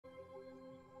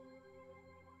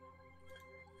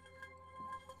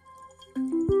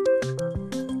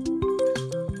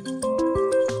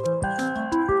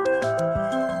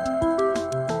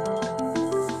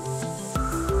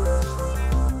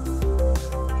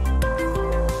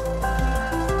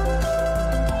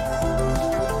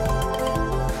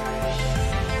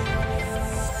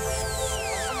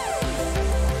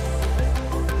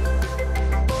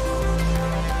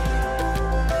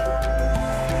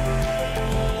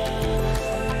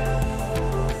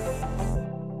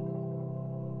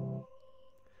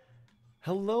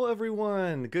Hello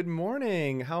everyone, good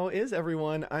morning. How is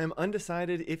everyone? I'm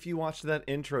undecided if you watched that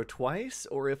intro twice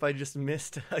or if I just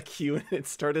missed a cue and it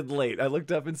started late. I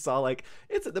looked up and saw like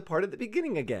it's at the part at the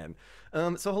beginning again.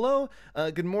 So hello,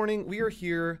 good morning. We are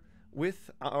here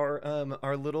with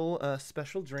our little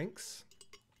special drinks.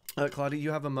 Claudia,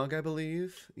 you have a mug, I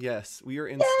believe. Yes, we are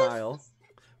in style.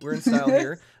 We're in style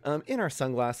here, in our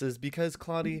sunglasses because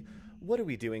Claudia, what are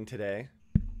we doing today?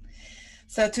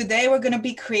 So today we're going to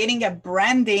be creating a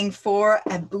branding for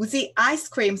a boozy ice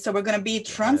cream. So we're going to be Yes,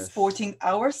 transporting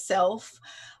ourselves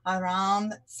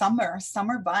around summer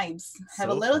vibes. Have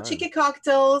a so little fun. cheeky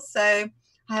cocktail. So I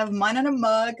have mine on a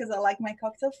mug because I like my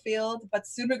cocktail filled. But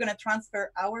soon we're going to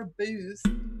transfer our booze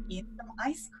in some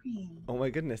ice cream. Oh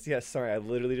my goodness. Yes, sorry. I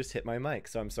literally just hit my mic.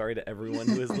 So I'm sorry to everyone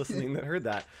who is listening that heard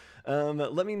that.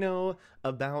 Let me know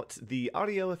about the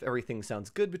audio if everything sounds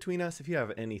good between us. If you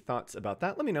have any thoughts about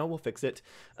that, let me know. We'll fix it.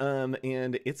 And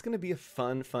it's going to be a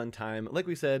fun time. Like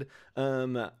we said,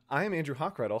 I'm Andrew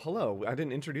Hochradel. Hello. I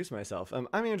didn't introduce myself. I'm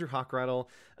Andrew Hochradel.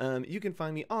 You can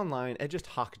find me online at just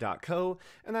hoch.co,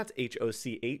 and that's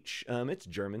Hoch. It's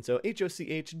German, so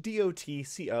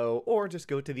HOCHDOTCO, or just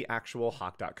go to the actual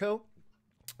hoch.co.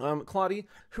 Claudia,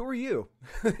 who are you?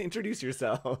 Introduce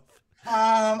yourself.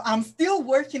 I'm still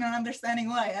working on understanding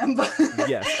who I am, but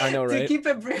Yes, I know, to right? keep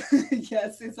it brief,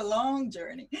 yes, it's a long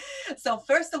journey. So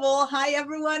first of all, hi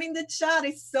everyone in the chat.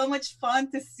 It's so much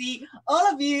fun to see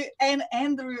all of you and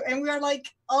Andrew, and we are like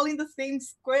all in the same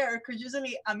square because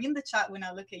usually I'm in the chat when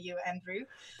I look at you, Andrew.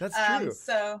 That's true.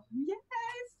 So yes.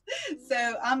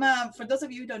 So for those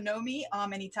of you who don't know me,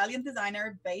 I'm an Italian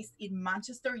designer based in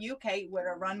Manchester, UK,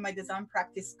 where I run my design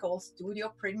practice called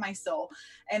Studio Printmysoul,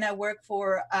 and I work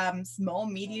for small,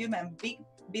 medium, and big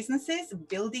businesses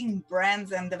building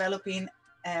brands and developing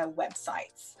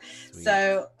websites. Sweet.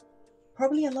 So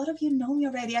probably a lot of you know me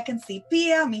already. I can see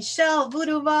Pia, Michelle,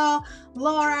 Vuduva,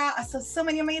 Laura. I saw so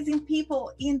many amazing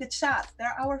people in the chat.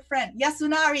 They're our friend.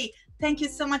 Yasunari, thank you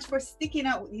so much for sticking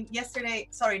out yesterday.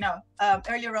 Sorry, no.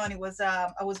 Earlier on, it was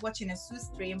I was watching a Sue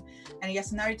stream, and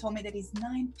Yasunari told me that it's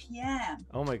 9 p.m.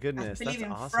 Oh my I goodness, believe that's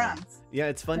in awesome. France. Yeah,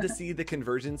 it's fun to see the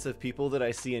convergence of people that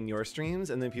I see in your streams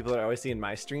and then people that I always see in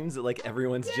my streams that like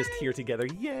everyone's just here together.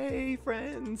 Yay,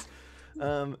 friends.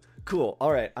 Cool.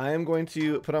 All right, I am going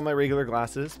to put on my regular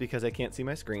glasses because I can't see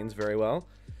my screens very well.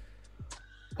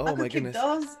 I Oh my could keep goodness.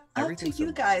 those up to Everything's so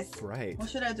you guys. bright. What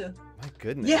should I do? My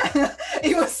goodness. Yeah,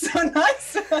 it was so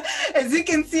nice. As you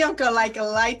can see, I've got like a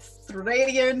light straight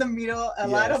here in the middle, a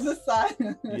light on the Yes. side.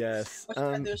 Yes. What should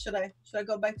I do? Should I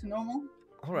go back to normal?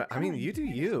 All I'm right. I mean, trying. you do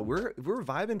you. We're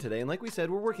vibing today, and like we said,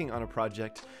 we're working on a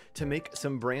project to make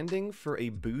some branding for a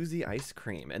boozy ice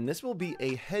cream, and this will be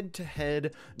a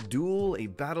head-to-head duel, a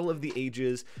battle of the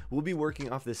ages. We'll be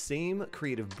working off the same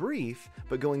creative brief,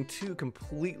 but going two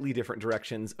completely different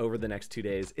directions over the next 2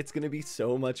 days. It's going to be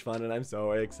so much fun, and I'm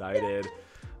so excited.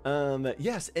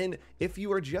 Yes, and if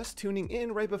you are just tuning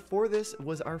in, right before this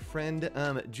was our friend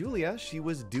Julia. She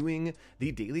was doing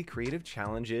the daily creative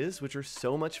challenges, which are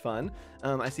so much fun.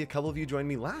 I see a couple of you joined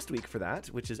me last week for that,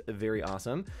 which is very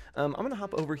awesome. I'm gonna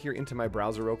hop over here into my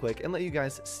browser real quick and let you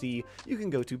guys see. You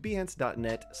can go to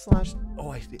behance.net slash,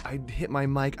 oh, I hit my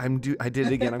mic. I did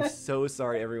it again. I'm so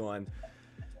sorry, everyone.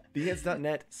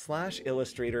 Behance.net slash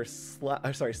illustrator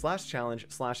slash challenge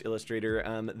slash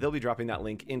illustrator. They'll be dropping that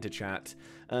link into chat.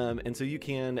 And so you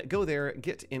can go there,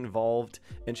 get involved,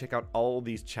 and check out all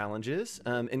these challenges.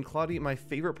 And Claudia, my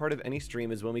favorite part of any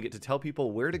stream is when we get to tell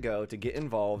people where to go to get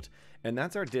involved. And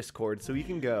that's our Discord. So you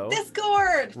can go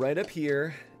Discord. right up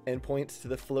here and point to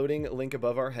the floating link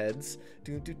above our heads.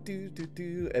 At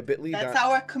bit.ly. That's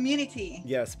our community.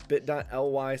 Yes,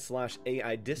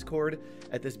 bit.ly/AI Discord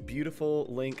at this beautiful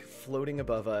link floating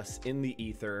above us in the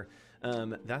ether.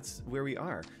 That's where we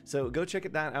are. So go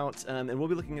check that out, and we'll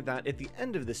be looking at that at the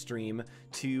end of the stream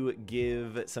to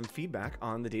give some feedback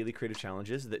on the daily creative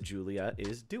challenges that Julia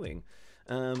is doing.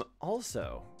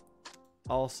 Also,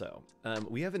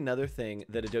 we have another thing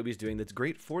that Adobe is doing that's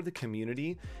great for the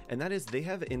community, and that is they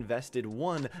have invested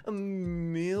 $1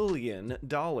 million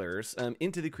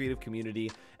into the creative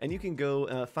community, and you can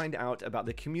go find out about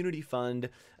the community fund,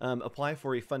 apply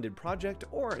for a funded project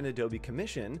or an Adobe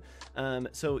commission.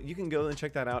 So you can go and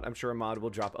check that out. I'm sure Ahmad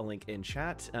will drop a link in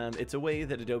chat. It's a way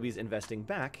that Adobe is investing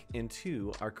back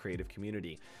into our creative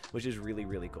community, which is really,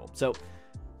 really cool. So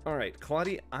All right,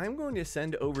 Kladi, I'm going to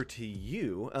send over to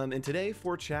you. And today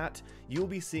for chat, you'll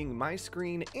be seeing my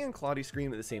screen and Kladi's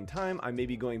screen at the same time. I may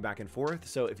be going back and forth.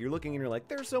 So if you're looking and you're like,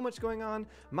 there's so much going on,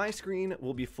 my screen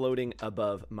will be floating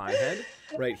above my head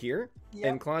right here. Yep.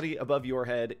 And Kladi, above your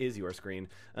head is your screen.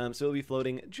 So it'll be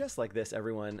floating just like this,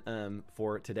 everyone,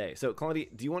 for today. So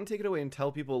Kladi, do you want to take it away and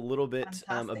tell people a little bit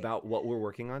about what we're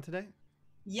working on today?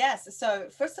 Yes. So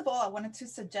first of all, I wanted to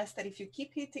suggest that if you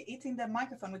keep hitting the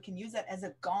microphone, we can use it as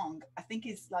a gong. I think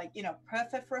it's like,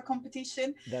 perfect for a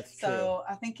competition. That's true. So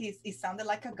I think it sounded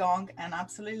like a gong and I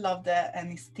absolutely loved it.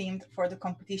 And it's themed for the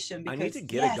competition. Because, I need to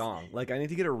get a gong. Like I need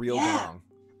to get a real gong.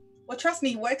 Well, trust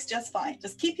me, it works just fine.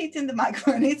 Just keep hitting the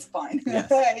microphone. It's fine. Yes.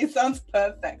 It sounds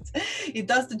perfect. It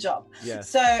does the job. Yes.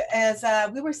 So as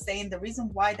we were saying, the reason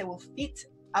why they will fit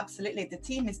absolutely the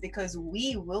team is because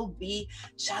we will be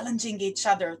challenging each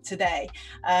other today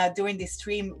during this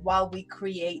stream while we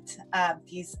create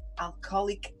this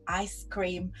alcoholic ice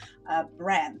cream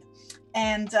brand.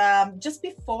 And just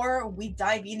before we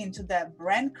dive into the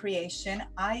brand creation,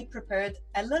 I prepared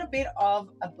a little bit of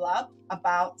a blurb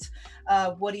about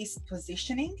what is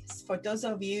positioning for those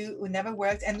of you who never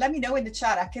worked. And let me know in the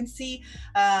chat. I can see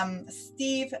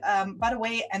Steve. By the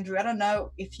way, Andrew, I don't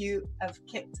know if you have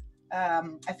kept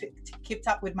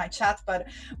up with my chat, but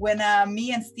when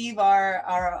me and Steve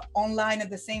are online at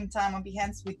the same time on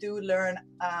Behance, we do learn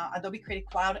Adobe Creative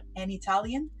Cloud and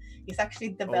Italian. It's actually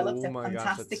developed a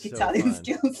fantastic Italian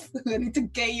skills. We need to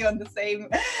get you on the same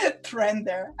trend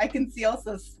there. I can see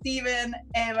also Steven,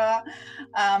 Eva,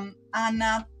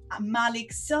 Anna,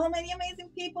 Malik, so many amazing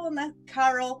people, and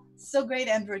Carol. So great,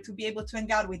 Andrew, to be able to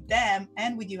hang out with them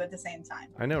and with you at the same time.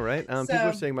 I know, right? People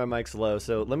are saying my mic's low,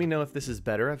 so let me know if this is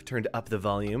better. I've turned up the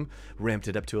volume, ramped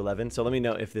it up to 11, so let me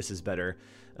know if this is better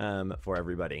for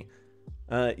everybody.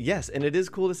 Yes, and it is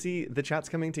cool to see the chats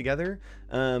coming together.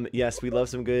 Yes, we love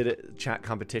some good chat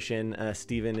competition.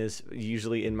 Steven is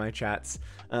usually in my chats.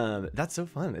 That's so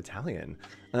fun, Italian.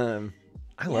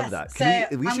 I love that.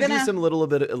 We should do some a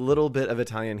little bit of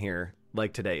Italian here,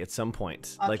 like today at some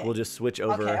point. Okay. Like we'll just switch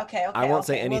over. Okay. I won't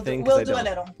say anything. We'll do a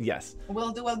little. Yes.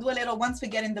 We'll do a little once we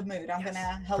get in the mood. I'm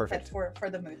gonna help it for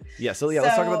the mood. Yeah. So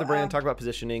let's talk about the brand, talk about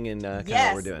positioning, and kind of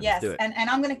what we're doing. Yes. Let's do it. And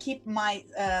I'm gonna keep my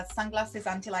sunglasses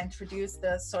until I introduce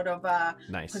the sort of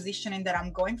positioning that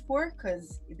I'm going for,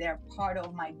 because they're part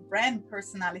of my brand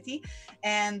personality.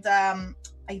 And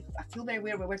I feel very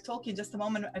weird. We were talking just a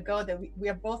moment ago that we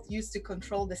are both used to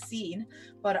control the scene,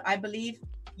 but I believe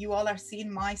you all are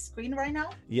seeing my screen right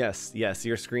now. Yes,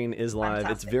 your screen is live.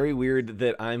 Fantastic. It's very weird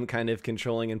that I'm kind of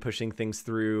controlling and pushing things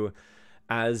through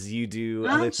as you do.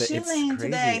 I'm chilling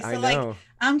today, so like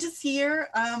I'm just here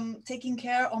taking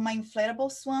care of my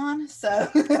inflatable swan, so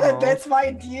that's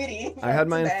my duty. I had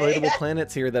my inflatable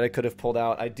planets here that I could have pulled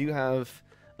out. I do have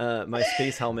my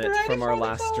space helmet from our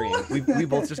last stream. We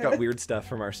both just got weird stuff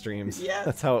from our streams. Yes,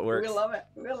 that's how it works. We love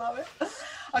it.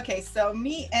 Okay, so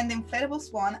me and the inflatable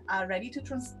swan are ready to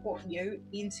transport you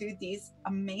into this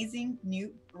amazing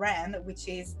new brand, which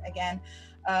is again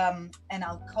an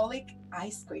alcoholic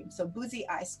ice cream, so boozy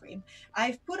ice cream.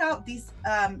 I've put out this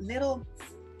little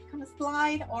kind of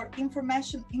slide or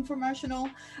informational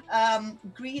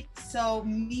grid, so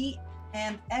me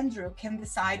and Andrew can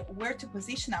decide where to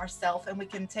position ourselves, and we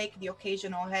can take the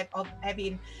occasion of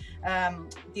having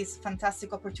this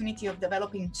fantastic opportunity of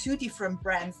developing two different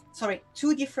versions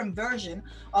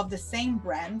of the same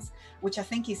brands, which I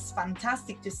think is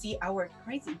fantastic to see our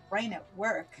crazy brain at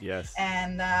work. Yes.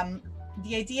 And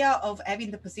the idea of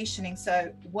having the positioning.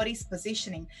 So what is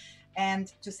positioning?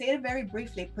 And to say it very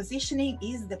briefly, positioning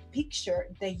is the picture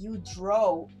that you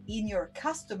draw in your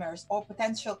customers or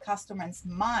potential customers'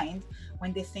 mind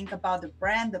when they think about the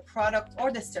brand, the product,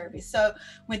 or the service. So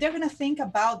when they're going to think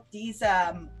about these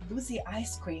boozy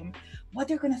ice cream, what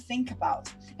they're going to think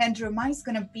about. Andrew, mine's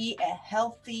going to be a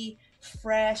healthy,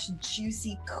 fresh,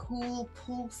 juicy, cool,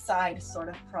 poolside sort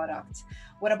of product.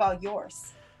 What about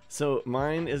yours? So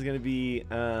mine is going to be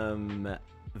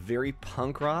very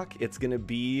punk rock. It's gonna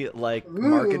be like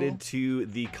marketed to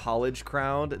the college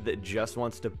crowd that just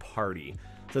wants to party.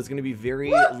 So it's gonna be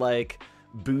very like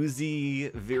boozy,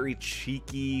 very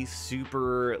cheeky,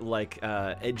 super like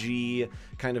edgy,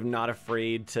 kind of not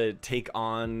afraid to take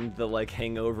on the like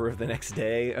hangover of the next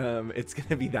day. It's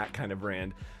gonna be that kind of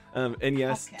brand. And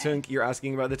yes, Tunk, you're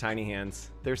asking about the tiny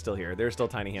hands. They're still here. There's still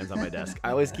tiny hands on my desk.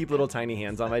 I always keep little tiny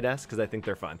hands on my desk because I think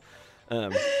they're fun.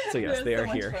 So yes, they are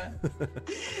here.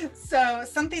 So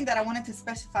something that I wanted to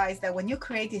specify is that when you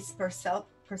create this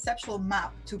perceptual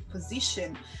map to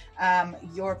position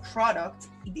your product,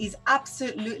 it is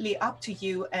absolutely up to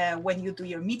you when you do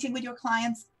your meeting with your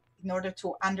clients. in order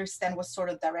to understand what sort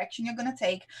of direction you're going to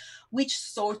take, which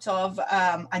sort of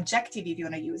adjective you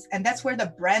want to use. And that's where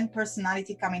the brand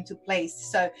personality come into place.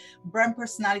 So brand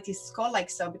personality is called like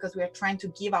so because we are trying to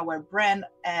give our brand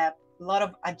a lot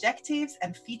of adjectives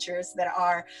and features that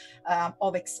are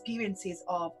of experiences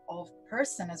of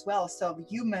person as well. So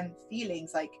human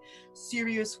feelings like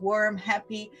serious, warm,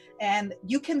 happy, and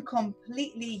you can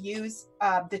completely use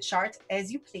the chart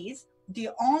as you please. The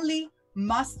only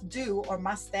must do or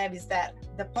must have is that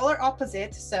the polar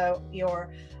opposite, so your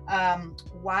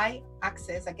y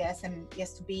axis, I guess, and it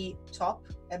has to be top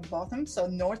and bottom, so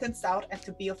north and south have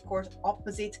to be, of course,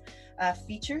 opposite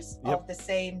features of the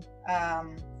same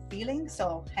feeling,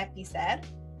 so happy, sad,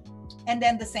 and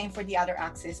then the same for the other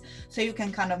axis, so you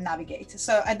can kind of navigate.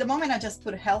 So at the moment I just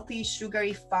put healthy,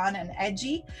 sugary, fun, and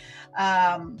edgy.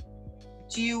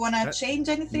 Do you want to change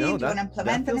anything? No, do you want to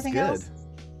implement anything good. else?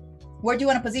 Where do you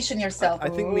want to position yourself? I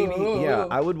think maybe, yeah,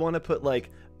 I would want to put like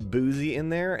boozy in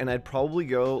there, and I'd probably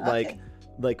go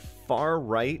like far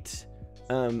right,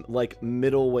 like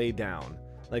middle way down,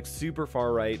 like super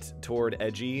far right toward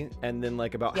edgy, and then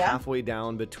like about halfway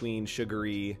down between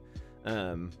sugary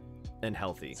and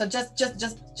healthy. So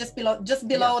just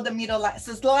below the middle line,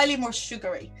 so slightly more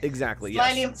sugary. Exactly.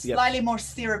 Slightly more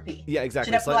syrupy. Yeah,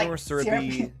 exactly. Slightly more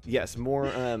syrupy. Yes, more.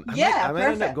 I might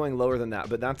end up going lower than that,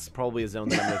 but that's probably a zone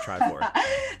that I'm gonna try for.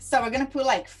 So we're gonna put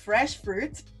like fresh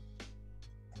fruit.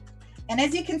 And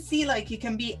as you can see, like you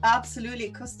can be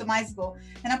absolutely customizable.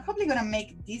 And I'm probably gonna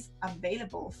make this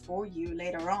available for you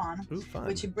later on. Ooh, fun.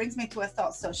 Which brings me to a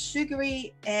thought. So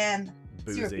sugary and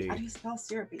boozy. Syrupy. How do you spell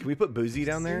syrupy? Can we put boozy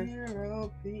down there?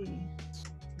 Syrupy.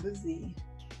 Boozy.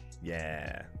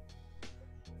 Yeah.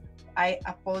 I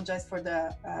apologize for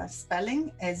the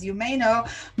spelling. As you may know,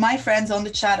 my friends on the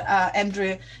chat,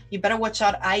 Andrew, you better watch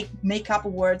out. I make up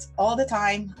words all the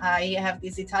time. I have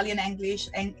this Italian English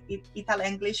and Ital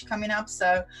English coming up.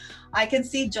 So I can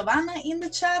see Giovanna in the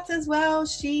chat as well.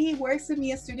 She works with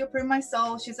me at Studio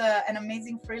Printmysoul. She's an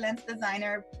amazing freelance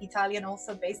designer, Italian,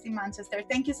 also based in Manchester.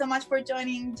 Thank you so much for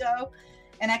joining, Joe.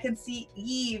 And I can see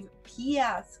Eve,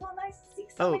 Pia. So nice to see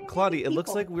so many Kladi, people. it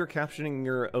looks like we're captioning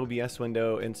your OBS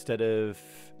window instead of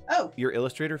your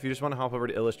Illustrator. If you just want to hop over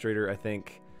to Illustrator, I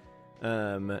think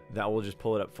that will just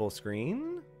pull it up full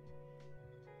screen.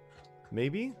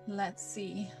 Maybe? Let's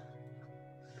see.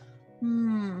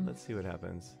 Let's see what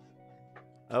happens.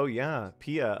 Oh yeah,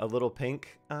 Pia, a little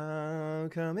pink. I'm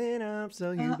coming up,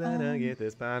 so you better get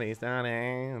this party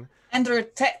started. Andrew,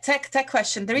 tech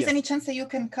question. There is any chance that you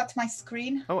can cut my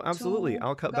screen? Oh, absolutely.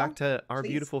 I'll cut back to our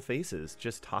beautiful faces,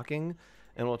 just talking,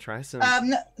 and we'll try some.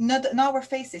 Not our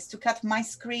faces. To cut my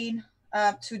screen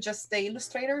to just the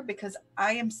Illustrator, because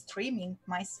I am streaming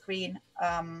my screen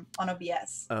on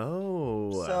OBS.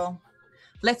 Oh. So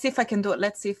let's see if I can do it.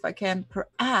 Let's see if I can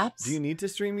perhaps. Do you need to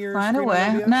stream your find a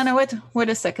way? No, wait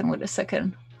a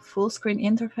second. Full screen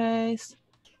interface.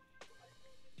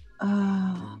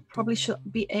 Probably should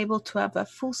be able to have a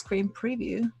full screen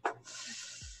preview.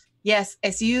 Yes,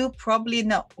 as you probably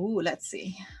know. Ooh, let's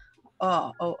see.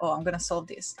 Oh, I'm gonna solve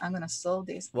this.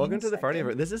 Welcome to the party.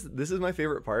 This is my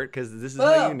favorite part because this is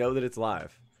how you know that it's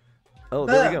live. Oh,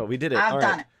 there we go. We did it. I've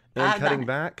done it. And I'm cutting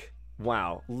back.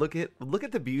 Wow, look at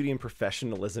the beauty and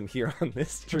professionalism here on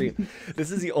this stream.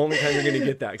 This is the only time you're gonna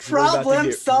get that.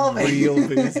 Problem solving. Real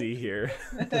boozy here.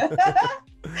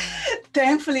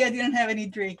 Thankfully, I didn't have any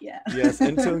drink yet. Yes,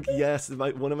 and Tunk, yes,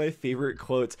 one of my favorite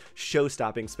quotes: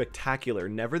 "Show-stopping, spectacular,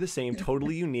 never the same,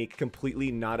 totally unique,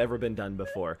 completely not ever been done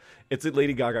before." It's a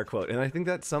Lady Gaga quote, and I think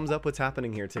that sums up what's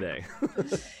happening here today.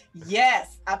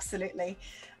 Yes, absolutely.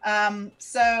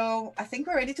 So I think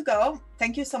we're ready to go.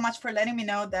 Thank you so much for letting me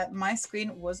know that my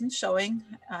screen wasn't showing.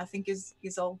 I think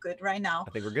is all good right now.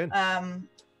 I think we're good.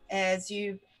 As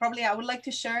you probably, I would like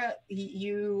to share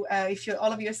you, if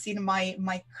all of you have seen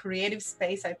my creative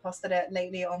space, I posted it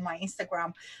lately on my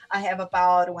Instagram. I have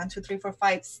about 1, 2, 3, 4,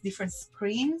 5 different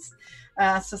screens.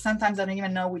 So sometimes I don't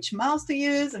even know which mouse to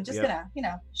use. I'm just gonna,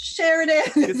 share it.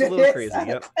 It's a little crazy.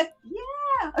 Yep.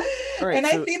 Yeah. Right, and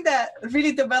I think that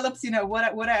really develops,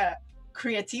 what a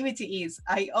creativity is.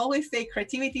 I always say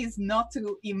creativity is not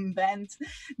to invent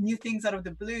new things out of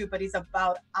the blue, but it's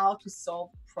about how to solve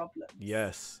problems.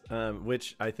 Yes,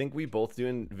 which I think we both do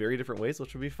in very different ways,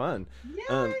 which will be fun.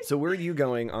 Yes. So where are you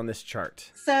going on this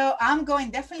chart? So I'm going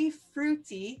definitely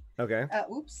fruity. Okay.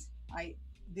 Oops, I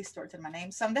distorted my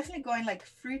name. So I'm definitely going like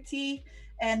fruity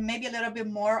and maybe a little bit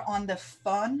more on the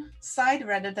fun side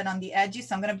rather than on the edgy.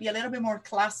 So I'm going to be a little bit more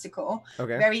classical.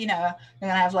 Okay. Very, I'm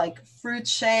going to have like fruit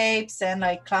shapes and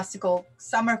like classical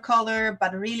summer color,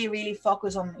 but really, really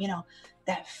focus on,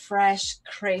 that fresh,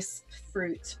 crisp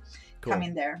fruit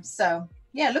coming there. So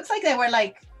Yeah, it looks like they were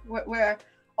like, we're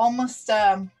almost,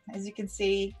 as you can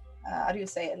see, how do you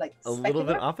say it? Like a little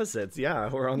bit specular? opposites. Yeah,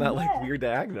 we're on that like Yeah. weird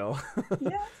diagonal.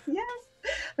 Yes, yes.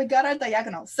 We got our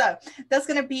diagonal. So that's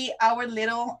going to be our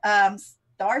little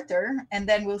starter. And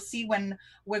then we'll see when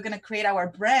we're going to create our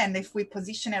brand, if we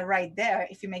position it right there,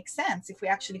 if it makes sense, if we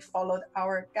actually followed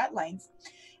our guidelines.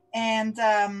 And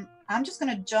I'm just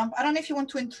going to jump. I don't know if you want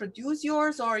to introduce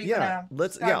yours or you're going to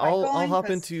let's start by I'll going,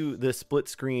 hop into the split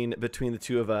screen between the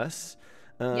two of us.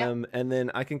 And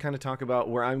then I can kind of talk about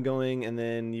where I'm going, and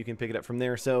then you can pick it up from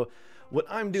there. So what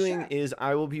I'm doing is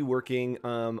I will be working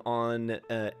on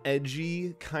an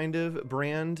edgy kind of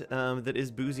brand that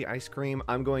is boozy ice cream.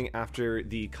 I'm going after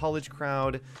the college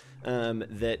crowd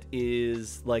that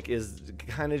is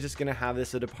kind of just gonna have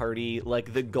this at a party.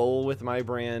 Like, the goal with my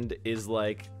brand is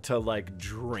like to like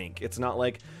drink. It's not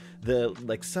like the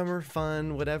like summer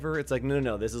fun, whatever. It's like,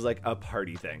 no, this is like a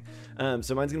party thing.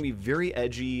 So mine's gonna be very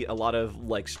edgy, a lot of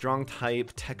like strong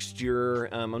type texture.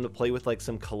 I'm gonna play with like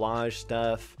some collage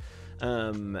stuff.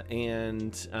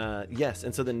 Yes,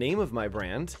 and so the name of my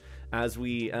brand, as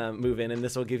we move in, and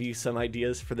this will give you some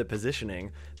ideas for the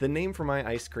positioning, the name for my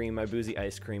ice cream, my boozy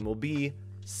ice cream, will be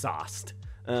Sauced.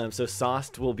 So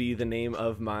Sauced will be the name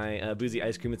of my boozy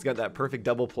ice cream. It's got that perfect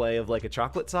double play of like a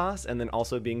chocolate sauce and then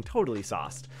also being totally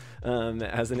sauced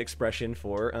as an expression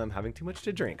for having too much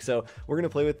to drink. So we're going to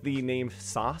play with the name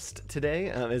Sauced today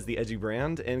as the edgy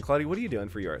brand. And Kladi, what are you doing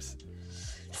for yours?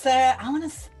 So I want to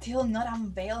still not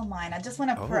unveil mine. I just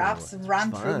want to perhaps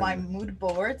run through my mood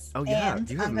boards. Oh yeah,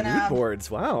 you have mood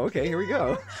boards. Wow. Okay, here we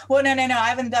go. Well, no. I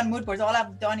haven't done mood boards. All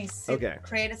I've done is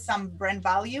created some brand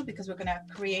value because we're gonna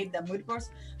create the mood boards.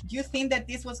 Do you think that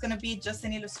this was gonna be just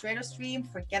an Illustrator stream?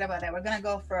 Forget about it. We're gonna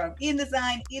go from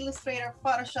InDesign, Illustrator,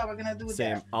 Photoshop. We're gonna do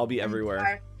same. I'll be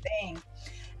everywhere. Thing.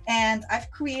 And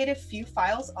I've created a few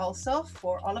files also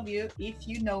for all of you. If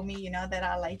you know me, you know that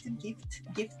I like to gift.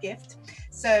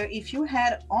 So if you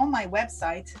head on my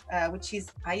website, which is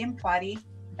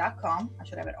iamkladi.com, I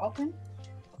should have it open.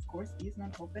 Of course, it's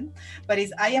not open, but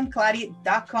it's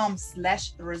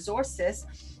iamkladi.com/resources.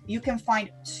 You can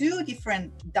find two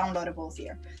different downloadables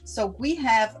here. So we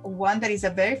have one that is a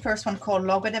very first one called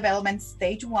Logo Development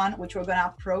Stage 1, which we're going to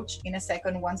approach in a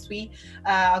second once we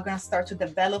are going to start to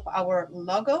develop our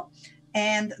logo.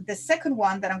 And the second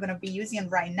one that I'm going to be using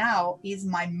right now is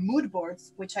my mood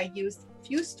boards, which I used a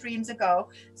few streams ago.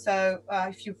 So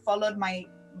if you followed my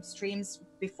streams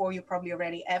before, you probably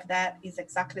already have that. It's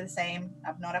exactly the same.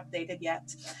 I've not updated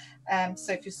yet.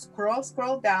 So if you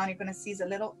scroll down, you're going to see a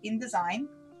little InDesign.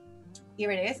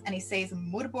 Here it is, and it says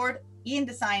Moodboard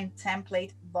InDesign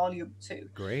Template Volume 2.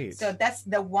 Great. So that's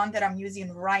the one that I'm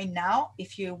using right now.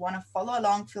 If you want to follow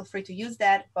along, feel free to use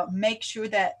that, but make sure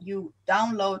that you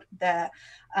download the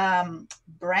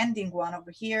branding one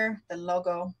over here, the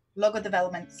logo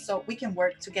development, so we can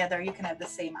work together. You can have the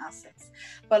same assets.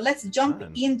 But let's jump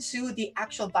into the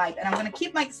actual vibe, and I'm going to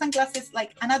keep my sunglasses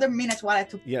like another minute while I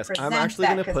present. Yes, I'm actually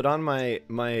going to put on my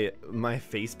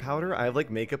face powder. I have like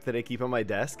makeup that I keep on my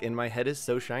desk, and my head is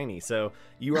so shiny. So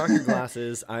you rock your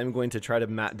glasses. I'm going to try to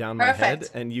matte down my head,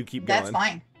 and you keep going. That's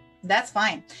fine. That's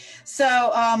fine.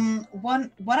 So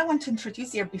what I want to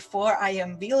introduce here before I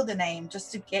unveil the name,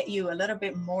 just to get you a little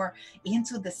bit more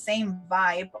into the same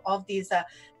vibe of this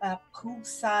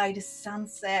poolside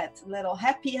sunset little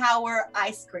happy hour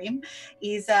ice cream,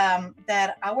 is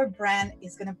that our brand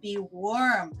is going to be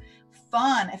warm,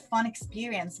 fun, a fun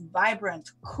experience,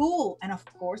 vibrant, cool, and of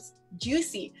course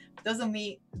juicy. Those of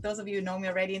you who know me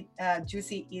already,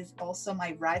 Juicy is also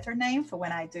my writer name for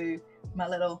when I do my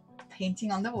little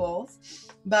painting on the walls.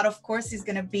 But of course, it's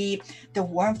going to be the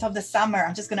warmth of the summer.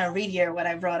 I'm just going to read here what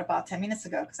I wrote about 10 minutes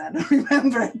ago because I don't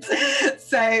remember it.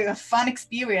 So a fun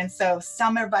experience. So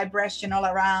summer vibration all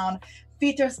around,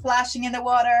 feet are splashing in the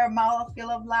water, mouth full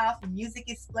of laugh, music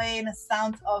is playing,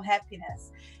 sounds of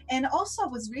happiness. And also I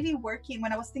was really working,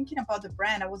 when I was thinking about the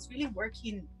brand, I was really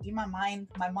working in my mind,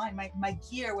 my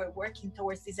gear were working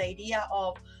towards this idea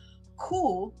of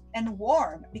cool and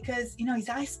warm, because it's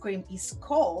ice cream is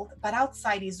cold but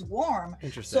outside is warm.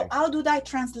 Interesting. So how do I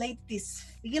translate this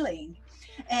feeling?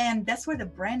 And that's where the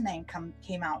brand name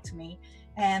came out to me,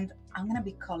 and I'm gonna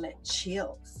call it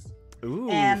Chills. Ooh,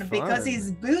 and fun. Because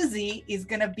it's boozy, it's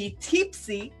gonna be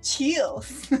tipsy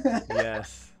chills.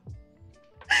 Yes.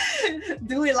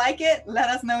 Do we like it? Let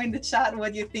us know in the chat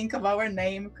what you think of our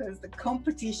name, because the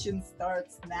competition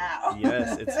starts now.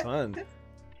 Yes, it's fun.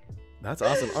 That's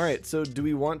awesome. All right, so do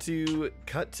we want to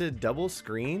cut to double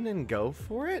screen and go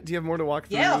for it? Do you have more to walk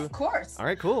through? Yeah, of course. All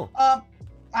right, cool.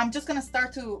 I'm just gonna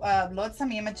start to load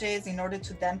some images in order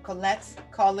to then collect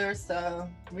colors. So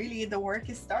really the work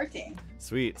is starting.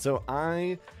 Sweet. So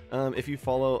I, if you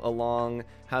follow along,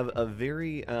 have a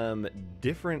very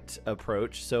different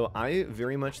approach. So I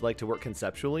very much like to work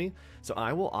conceptually. So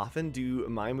I will often do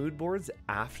my mood boards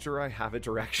after I have a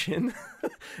direction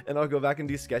and I'll go back and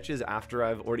do sketches after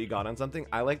I've already got on something.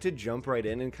 I like to jump right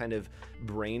in and kind of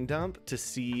brain dump to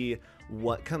see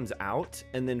what comes out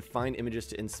and then find images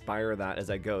to inspire that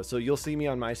as I go. So you'll see me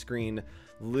on my screen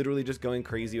literally just going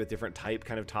crazy with different type,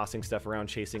 kind of tossing stuff around,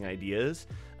 chasing ideas,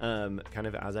 kind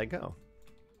of as I go.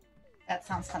 That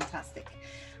sounds fantastic.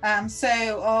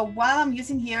 So while I'm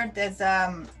using here, there's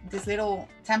this little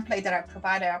template that I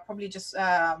provided. I'll probably just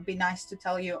be nice to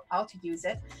tell you how to use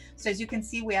it. So as you can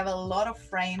see, we have a lot of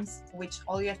frames, which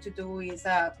all you have to do is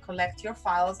collect your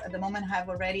files. At the moment, I have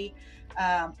already,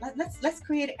 let's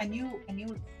create a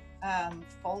new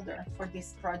folder for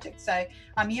this project. So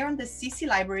I'm here on the CC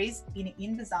libraries in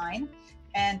InDesign,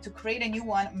 and to create a new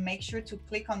one, make sure to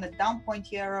click on the down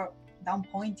pointing arrow.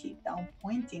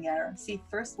 See,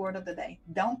 first word of the day,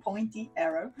 down pointy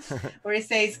arrow, where it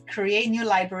says create new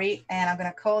library, and I'm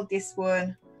gonna call this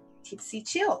one Tipsy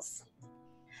Chills.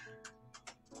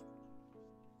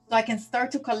 So I can start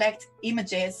to collect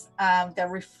images that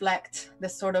reflect the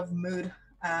sort of mood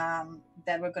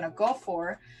that we're gonna go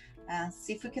for.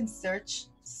 See if we can search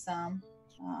some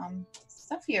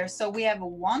stuff here. So we have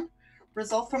one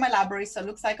result from my library. So it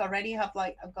looks like already I've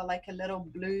got like a little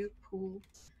blue pool,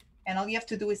 and all you have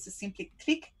to do is to simply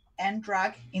click and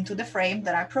drag into the frame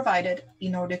that I provided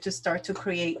in order to start to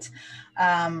create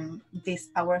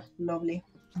our lovely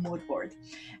mood board.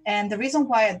 And the reason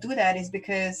why I do that is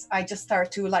because I just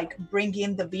start to like bring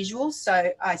in the visuals.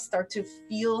 So I start to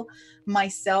feel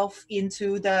myself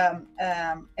into the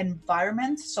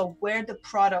environment. So where the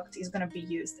product is going to be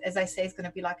used, as I say, it's going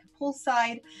to be like a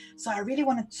poolside. So I really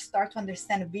want to start to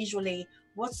understand visually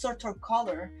what sort of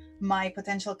color my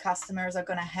potential customers are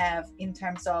going to have in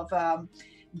terms of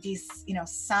this, you know,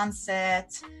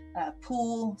 sunset,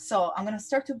 pool. So I'm going to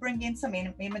start to bring in some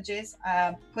images,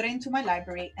 put it into my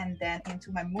library and then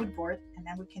into my mood board, and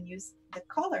then we can use the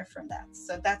color from that.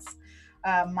 So that's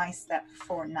my step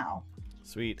for now.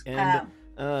 Sweet. And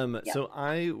yeah. so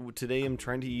I today am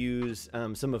trying to use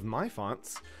some of my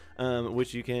fonts,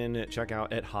 which you can check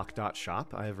out at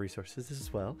hoch.shop. I have resources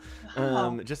as well.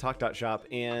 Just hoch.shop.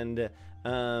 And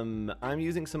I'm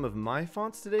using some of my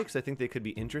fonts today because I think they could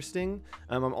be interesting.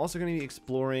 I'm also going to be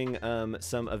exploring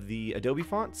some of the Adobe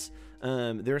fonts.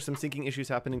 There are some syncing issues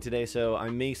happening today, so I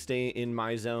may stay in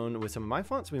my zone with some of my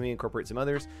fonts. We may incorporate some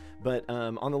others, but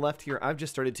on the left here, I've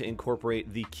just started to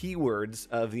incorporate the keywords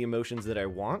of the emotions that I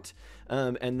want.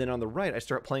 And then on the right, I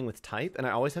start playing with type, and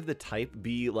I always have the type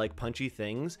be like punchy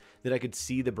things that I could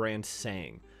see the brand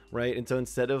saying. Right. And so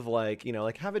instead of like, you know,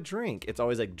 like have a drink, it's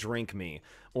always like drink me,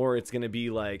 or it's going to be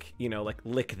like, you know, like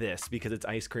lick this because it's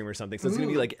ice cream or something. So it's going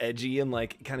to be like edgy and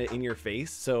like kind of in your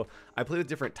face. So I play with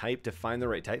different type to find the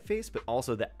right typeface, but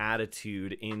also the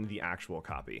attitude in the actual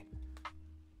copy.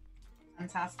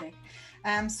 Fantastic.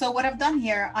 So what I've done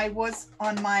here, I was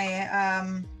on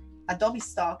my Adobe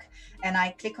stock and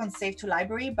I click on save to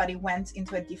library, but it went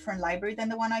into a different library than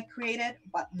the one I created,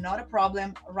 but not a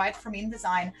problem. Right from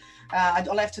InDesign,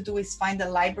 all I have to do is find the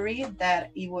library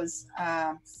that it was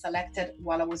selected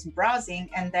while I was browsing.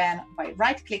 And then by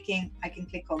right clicking, I can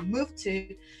click on move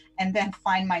to, and then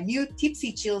find my new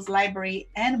Tipsy Chills library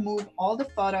and move all the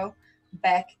photo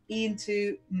back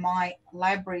into my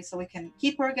library so we can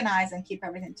keep organized and keep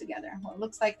everything together. Well, it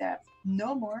looks like that.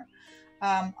 No more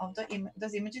of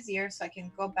those images here, so I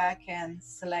can go back and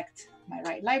select my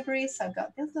right library. So I've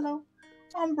got this little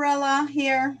umbrella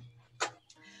here.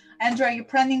 Andrew, are you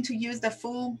planning to use the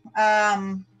full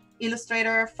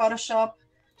Illustrator, Photoshop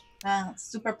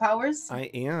superpowers?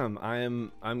 I am.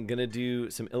 I'm gonna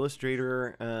do some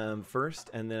Illustrator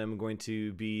first, and then I'm going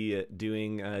to be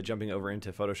doing jumping over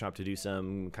into Photoshop to do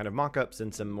some kind of mock-ups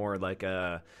and some more like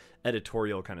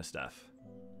editorial kind of stuff.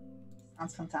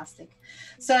 Sounds fantastic.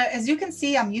 So as you can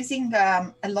see, I'm using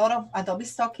a lot of Adobe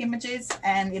stock images,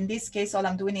 and in this case, all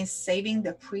I'm doing is saving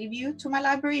the preview to my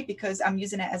library because I'm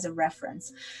using it as a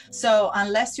reference. So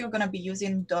unless you're going to be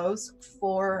using those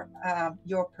for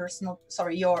your personal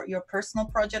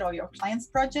project or your client's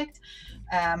project,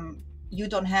 you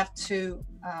don't have to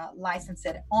license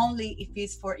it, only if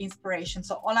it's for inspiration.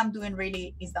 So all I'm doing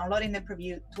really is downloading the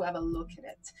preview to have a look at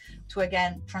it, to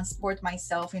again transport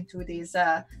myself into these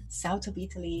south of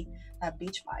Italy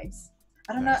beach vibes.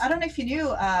 I don't know if you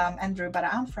knew, Andrew, but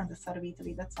I'm from the south of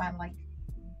Italy. That's why I'm like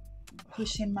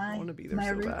pushing my I want to be there my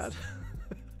so roots. bad.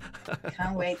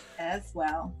 Can't wait as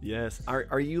well. Yes.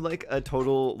 Are you like a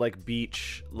total like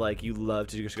beach, like you love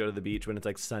to just go to the beach when it's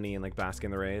like sunny and like bask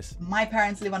in the rays? My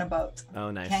parents live on a boat.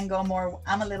 Oh, nice. Can't go more.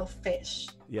 I'm a little fish.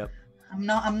 Yep. I'm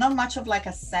not much of like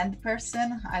a sand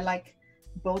person. I like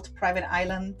both private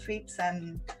island trips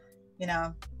and, you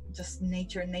know, just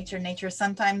nature.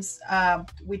 Sometimes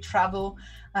we travel.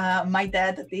 My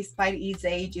dad, despite his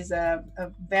age, is a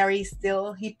very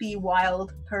still hippie,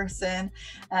 wild person,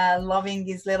 loving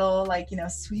his little, like, you know,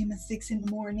 swim at 6 in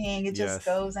the morning. It just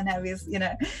goes and have his, you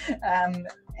know,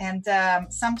 and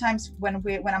sometimes when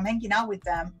I'm hanging out with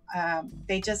them,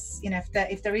 they just, you know,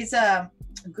 if there is a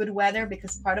good weather,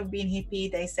 because part of being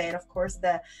hippie, they say, of course,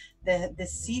 the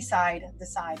seaside, the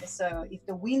side. So if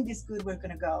the wind is good, we're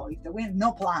gonna go. If the wind,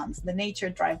 no plans, the nature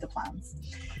drive the plans.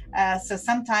 So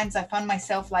sometimes I found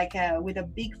myself like with a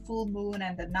big full moon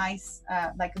and a nice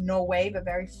like no wave, a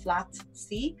very flat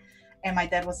sea, and my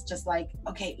dad was just like,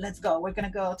 okay, let's go, we're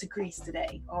gonna go to Greece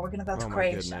today, or we're gonna go to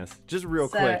Croatia. Goodness. Just real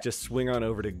quick, just swing on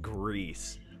over to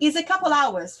Greece. It's a couple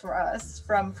hours for us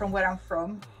from where I'm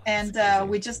from, and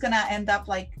we're just gonna end up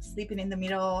like sleeping in the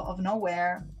middle of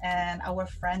nowhere, and our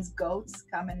friends' goats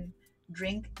come and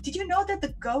drink. Did you know that the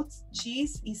goat's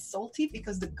cheese is salty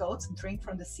because the goats drink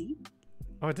from the sea?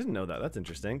 Oh, I didn't know that. That's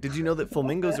interesting. Did you know that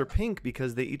flamingos are pink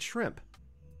because they eat shrimp?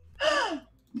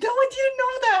 No, I didn't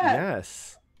know that.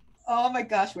 Yes. Oh my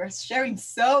gosh, we're sharing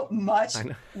so much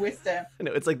wisdom. I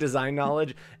know, it's like design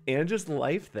knowledge and just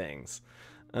life things.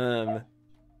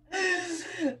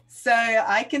 So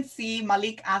I can see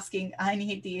Malik asking, I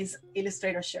need these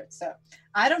Illustrator shirts. So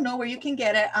I don't know where you can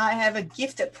get it. I have a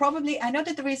gifted, probably, I know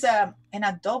that there is an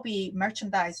Adobe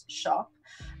merchandise shop,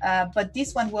 but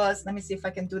this one was, let me see if I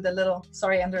can do the little,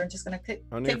 sorry, Andrew, I'm just going to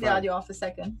take the audio off a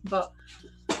second, but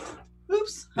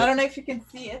oops, I don't know if you can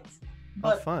see it,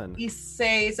 but fun. It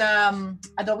says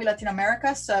Adobe Latin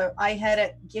America. So I had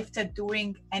it gifted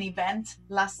during an event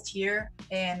last year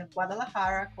in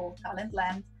Guadalajara called Talent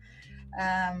Land.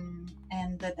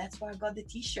 And that's where I got the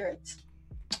t-shirt.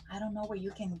 I don't know where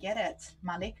you can get it,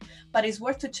 Malik, but it's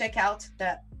worth to check out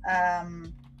the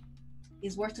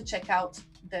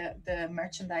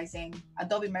merchandising,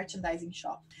 Adobe merchandising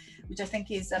shop, which I think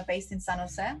is based in San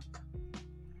Jose.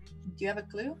 Do you have a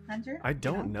clue, Andrew? I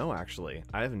don't know, actually.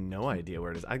 I have no idea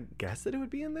where it is. I guess that it would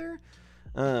be in there.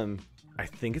 I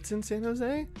think it's in San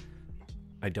Jose.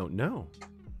 I don't know.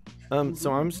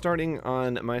 So I'm starting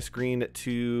on my screen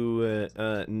to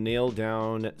nail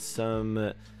down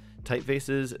some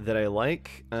typefaces that I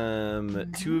like.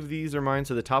 Two of these are mine.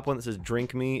 So the top one that says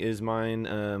 "Drink Me" is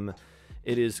mine.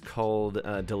 It is called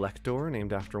Delector,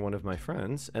 named after one of my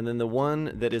friends. And then the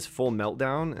one that is Full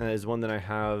Meltdown is one that I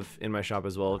have in my shop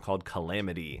as well, called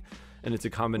Calamity. And it's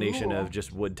a combination of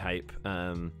just wood type.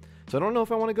 So I don't know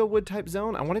if I want to go wood type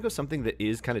zone. I want to go something that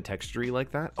is kind of textury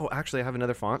like that. Oh, actually, I have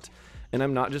another font. And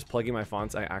I'm not just plugging my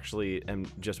fonts. I actually am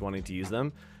just wanting to use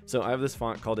them. So I have this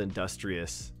font called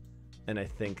Industrious. And I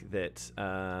think that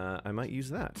I might use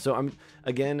that. So I'm,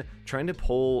 again, trying to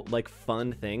pull like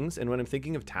fun things. And when I'm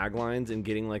thinking of taglines and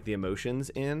getting like the emotions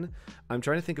in, I'm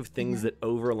trying to think of things that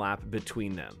overlap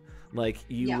between them. Like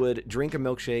you would drink a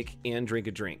milkshake and drink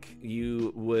a drink.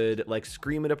 You would like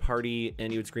scream at a party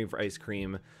and you would scream for ice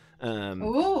cream.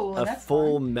 A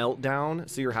full meltdown.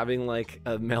 So you're having like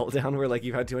a meltdown where like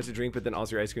you've had too much to drink, but then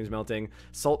also your ice cream's melting.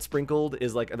 Salt sprinkled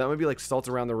is like, that would be like salt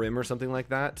around the rim or something like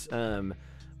that.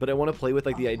 But I want to play with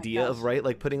like the idea of, right,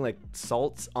 like putting like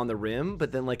salts on the rim,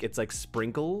 but then like it's like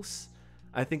sprinkles,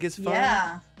 I think is fun.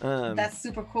 Yeah, that's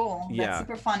super cool. That's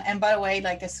super fun. And by the way,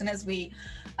 like as soon as we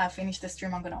finish the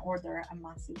stream, I'm gonna order a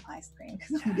massive ice cream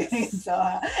because I'm getting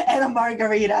and a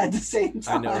margarita at the same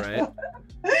time. I know,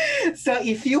 right? So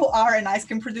if you are an ice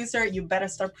cream producer, you better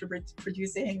start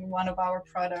producing one of our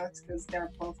products because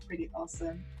they're both pretty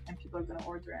awesome and people are gonna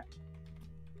order it.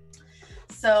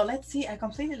 So let's see, I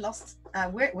completely lost,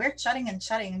 we're chatting and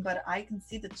chatting, but I can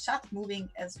see the chat moving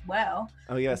as well.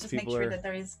 Oh yes, just make sure that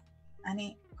there is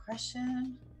any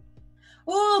question.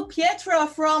 Oh, Pietro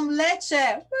from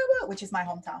Lecce, which is my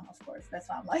hometown, of course. That's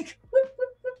why I'm like,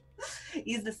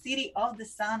 is the city of the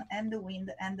sun and the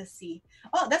wind and the sea.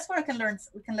 Oh, that's where we can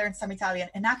learn some Italian.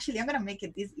 And actually, I'm gonna make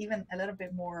it this even a little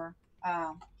bit more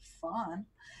fun,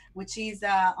 which is,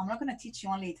 I'm not gonna teach you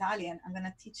only Italian. I'm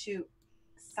gonna teach you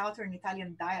Southern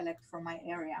Italian dialect from my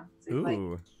area. So it's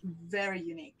like very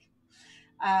unique.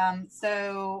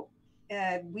 So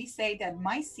we say that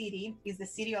my city is the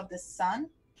city of the sun,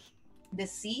 the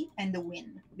sea, and the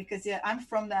wind, because I'm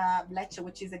from the Lecce,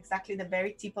 which is exactly the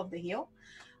very tip of the hill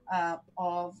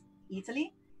of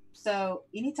Italy. So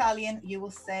in Italian, you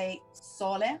will say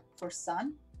sole for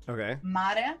sun, okay,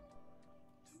 mare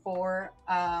for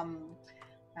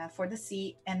the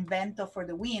sea and vento for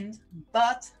the wind,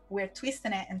 but we're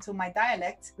twisting it into my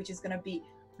dialect, which is going to be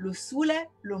lu sule,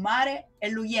 lu mare e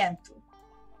lu iento.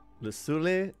 Lu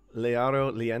sule,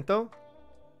 learo, liento?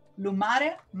 Lu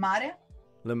mare, mare.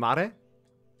 Le mare?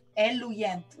 E lu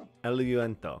iento. E lu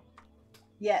iento.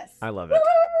 Yes. I love it.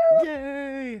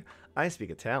 Yay! I speak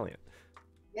Italian.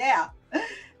 Yeah.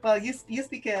 Well, you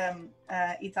speak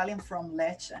Italian from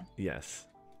Lecce. Yes.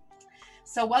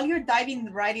 So while you're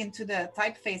diving right into the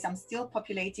typeface, I'm still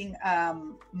populating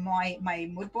my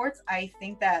mood boards. I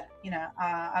think that,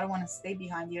 I don't want to stay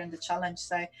behind here in the challenge.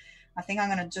 So I think I'm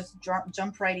going to just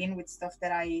jump right in with stuff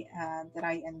that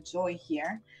I enjoy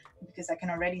here, because I can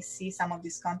already see some of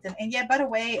this content. And yeah, by the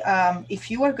way,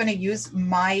 if you are going to use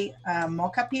my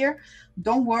mockup here,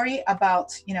 don't worry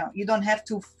about, you don't have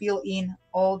to fill in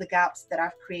all the gaps that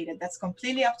I've created. That's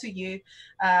completely up to you.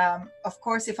 Of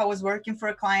course, if I was working for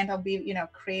a client, I'll be,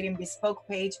 creating bespoke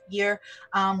page. Here,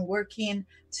 I'm working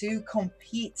to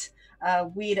compete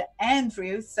with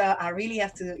Andrew. So I really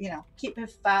have to, keep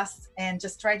it fast and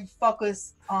just try to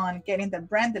focus on getting the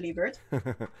brand delivered.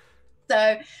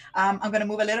 So I'm going to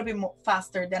move a little bit more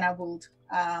faster than I would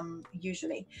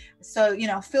usually. So,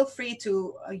 feel free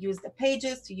to use the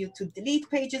pages, to delete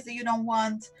pages that you don't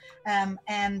want. And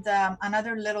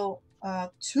another little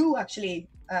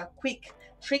quick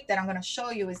trick that I'm going to show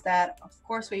you is that, of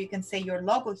course, where you can say your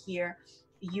logo here,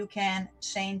 you can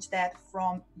change that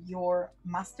from your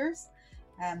masters.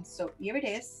 So here it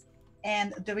is.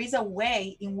 And there is a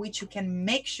way in which you can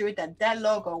make sure that that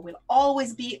logo will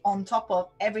always be on top of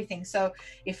everything. So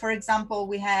if, for example,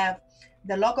 we have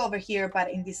the logo over here, but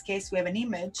in this case, we have an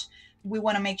image, we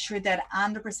want to make sure that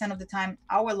 100% of the time,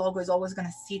 our logo is always going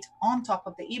to sit on top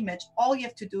of the image. All you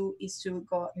have to do is to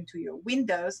go into your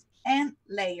windows and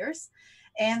layers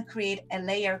and create a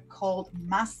layer called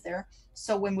master.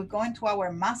 So when we go into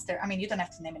our master, I mean, you don't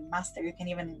have to name it master. You can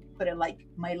even put it like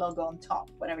my logo on top,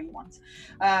 whatever you want.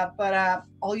 But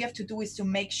all you have to do is to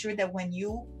make sure that when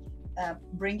you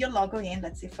bring your logo in,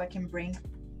 let's see if I can bring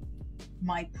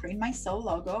my Printmysoul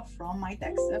logo from my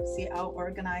desktop. See how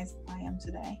organized I am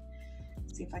today.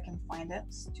 See if I can find it.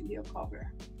 Studio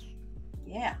cover.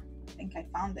 Yeah, I think I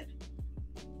found it.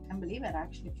 Can't believe it, I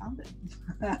actually found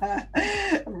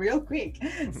it real quick.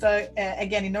 So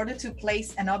again, in order to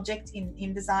place an object in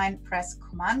InDesign, press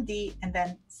Command D and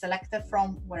then select it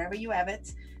from wherever you have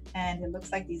it. And it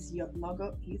looks like this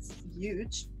logo is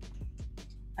huge.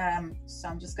 So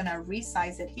I'm just gonna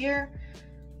resize it here.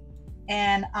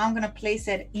 And I'm gonna place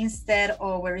it instead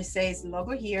of where it says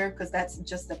logo here, because that's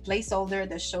just a placeholder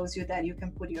that shows you that you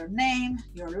can put your name,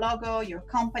 your logo, your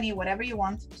company, whatever you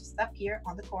want, just up here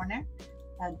on the corner.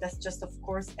 That's just, of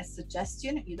course, a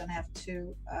suggestion. You don't have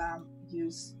to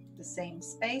use the same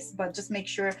space, but just make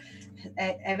sure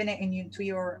having it into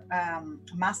your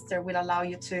master will allow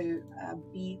you to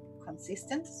be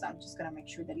consistent. So I'm just going to make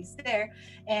sure that it's there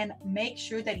and make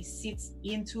sure that it sits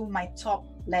into my top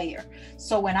layer.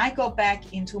 So when I go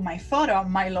back into my photo,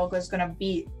 my logo is going to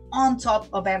be on top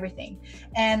of everything.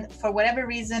 And for whatever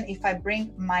reason, if I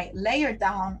bring my layer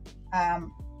down,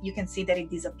 you can see that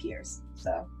it disappears.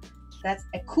 So that's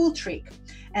a cool trick.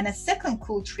 And a second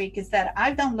cool trick is that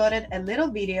I've downloaded a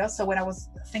little video. So when I was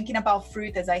thinking about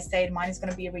fruit, as I said, mine is going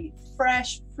to be really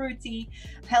fresh, fruity,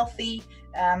 healthy,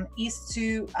 is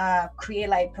to create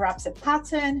like perhaps a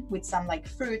pattern with some like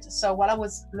fruit. So while I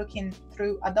was looking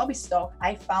through Adobe Stock,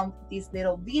 I found this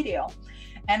little video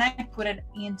and I put it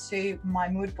into my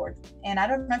mood board. And I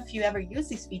don't know if you ever use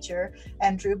this feature,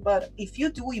 Andrew, but if you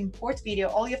do import video,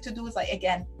 all you have to do is like,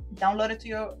 again, download it to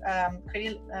your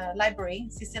Creative library,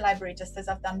 CC library, just as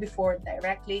I've done before,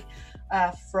 directly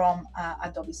from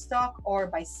Adobe Stock, or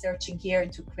by searching here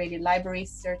into Creative Library,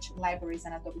 search libraries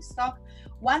and Adobe Stock.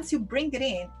 Once you bring it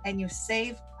in and you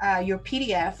save your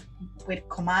PDF with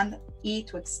Command E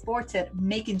to export it,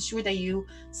 making sure that you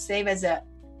save as an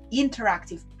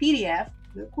interactive PDF,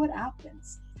 look what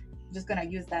happens. I'm just gonna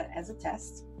use that as a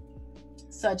test.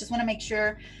 So I just want to make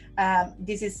sure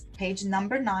this is page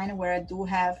number 9, where I do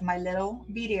have my little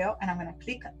video, and I'm going to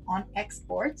click on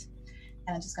export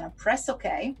and I'm just going to press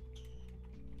OK.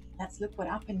 Let's look what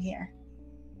happened here.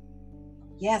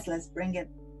 Yes, let's bring it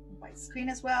white screen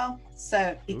as well.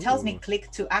 So it tells me click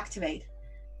to activate.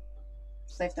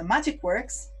 So if the magic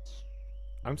works.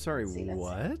 I'm sorry,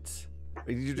 what?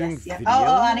 Are you doing yes, video?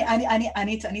 I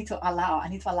need to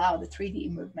allow the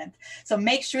 3D movement. So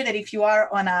make sure that if you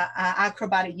are on a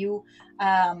Acrobat, you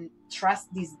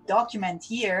trust this document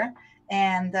here.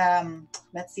 And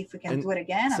let's see if we can do it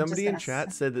again. Somebody in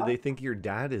chat said that they think your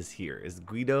dad is here. Is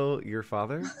Guido your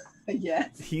father?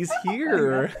 Yes. He's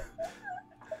here.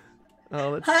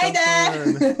 Oh, that's Hi, so Dad.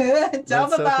 fun.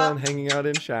 That's so fun hanging out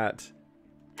in chat.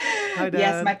 Hi, Dad.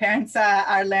 Yes, my parents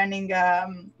are learning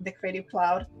the Creative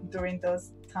Cloud during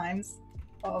those times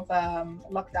of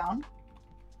lockdown.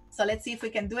 So let's see if we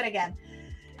can do it again.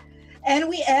 And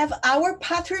we have our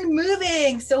pattern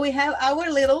moving. So we have our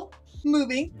little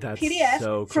moving PDF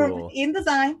so cool. from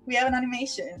InDesign. We have an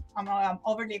animation. I'm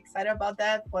overly excited about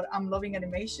that, but I'm loving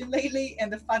animation lately,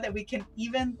 and the fact that we can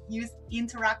even use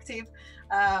interactive,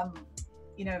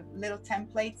 little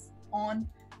templates on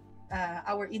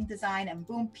our InDesign, and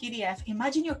boom, PDF.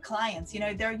 Imagine your clients.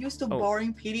 They're used to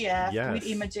boring PDF with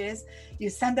images.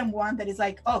 You send them one that is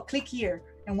like, oh, click here,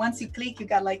 and once you click, you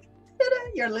got like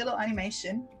your little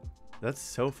animation. That's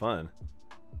so fun.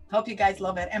 Hope you guys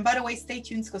love it. And by the way, stay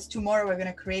tuned, because tomorrow we're going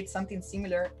to create something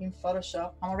similar in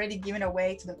Photoshop. I'm already giving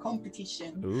away to the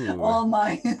competition. Ooh, all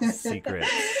my secrets.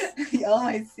 All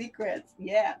my secrets.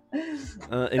 Yeah.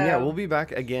 We'll be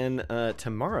back again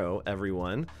tomorrow,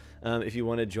 everyone. If you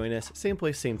want to join us, same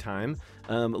place, same time.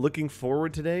 Looking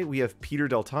forward today, we have Peter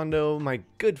Del Tondo, my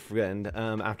good friend,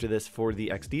 after this for the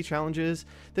XD challenges.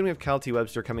 Then we have Cal T.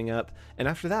 Webster coming up. And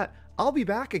after that, I'll be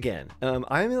back again.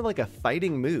 I'm in like a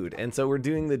fighting mood. And so we're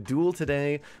doing the Duel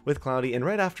today with Kladi. And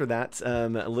right after that, a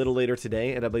little later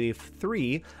today at I believe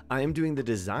 3, I am doing the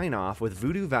design off with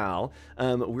Voodoo Val.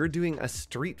 We're doing a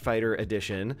Street Fighter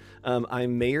edition. I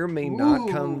may or may not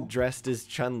come dressed as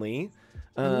Chun-Li.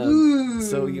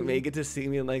 So you may get to see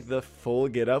me in like the full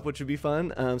get up, which would be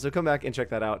fun. So come back and check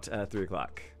that out at 3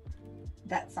 o'clock.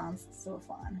 That sounds so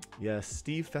fun. Yes,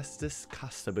 Steve Festus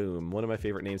Costaboom, one of my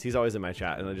favorite names. He's always in my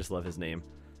chat, and I just love his name.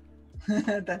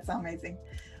 That's amazing.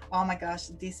 Oh my gosh,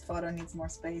 this photo needs more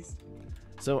space.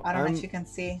 So I don't know if you can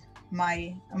see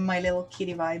my little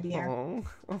kitty vibe here.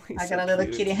 I got a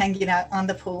little kitty hanging out on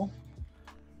the pool.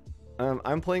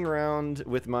 I'm playing around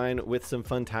with mine with some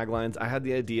fun taglines. I had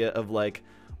the idea of like,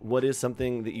 what is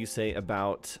something that you say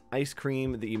about ice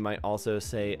cream that you might also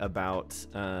say about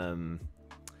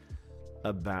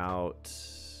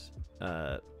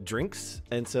drinks.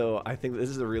 And so I think this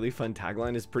is a really fun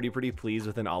tagline, is pretty pleased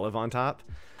with an olive on top.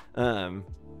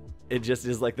 It just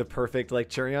is like the perfect like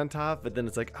cherry on top, but then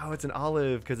it's like, oh, it's an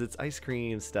olive because it's ice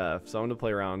cream stuff. So I'm gonna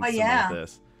play around with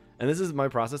this. And this is my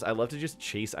process. I love to just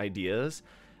chase ideas.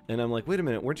 And I'm like, wait a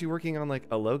minute, weren't you working on like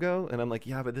a logo? And I'm like,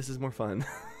 yeah, but this is more fun.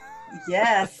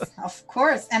 Yes, of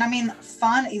course. And I mean,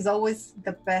 fun is always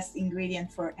the best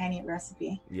ingredient for any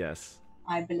recipe. Yes,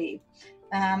 I believe.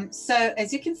 So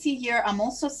as you can see here, I'm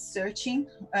also searching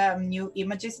new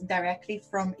images directly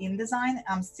from InDesign.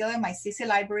 I'm still in my CC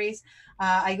libraries.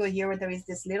 I go here where there is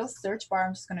this little search bar.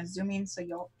 I'm just going to zoom in so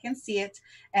you can see it.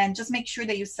 And just make sure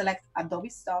that you select Adobe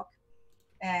Stock.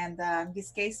 And in this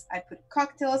case, I put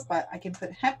cocktails, but I can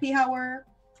put happy hour.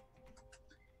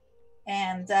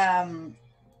 And,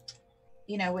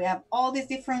 we have all these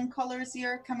different colors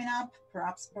here coming up.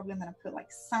 Probably I'm going to put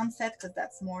like sunset, because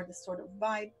that's more the sort of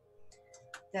vibe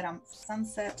that I'm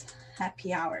sunset,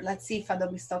 happy hour. Let's see if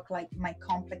Adobe Stock like my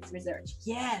complex research.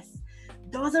 Yes,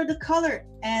 those are the color.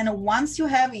 And once you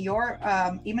have your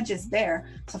images there,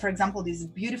 so for example, this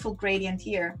beautiful gradient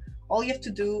here, all you have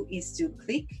to do is to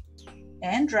click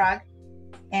and drag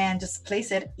and just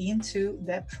place it into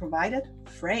the provided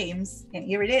frames. And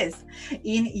here it is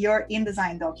in your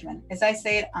InDesign document. As I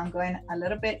said, I'm going a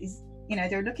little bit,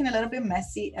 they're looking a little bit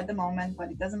messy at the moment, but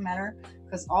it doesn't matter,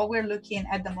 because all we're looking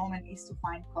at the moment is to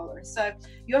find colors. So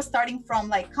you're starting from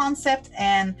like concept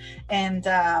and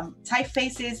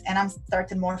typefaces, and I'm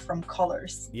starting more from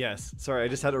colors. Yes, sorry, I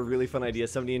just had a really fun idea.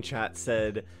 Somebody in chat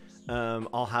said,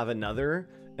 I'll have another.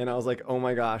 And I was like, oh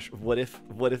my gosh, what if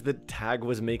the tag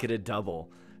was make it a double?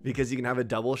 Because you can have a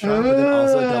double shot, but then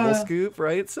also a double scoop,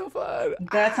 right? It's so fun.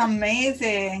 That's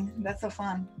amazing. That's so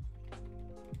fun.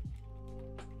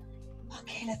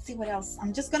 Okay, let's see what else.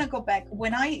 I'm just gonna go back.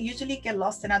 When I usually get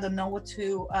lost and I don't know what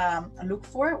to look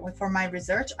for my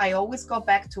research, I always go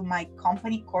back to my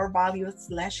company core values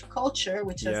 / culture,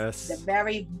 which is the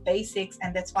very basics,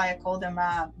 and that's why I call them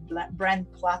a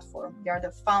brand platform. They are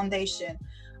the foundation.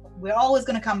 We're always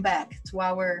gonna come back to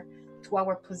our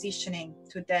positioning,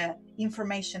 to the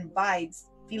information, vibes,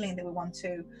 feeling that we want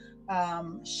to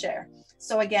share.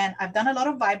 So again, I've done a lot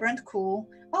of vibrant, cool.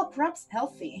 Oh, perhaps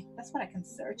healthy. That's what I can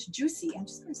search. Juicy. I'm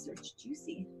just going to search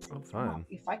juicy. Oh, fun.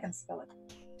 If I can spell it.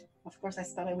 Of course, I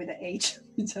spell it with an H,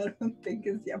 which I don't think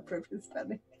is the appropriate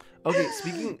spelling. Okay,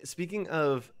 speaking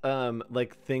of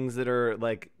like things that are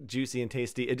like juicy and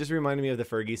tasty, it just reminded me of the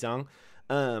Fergie song.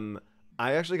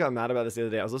 I actually got mad about this the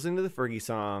other day. I was listening to the Fergie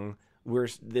song where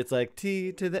it's like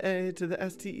T to the A to the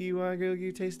S-T-E-Y, go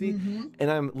you tasty.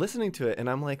 And I'm listening to it and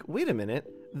I'm like, wait a minute,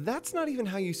 that's not even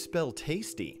how you spell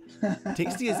tasty.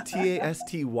 Tasty is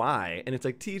T-A-S-T-Y, and it's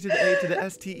like T to the A to the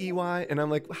S-T-E-Y. And I'm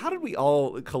like, how did we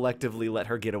all collectively let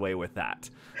her get away with that?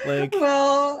 Like,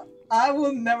 well, I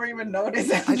will never even notice.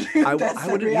 I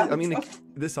wouldn't. I mean,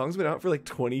 the song's been out for like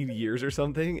 20 years or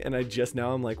something, and I just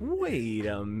now I'm like, wait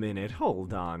a minute,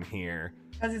 hold on here.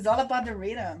 Because it's all about the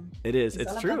rhythm. It is.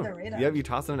 It's true. Yeah, you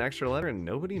toss in an extra letter and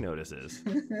nobody notices.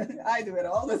 I do it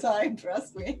all the time.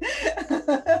 Trust me.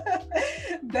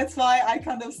 That's why I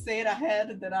kind of say it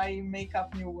ahead that I make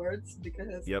up new words, because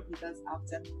it does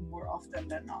happen more often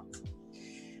than not.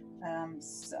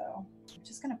 So I'm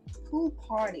just gonna pool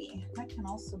party. That can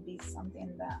also be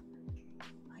something that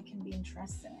I can be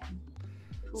interested in.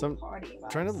 Pool party vibes.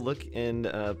 Trying to look and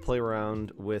play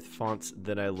around with fonts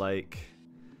that I like.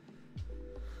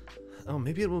 Oh,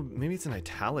 maybe it's an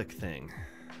italic thing.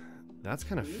 That's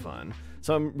kind of fun.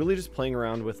 So I'm really just playing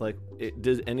around with like,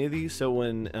 does any of these? So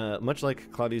when much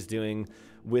like Kladi's doing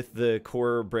with the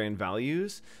core brand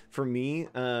values, for me,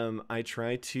 I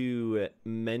try to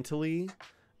mentally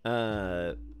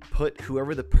put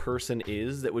whoever the person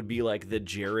is that would be like the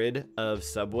Jared of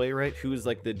Subway, right? Who's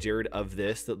like the Jared of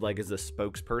this, that like is the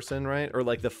spokesperson, right? Or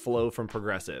like the Flo from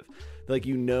Progressive. Like,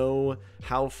 you know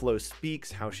how Flo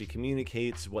speaks, how she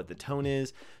communicates, what the tone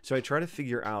is. So I try to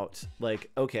figure out like,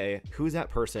 okay, who's that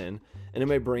person? And in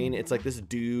my brain, it's like this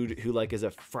dude who like is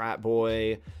a frat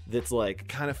boy that's like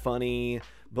kind of funny,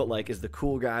 but like is the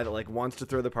cool guy that like wants to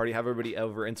throw the party, have everybody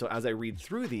over. And so as I read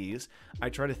through these, I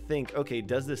try to think, okay,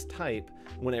 does this type,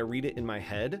 when I read it in my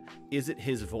head, is it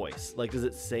his voice? Like, does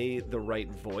it say the right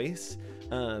voice?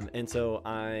 And so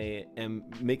I am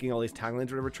making all these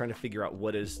taglines or whatever, trying to figure out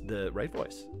what is the right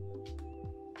voice.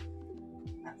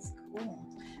 That's cool.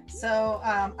 So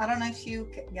I don't know if you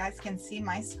guys can see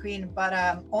my screen, but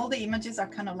all the images are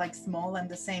kind of like small and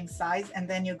the same size. And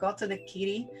then you go to the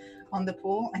kitty on the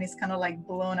pool and it's kind of like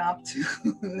blown up to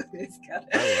it's got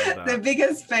the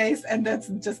biggest face, and that's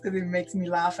just because it makes me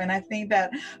laugh. And I think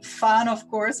that fun, of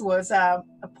course, was a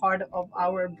part of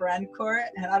our brand core.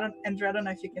 And Andrew, I don't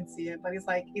know if you can see it, but it's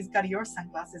like, he's got your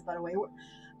sunglasses, by the way.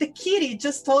 The kitty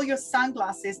just stole your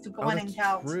sunglasses to go and hang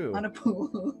out on a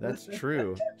pool. That's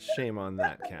true. Shame on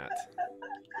that cat.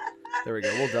 There we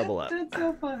go. We'll double up. That's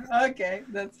so fun. Okay,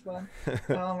 that's fun.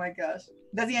 Oh my gosh.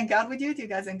 Does he hang out with you? Do you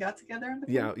guys hang out together?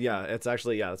 Yeah. It's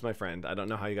actually, that's my friend. I don't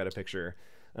know how you got a picture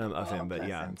of him, but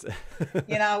yeah.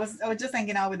 You know, I was just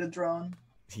hanging out with a drone.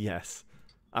 Yes.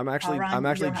 I'm actually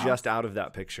just out of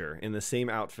that picture in the same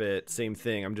outfit, same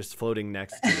thing. I'm just floating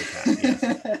next to the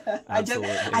cat.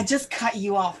 Yes. I just cut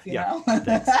you off, you know.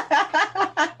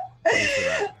 Thanks for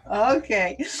that.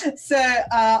 Okay, so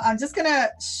I'm just gonna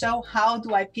show how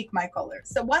do I pick my colors.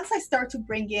 So once I start to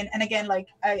bring in, and again, like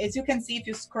as you can see, if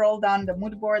you scroll down the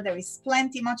mood board, there is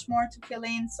much more to fill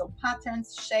in. So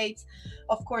patterns, shapes,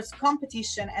 of course,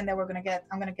 competition, and then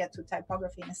I'm gonna get to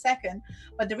typography in a second.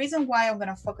 But the reason why I'm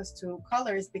gonna focus to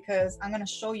colors, because I'm gonna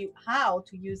show you how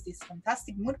to use this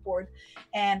fantastic mood board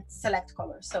and select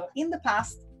colors. So in the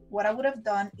past, what I would have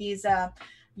done is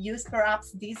use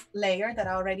perhaps this layer that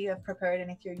I already have prepared,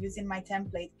 and if you're using my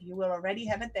template, you will already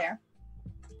have it there,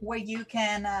 where you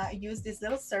can use these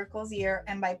little circles here,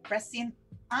 and by pressing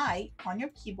I on your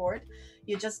keyboard,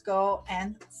 you just go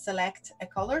and select a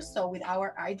color. So with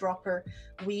our eyedropper,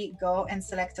 we go and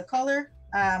select a color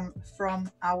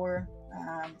from our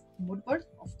mood board,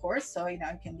 of course. So you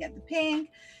can get the pink,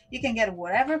 you can get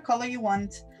whatever color you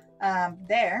want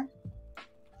there.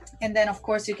 And then, of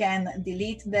course, you can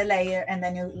delete the layer, and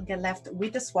then you get left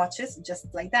with the swatches,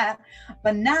 just like that.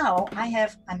 But now I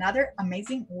have another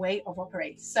amazing way of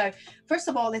operating. So first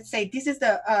of all, let's say this is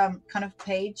the kind of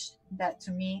page that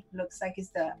to me looks like it's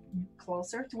the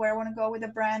closer to where I want to go with the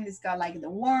brand. It's got like the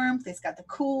warmth, it's got the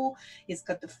cool, it's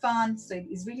got the fun. So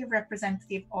it's really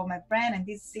representative of my brand. And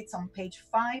this sits on page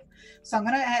 5. So I'm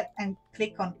going to go ahead and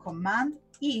click on Command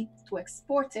E to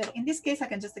export it. In this case, I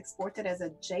can just export it as a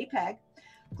JPEG.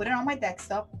 Put it on my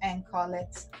desktop and call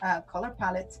it color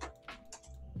palette,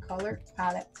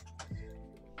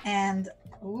 and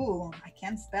ooh, I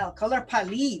can't spell color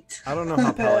palette. I don't know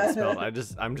how palette spelled.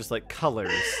 I'm just like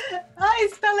colors. I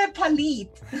spell it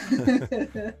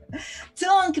palette.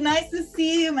 Tunk, nice to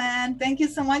see you, man. Thank you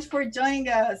so much for joining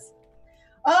us.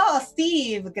 Oh,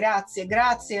 Steve,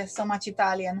 grazie, so much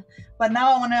Italian. But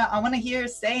now I wanna hear you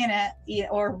saying it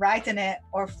or writing it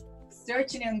or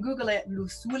searching and Google it, lu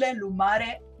sole, lu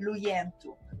mare, lu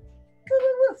yentu.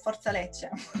 Forza Lecce.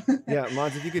 Yeah,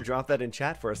 Mons, if you could drop that in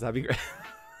chat for us, that'd be great.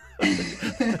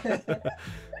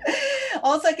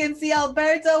 Also, I can see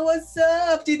Alberto. What's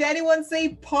up? Did anyone say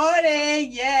party?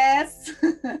 Yes.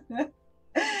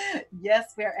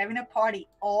 Yes, we're having a party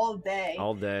all day.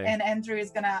 All day. And Andrew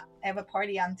is gonna have a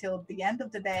party until the end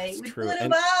of the day. That's with true. Voodoo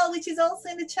Val, which is also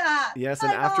in the chat. Yes,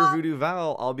 Hi, and after Mom. Voodoo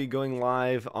Val, I'll be going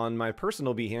live on my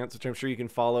personal Behance, which I'm sure you can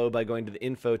follow by going to the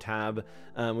info tab.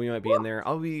 We might be in there.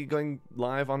 I'll be going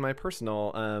live on my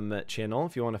personal channel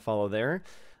if you want to follow there.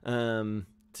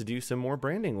 To do some more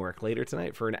branding work later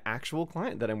tonight for an actual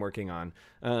client that I'm working on.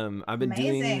 I've been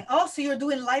doing. Oh, so you're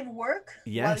doing live work?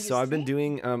 Yes, so I've been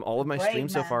doing all of my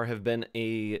streams so man. far have been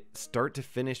a start to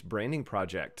finish branding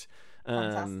project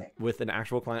with an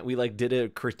actual client. We like did a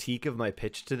critique of my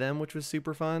pitch to them, which was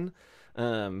super fun.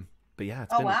 But yeah,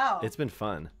 it's been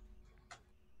fun.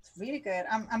 It's really good.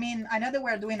 I mean, I know that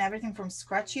we're doing everything from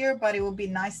scratch here, but it would be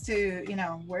nice to, you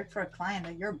know, work for a client.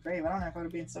 Like, you're brave. I don't know if I would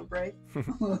have been so brave.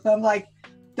 I'm like,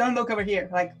 don't look over here.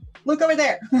 Like, look over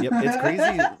there. Yep, it's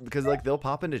crazy because like they'll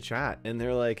pop into chat and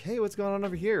they're like, "Hey, what's going on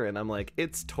over here?" And I'm like,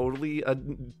 "It's totally a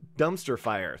dumpster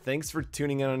fire. Thanks for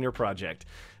tuning in on your project."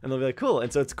 And they'll be like, "Cool."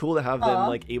 And so it's cool to have them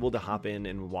like able to hop in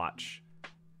and watch.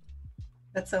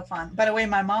 That's so fun. By the way,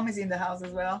 my mom is in the house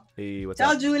as well. Hey, what's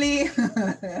Ciao, up? Julie.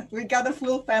 We got the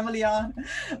full family on.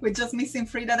 We're just missing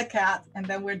Frida the cat, and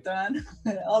then we're done.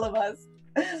 All of us.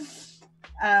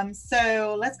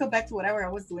 So let's go back to whatever I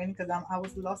was doing because I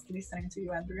was lost listening to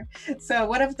you, Andrew. So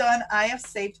what I've done, I have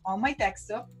saved on my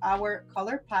desktop our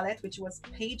color palette, which was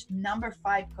page number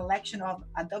 5 collection of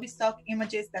Adobe stock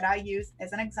images that I used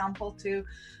as an example to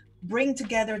bring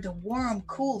together the warm,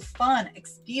 cool, fun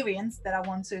experience that I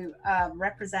want to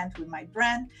represent with my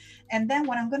brand. And then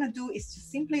what I'm going to do is to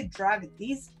simply drag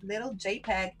this little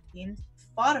JPEG in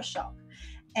Photoshop.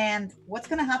 And what's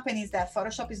going to happen is that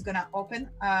Photoshop is going to open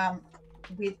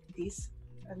with this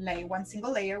layer, one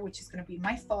single layer, which is going to be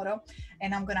my photo.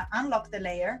 And I'm going to unlock the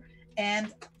layer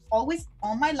and always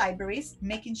on my libraries,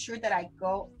 making sure that I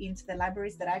go into the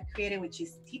libraries that I created, which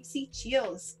is Tipsy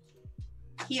Chills.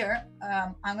 Here,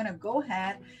 I'm going to go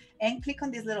ahead and click on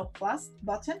this little plus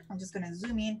button. I'm just going to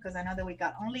zoom in because I know that we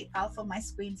got only half of my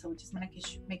screen. So we're just going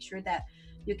to make sure that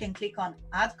you can click on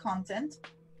add content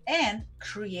and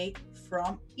create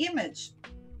from image.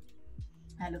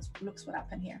 And looks what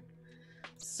happened here.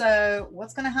 So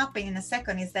what's going to happen in a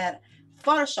second is that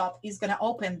Photoshop is going to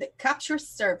open the capture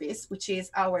service, which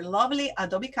is our lovely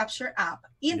Adobe Capture app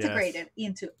integrated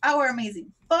into our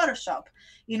amazing Photoshop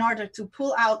in order to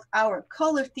pull out our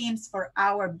color themes for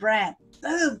our brand.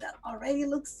 Boom, that already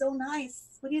looks so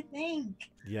nice. What do you think?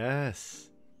 Yes.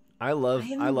 I love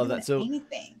that. So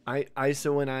anything.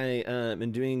 So when I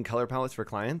am doing color palettes for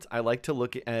clients, I like to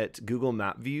look at Google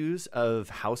Map views of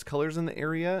house colors in the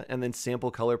area and then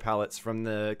sample color palettes from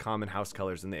the common house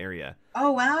colors in the area.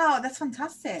 Oh wow, that's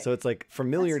fantastic. So it's like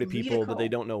familiar to That's people, really but cool. they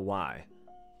don't know why.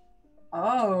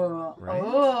 Oh, Right?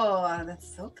 Oh,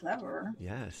 that's so clever.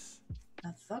 Yes.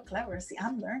 That's so clever. See,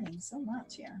 I'm learning so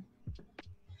much here.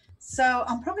 So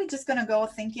I'm probably just going to go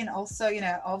thinking also, you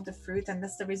know, of the fruit. And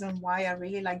that's the reason why I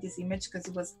really like this image, because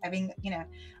it was having, you know,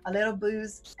 a little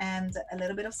booze and a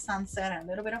little bit of sunset and a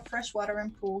little bit of fresh water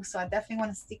and pool. So I definitely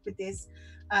want to stick with this,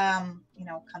 you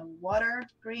know, kind of water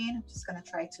green. I'm just going to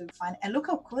try to find, and look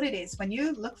how cool it is. When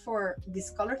you look for these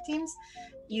color themes,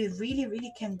 you really,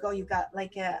 really can go. You got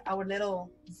like our little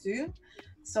zoom.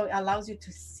 So it allows you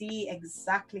to see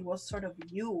exactly what sort of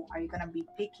view are you going to be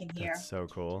picking here. That's so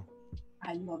cool.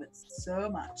 I love it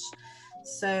so much.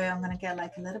 So I'm gonna get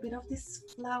like a little bit of this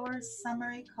flower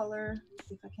summery color.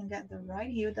 See if I can get the right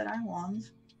hue that I want.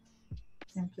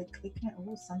 Simply clicking,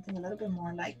 oh, something a little bit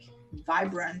more like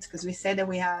vibrant, because we said that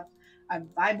we have a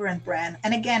vibrant brand.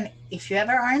 And again, if you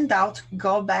ever are in doubt,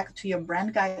 go back to your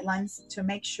brand guidelines to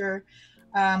make sure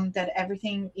that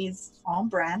everything is on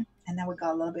brand. And then we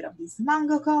got a little bit of this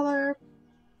mango color.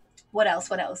 What else?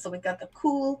 So we got the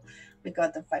cool, we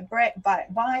got the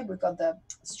vibe, we got the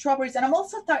strawberries. And I'm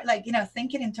also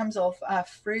thinking in terms of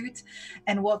fruit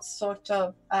and what sort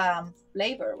of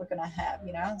flavor we're gonna have,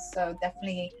 you know. So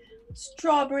definitely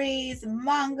strawberries,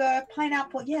 mango,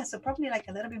 pineapple. Yeah, so probably like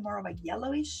a little bit more of a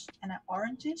yellowish and an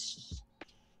orangish.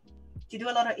 Do you do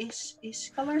a lot of ish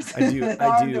colors? I do,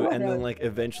 and then like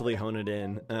eventually hone it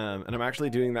in. And I'm actually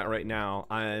doing that right now.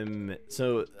 I'm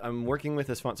working with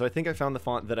this font. So I think I found the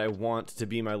font that I want to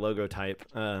be my logo type.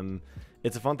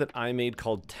 It's a font that I made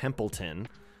called Templeton.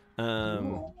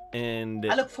 And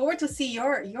I look forward to see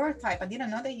your type. I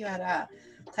didn't know that you had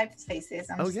typefaces.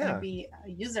 I'm just gonna be a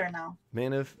user now.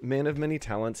 Man of many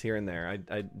talents here and there.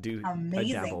 I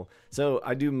Amazing. dabble. So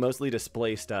I do mostly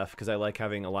display stuff because I like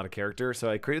having a lot of character. So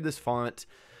I created this font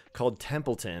called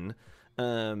Templeton.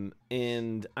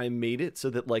 and I made it so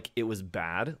that like it was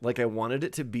bad. Like I wanted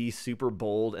it to be super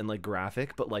bold and like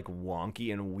graphic, but like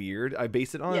wonky and weird. I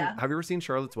based it on, have you ever seen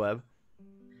Charlotte's Web?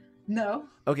 No.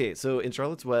 Okay, so in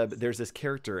Charlotte's Web, there's this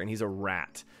character, and he's a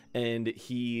rat, and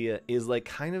he is like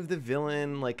kind of the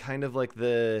villain, like kind of like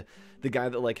the guy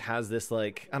that like has this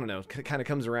like, I don't know, kind of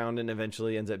comes around and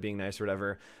eventually ends up being nice or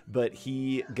whatever. But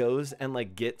he goes and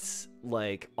like gets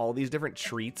like all these different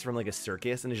treats from like a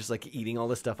circus, and is just like eating all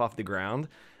this stuff off the ground.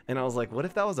 And I was like, what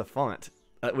if that was a font?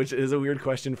 Which is a weird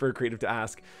question for a creative to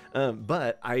ask.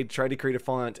 But I tried to create a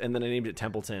font, and then I named it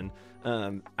Templeton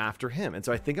after him. And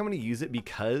so I think I'm going to use it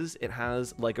because it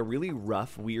has like a really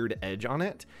rough, weird edge on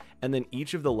it. And then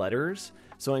each of the letters.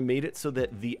 So I made it so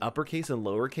that the uppercase and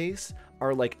lowercase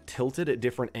are like tilted at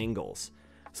different angles.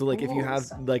 So like if you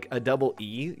have like a double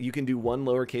E, you can do one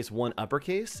lowercase, one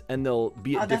uppercase, and they'll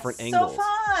be at different angles.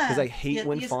 Because I hate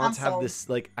when fonts have this,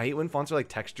 like, I hate when fonts are like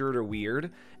textured or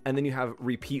weird, and then you have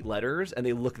repeat letters and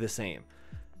they look the same.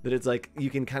 That it's like you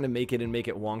can kind of make it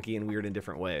wonky and weird in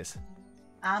different ways.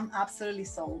 I'm absolutely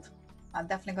sold. I'm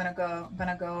definitely gonna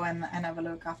go and have a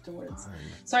look afterwards.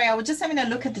 Sorry, I was just having a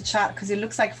look at the chat because it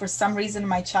looks like for some reason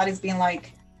my chat is being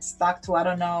like stuck to, I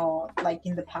don't know, like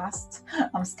in the past.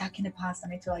 I'm stuck in the past. I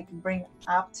need to like bring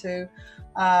up to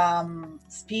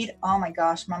speed. Oh my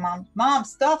gosh, my mom,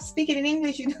 stop speaking in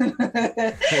English.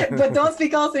 But don't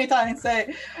speak also in Italian. So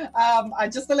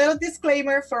just a little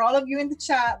disclaimer for all of you in the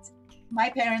chat, my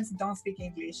parents don't speak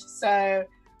English, so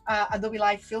Adobe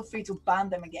Live, feel free to ban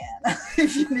them again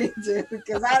if you need to,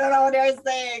 because I don't know what they're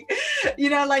saying. You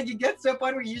know, like you get to a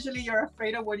point where usually you're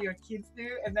afraid of what your kids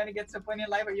do, and then it gets to a point in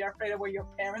life where you're afraid of what your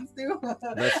parents do.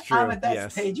 That's true. I'm at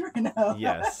that stage right now.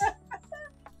 Yes.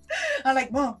 I'm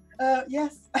like, Mom,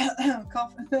 yes,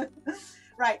 cough.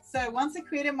 Right. So once I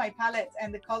created my palette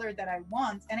and the color that I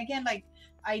want, and again, like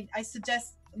I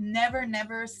suggest never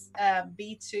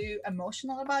be too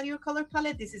emotional about your color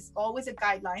palette. This is always a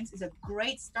guidelines. It's a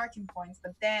great starting point,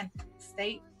 but then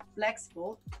stay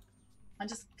flexible and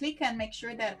just click and make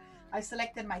sure that I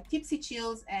selected my Tipsy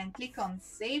Chills and click on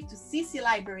Save to CC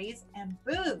Libraries, and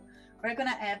boom, we're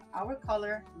gonna have our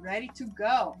color ready to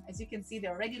go. As you can see,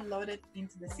 they're already loaded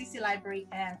into the CC library,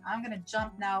 and I'm gonna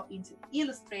jump now into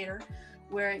Illustrator,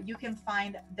 where you can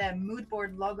find the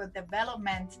Moodboard logo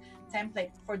development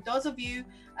template. For those of you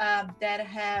that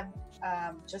have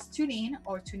just tuned in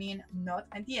or tune in not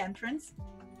at the entrance,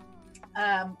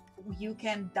 you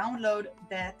can download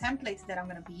the templates that I'm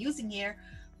going to be using here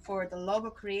for the logo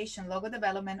creation, logo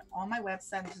development on my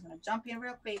website. I'm just going to jump in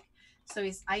real quick. So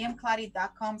it's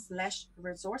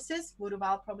iamkladi.com/resources.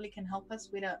 Voodooval probably can help us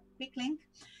with a quick link.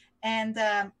 And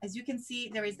as you can see,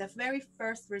 there is the very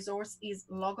first resource is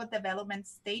logo development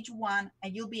stage 1,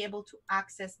 and you'll be able to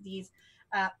access these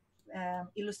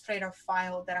Illustrator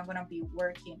file that I'm going to be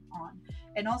working on.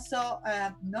 And also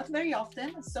not very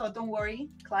often, so don't worry,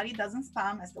 Kladi doesn't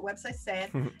spam, as the website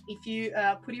said. If you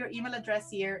put your email address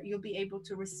here, you'll be able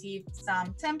to receive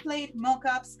some template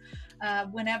mockups.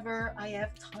 Whenever I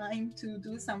have time to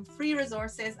do some free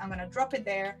resources, I'm going to drop it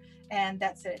there, and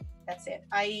that's it.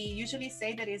 I usually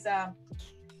say that is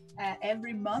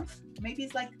every month. Maybe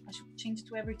it's like I should change it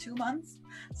to every 2 months,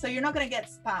 so you're not going to get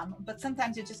spam, but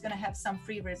sometimes you're just going to have some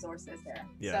free resources there.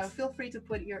 Yes. So feel free to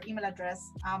put your email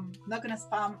address. I'm not going to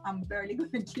spam. I'm barely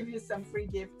going to give you some free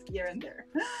gifts here and there.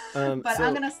 But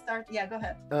I'm going to start. Yeah, go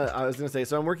ahead. I was going to say,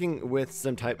 so I'm working with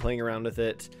some type, playing around with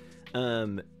it.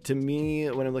 To me,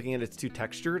 when I'm looking at it, it's too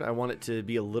textured. I want it to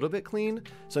be a little bit clean.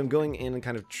 So I'm going in and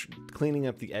kind of cleaning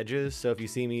up the edges. So if you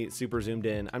see me super zoomed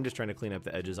in, I'm just trying to clean up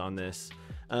the edges on this.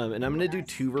 And I'm going to do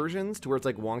 2 versions to where it's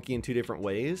like wonky in 2 different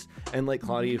ways. And like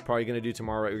Kladi is probably going to do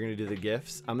tomorrow, right? We're going to do the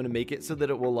GIFs. I'm going to make it so that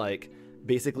it will like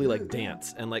basically like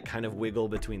dance and like kind of wiggle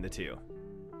between the 2.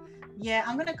 Yeah,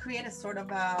 I'm gonna create a sort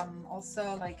of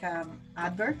also like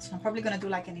advert. I'm probably gonna do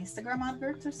like an Instagram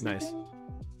advert or something. Nice.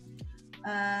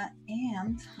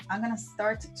 And I'm gonna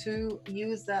start to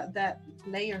use the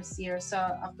layers here. So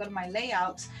I've got my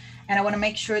layout, and I want to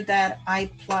make sure that I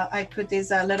put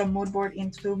this little mood board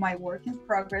into my work in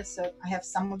progress. So I have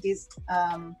some of these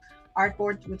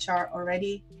artboards which are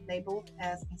already labeled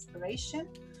as inspiration.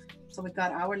 So we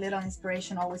got our little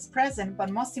inspiration always present, but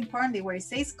most importantly, where it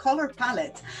says color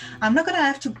palette, I'm not gonna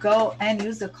have to go and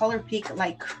use the color pick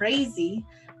like crazy,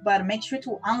 but make sure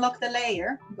to unlock the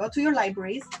layer, go to your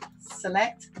libraries,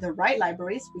 select the right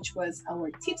libraries, which was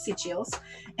our Tipsy Chills,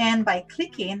 and by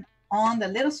clicking on the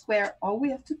little square, all we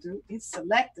have to do is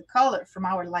select the color from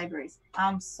our libraries.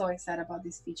 I'm so excited about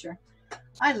this feature.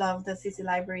 I love the CC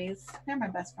libraries. They're my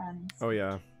best friends. Oh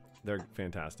yeah, they're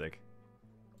fantastic.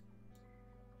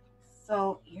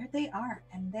 So here they are.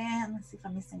 And then let's see if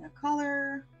I'm missing a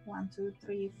color. 1, 2,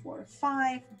 3, 4,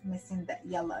 5. Missing that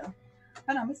yellow.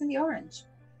 Oh no, I'm missing the orange.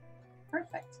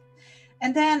 Perfect.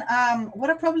 And then what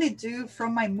I'll probably do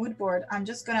from my mood board, I'm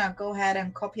just gonna go ahead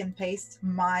and copy and paste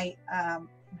my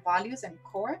values and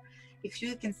core. If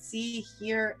you can see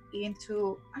here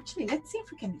into, actually, let's see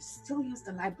if we can still use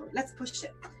the library. Let's push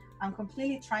it. I'm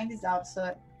completely trying this out,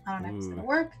 so I don't know if it's gonna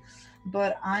work,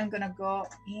 but I'm gonna go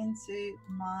into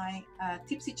my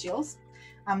Tipsy Chills.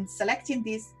 I'm selecting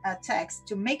this text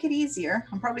to make it easier.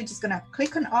 I'm probably just gonna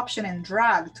click on option and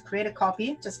drag to create a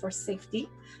copy just for safety.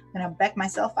 I'm gonna back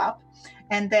myself up,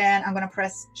 and then I'm gonna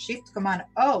press Shift Command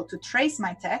O to trace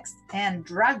my text and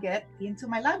drag it into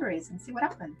my libraries and see what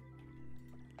happens.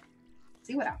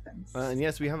 See what happens. And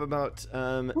yes, we have about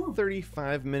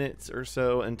 35 minutes or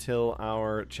so until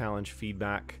our challenge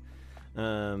feedback.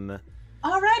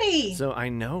 Already. So I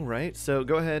know, right? So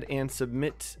go ahead and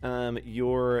submit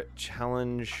your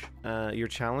challenges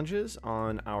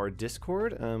on our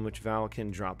Discord, which Val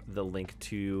can drop the link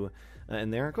to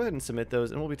in there. Go ahead and submit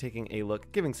those, and we'll be taking a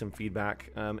look, giving some feedback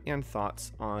and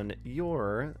thoughts on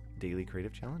your daily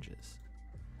creative challenges.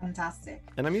 Fantastic.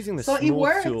 And I'm using the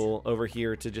smooth tool over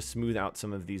here to just smooth out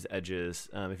some of these edges.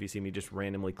 If you see me just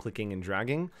randomly clicking and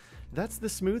dragging, that's the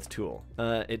smooth tool.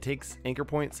 It takes anchor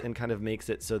points and kind of makes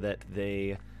it so that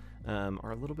they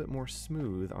are a little bit more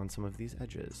smooth on some of these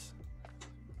edges.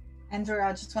 Andrew,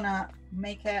 I just want to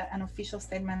make an official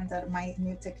statement that my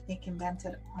new technique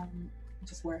invented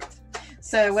just worked.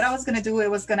 So what I was going to do, it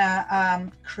was going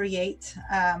to create,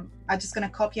 I'm just going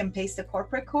to copy and paste the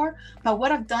corporate core. But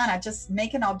what I've done, I just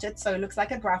make an object so it looks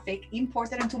like a graphic,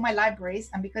 import it into my libraries.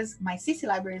 And because my CC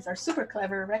libraries are super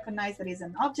clever, recognize that it's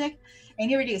an object. And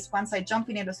here it is. Once I jump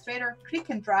in Illustrator, click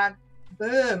and drag,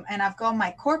 boom. And I've got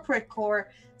my corporate core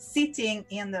sitting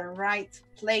in the right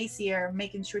place here,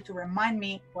 making sure to remind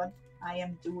me what I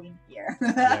am doing here.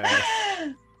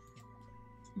 Yes.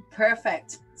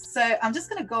 Perfect. So I'm just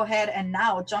going to go ahead and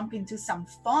now jump into some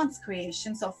fonts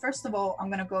creation. So first of all, I'm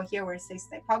going to go here where it says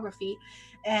typography.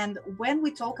 And when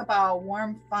we talk about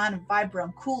warm, fun,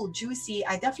 vibrant, cool, juicy,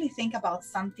 I definitely think about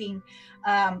something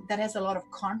that has a lot of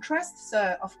contrast.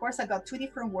 So of course, I got two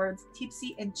different words,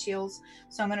 tipsy and chills.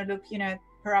 So I'm going to look,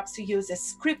 perhaps to use a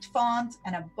script font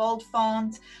and a bold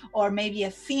font, or maybe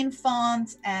a thin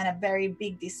font and a very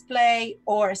big display,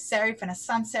 or a serif and a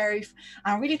sans serif.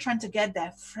 I'm really trying to get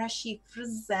that freshy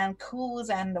frizz and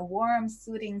cools and the warm,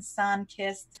 soothing,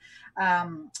 sun-kissed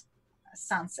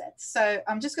sunset. So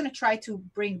I'm just going to try to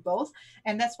bring both,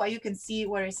 and that's why you can see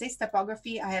where it says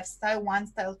typography, I have style 1,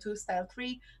 style 2, style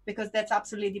 3, because that's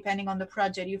absolutely depending on the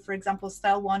project. You, for example,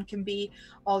 style 1 can be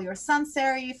all your sans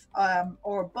serif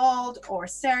or bold or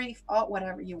serif or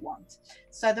whatever you want.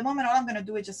 So at the moment, all I'm going to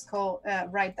do is just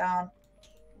write down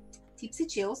Tipsy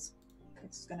Chills.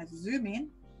 It's just going to zoom in,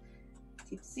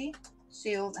 Tipsy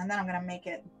Chills, and then I'm going to make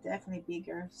it definitely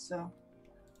bigger so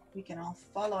we can all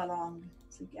follow along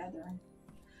together.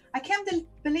 I can't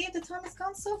believe the time has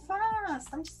gone so fast.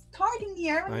 I'm starting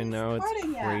here. I know, it's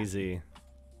crazy.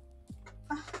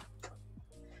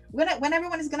 When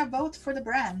everyone is gonna vote for the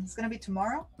brand, it's gonna be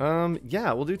tomorrow.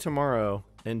 Yeah, we'll do tomorrow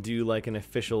and do like an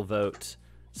official vote.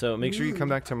 So make sure you come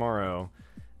back tomorrow,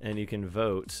 and you can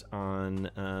vote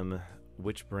on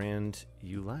which brand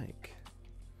you like.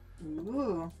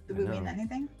 Ooh, do we win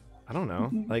anything? I don't know.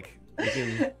 Like, we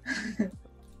can.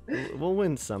 We'll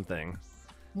win something.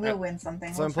 We'll win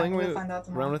something. So I'm playing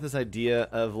around with this idea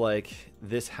of like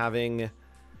this having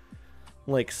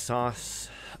like sauce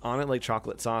on it, like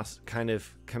chocolate sauce kind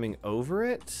of coming over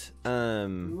it.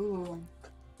 Ooh.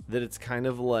 That it's kind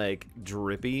of like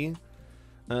drippy.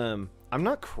 I'm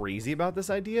not crazy about this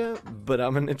idea, but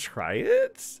I'm gonna try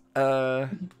it. Yeah,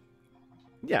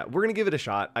 we're gonna give it a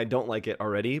shot. I don't like it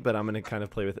already, but I'm gonna kind of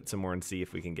play with it some more and see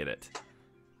if we can get it.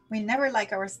 We never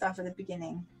like our stuff at the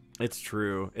beginning. It's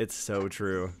true. It's so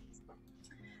true.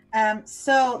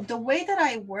 So the way that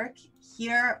I work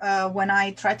here, when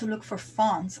I try to look for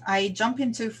fonts, I jump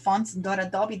into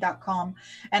fonts.adobe.com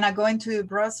and I go into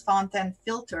browse font and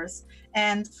filters.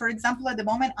 And for example, at the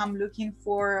moment, I'm looking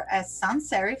for a sans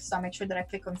serif. So I make sure that I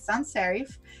click on sans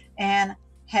serif and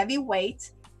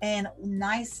heavyweight and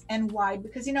nice and wide,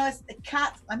 because it's the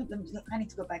cat. I need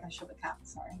to go back and show the cat.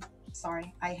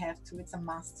 Sorry, I have to. It's a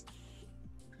must.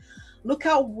 Look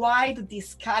how wide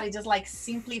this cat is, just like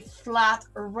simply flat,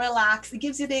 relaxed. It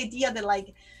gives you the idea that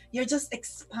like you're just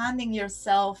expanding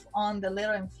yourself on the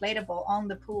little inflatable on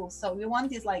the pool. So we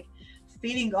want this like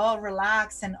feeling all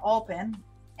relaxed and open.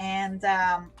 And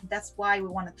that's why we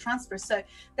want to transfer. So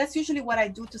that's usually what I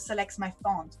do to select my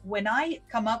font. When I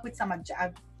come up with some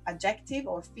adjective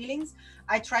or feelings,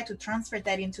 I try to transfer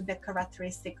that into the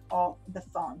characteristic of the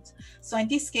font. So in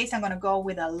this case, I'm going to go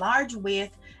with a large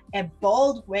width, a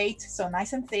bold weight, so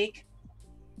nice and thick.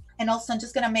 And also I'm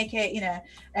just going to make it,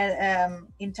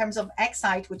 in terms of X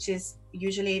height, which is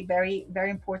usually very,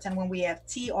 very important when we have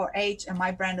T or H, and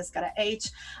my brand has got a H.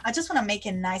 I just want to make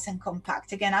it nice and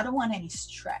compact. Again, I don't want any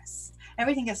stress.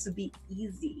 Everything has to be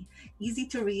easy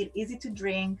to read, easy to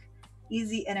drink,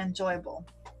 easy and enjoyable.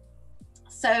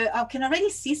 So I can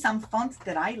already see some fonts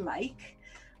that I like.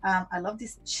 I love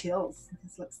these chills.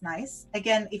 This looks nice.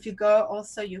 Again, if you go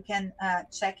also, you can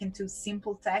check into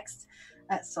simple text.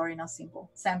 Sorry, not simple,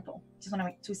 sample. Just want to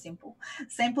make too simple.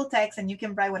 Sample text, and you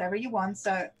can write whatever you want.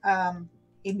 So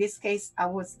in this case, I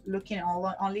was looking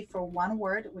only for one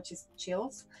word, which is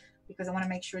chills, because I want to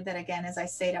make sure that, again, as I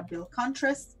said, I build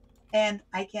contrast, and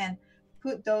I can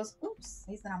put those, oops,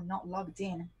 is that I'm not logged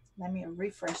in. Let me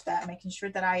refresh that, making sure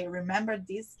that I remember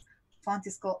this font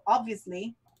is called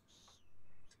Obviously,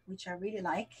 which I really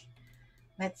like.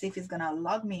 Let's see if it's going to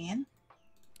log me in.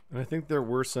 I think there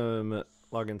were some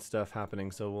login stuff happening,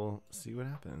 so we'll see what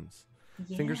happens.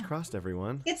 Yeah. Fingers crossed,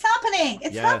 everyone. It's happening.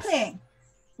 It's happening.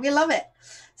 We love it.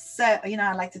 So,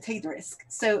 I like to take the risk.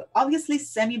 So obviously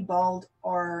semi-bold,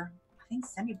 or I think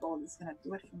semi-bold is going to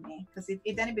do it for me, because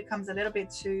then it becomes a little bit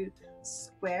too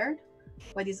squared,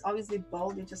 but it's obviously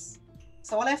bold.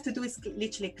 So all I have to do is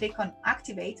literally click on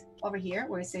activate over here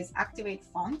where it says activate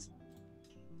font,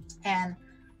 and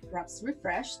perhaps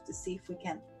refresh to see if we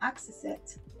can access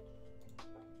it.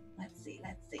 Let's see.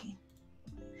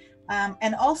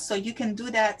 And also you can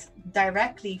do that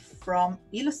directly from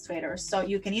Illustrator. So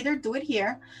you can either do it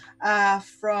here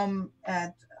from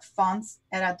fonts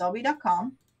at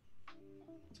adobe.com.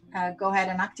 Go ahead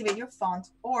and activate your font,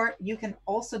 or you can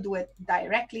also do it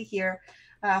directly here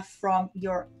from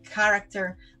your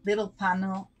character little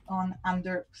panel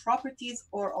under properties,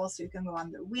 or also you can go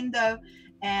under window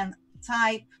and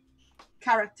type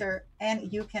character,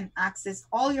 and you can access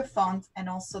all your fonts and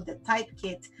also the type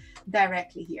kit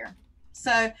directly here.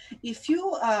 So if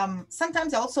you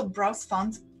sometimes I also browse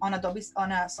fonts on Adobe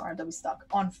Stock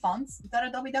on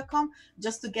fonts.adobe.com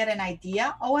just to get an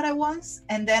idea of what I want,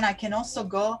 and then I can also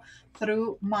go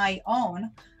through my own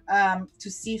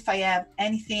to see if I have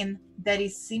anything that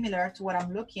is similar to what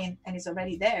I'm looking and is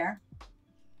already there.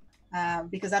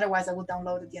 Because otherwise I would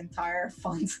download the entire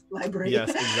font library.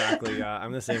 Yes, exactly. Yeah,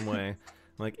 I'm the same way.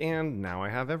 And now I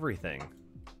have everything.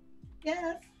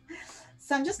 Yes.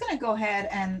 So I'm just going to go ahead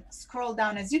and scroll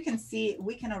down. As you can see,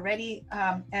 we can already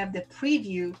have the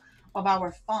preview of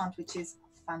our font, which is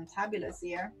fantabulous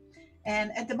here.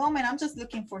 And at the moment, I'm just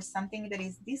looking for something that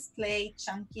is display,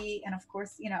 chunky, and of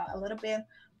course, a little bit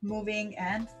moving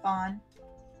and fun.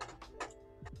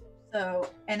 So,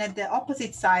 and at the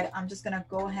opposite side, I'm just going to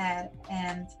go ahead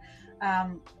and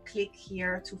click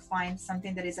here to find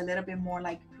something that is a little bit more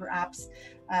like perhaps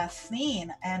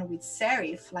thin and with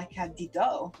serif, like a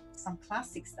Dido, some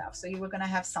classic stuff. So you were going to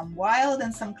have some wild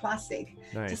and some classic.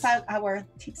 Nice. Just our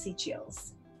tipsy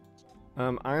chills.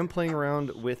 I'm playing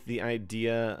around with the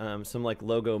idea, some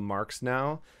logo marks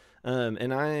now.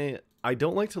 And I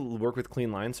don't like to work with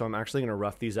clean lines, so I'm actually going to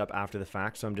rough these up after the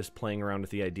fact. So I'm just playing around with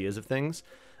the ideas of things.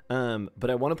 But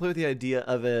I want to play with the idea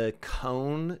of a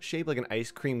cone shape, like an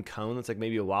ice cream cone that's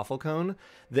maybe a waffle cone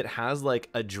that has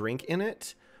a drink in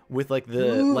it with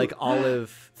the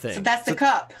olive thing. So that's the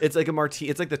cup. It's like a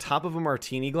martini. It's like the top of a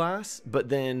martini glass, but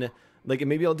then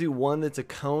maybe I'll do one that's a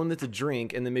cone that's a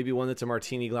drink, and then maybe one that's a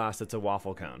martini glass that's a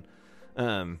waffle cone.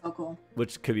 So cool.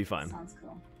 Which could be fun. Sounds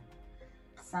cool.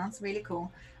 Sounds really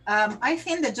cool. I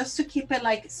think that just to keep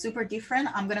it super different,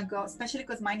 I'm gonna go, especially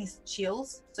because mine is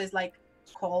chills, so it's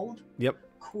cold. Yep.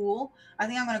 Cool. I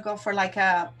think I'm gonna go for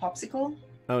a popsicle.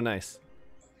 Oh, nice.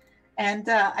 And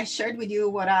I shared with you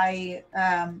what I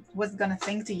was gonna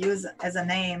think to use as a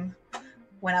name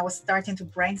when I was starting to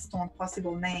brainstorm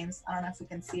possible names. I don't know if we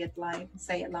can see it live.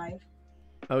 Say it live.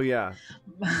 Oh yeah.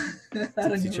 I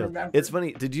don't even remember. It's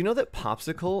funny. Did you know that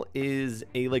popsicle is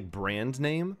a brand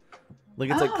name?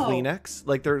 It's like Kleenex.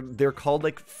 They're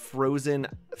called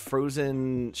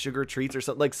frozen sugar treats or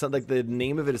something. The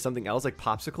name of it is something else.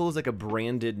 Popsicle is a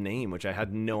branded name, which I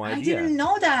had no idea. I didn't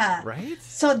know that. Right?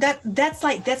 So that's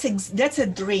a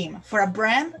dream for a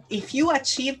brand. If you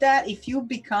achieve that, if you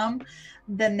become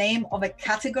the name of a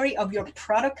category of your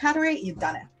product category, you've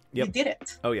done it. Yep. You did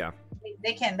it. Oh yeah.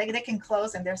 They can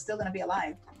close and they're still going to be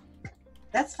alive.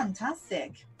 That's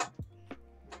fantastic.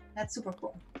 That's super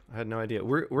cool. I had no idea.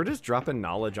 We're just dropping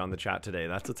knowledge on the chat today.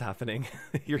 That's what's happening.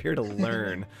 You're here to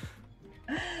learn.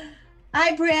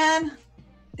 Hi, Brian.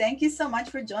 Thank you so much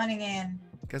for joining in.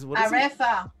 Guys, what is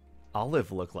Arefa.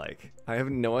 olive look like? I have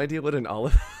no idea what an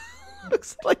olive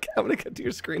looks like. I'm gonna go to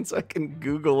your screen so I can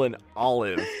Google an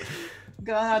olive.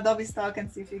 Go on Adobe Stock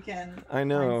and see if you can I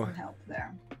know. find some help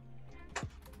there.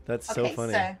 That's so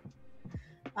funny. So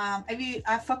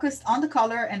I focused on the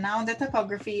color and now on the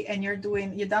typography, and you're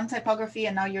done typography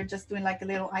and now you're just doing like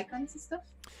little icons and stuff?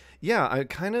 Yeah, I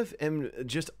kind of am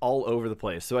just all over the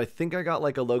place. So I think I got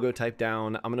like a logo typed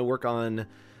down. I'm gonna work on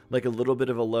like a little bit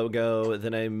of a logo.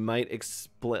 Then I might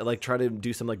try to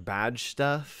do some like badge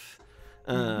stuff,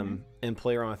 and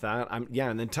play around with that.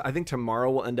 And then I think tomorrow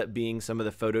will end up being some of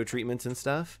the photo treatments and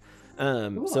stuff.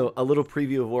 So a little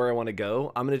preview of where I want to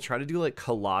go. I'm going to try to do like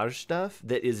collage stuff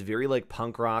that is very like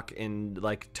punk rock and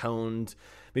like toned,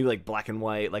 maybe like black and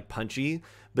white, like punchy,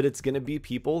 but it's going to be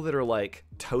people that are like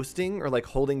toasting or like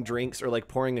holding drinks or like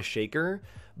pouring a shaker,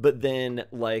 but then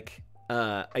like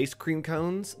ice cream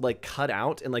cones like cut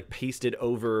out and like pasted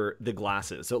over the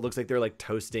glasses. So it looks like they're like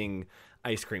toasting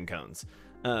ice cream cones.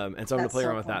 And so I'm going to play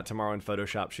around with that tomorrow in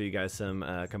Photoshop, show you guys some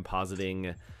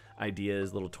compositing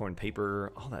ideas, little torn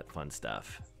paper, all that fun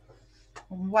stuff.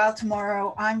 Well,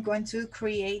 tomorrow I'm going to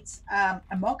create a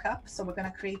mock-up. So we're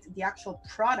going to create the actual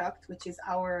product, which is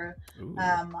our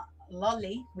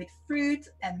lolly with fruit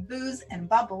and booze and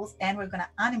bubbles, and we're going to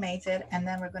animate it, and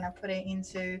then we're going to put it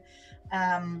into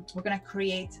we're going to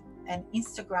create an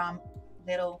Instagram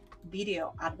little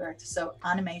video advert, so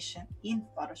animation in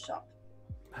Photoshop.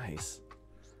 Nice.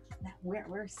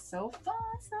 We're so fun,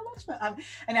 so much fun.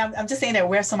 I'm just saying that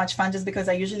we're so much fun just because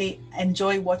I usually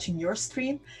enjoy watching your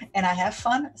stream and I have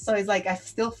fun. So it's like I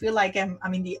still feel like I'm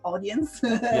in the audience.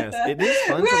 Yes, it is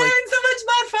fun. We're having so much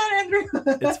more fun,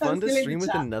 Andrew. It's fun to stream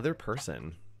with another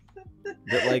person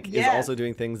that like is also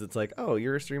doing things that's like, oh,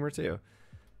 you're a streamer too.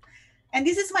 And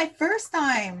this is my first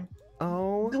time.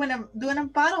 Oh. Doing a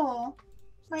battle.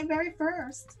 My very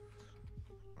first.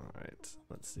 All right,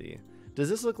 let's see. Does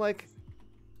this look like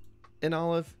an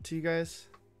olive to you guys?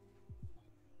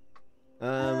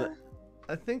 I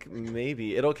think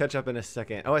maybe it'll catch up in a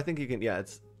second. Oh, I think you can. Yeah,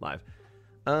 it's live.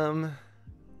 I don't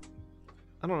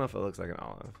know if it looks like an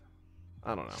olive.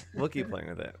 I don't know. We'll keep playing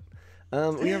with it.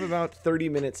 We have about 30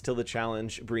 minutes till the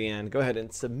challenge. Brienne, go ahead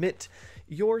and submit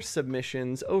your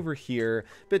submissions over here.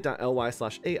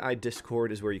 bit.ly/AI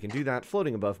Discord is where you can do that.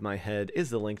 Floating above my head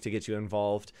is the link to get you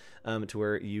involved, to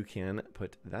where you can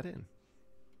put that in.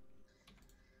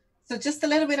 So just a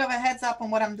little bit of a heads up on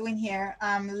what I'm doing here.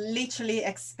 I'm literally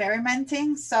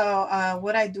experimenting. So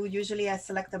what I do usually, I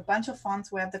select a bunch of fonts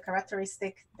where I have the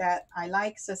characteristic that I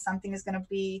like. So something is going to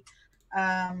be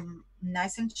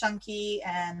nice and chunky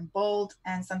and bold,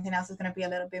 and something else is going to be a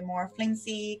little bit more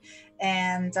flimsy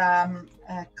and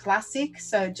classic.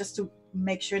 So just to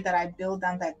make sure that I build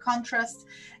on that contrast.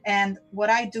 And what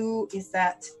I do is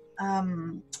that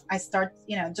I start,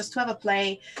 just to have a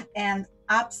play, and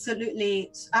absolutely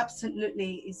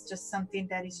is just something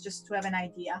that is just to have an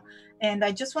idea. And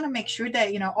I just want to make sure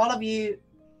that all of you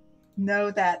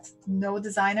know that no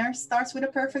designer starts with a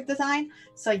perfect design.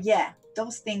 So yeah,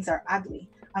 those things are ugly.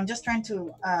 I'm just trying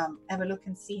to have a look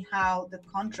and see how the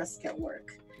contrast can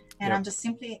work. And I'm just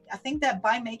I think that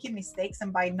by making mistakes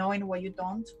and by knowing what you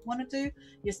don't want to do,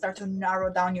 you start to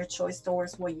narrow down your choice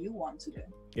towards what you want to do.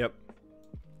 Yep.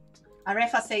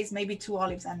 Arefa says maybe 2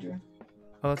 olives, Andrew.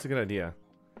 Oh, that's a good idea.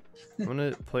 I'm going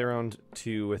to play around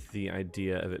too with the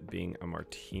idea of it being a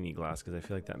martini glass, because I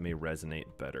feel like that may resonate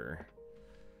better.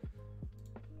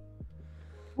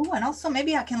 Oh, and also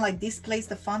maybe I can displace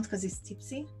the font because it's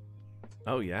tipsy.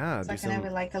 Oh yeah, so I can have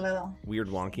it like a little weird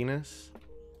wonkiness.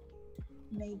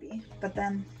 Maybe, but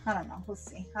then I don't know. We'll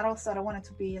see. I don't want it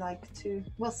to be too.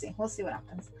 We'll see. We'll see what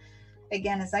happens.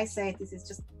 Again, as I say, this is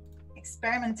just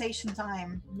experimentation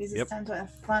time. This is time to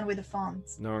have fun with the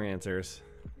fonts. No answers.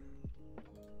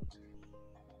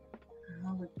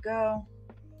 There we go.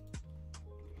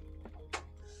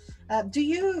 Do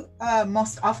you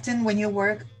most often when you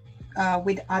work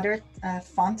with other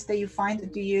fonts that you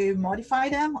find, do you modify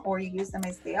them or you use them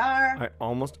as they are? I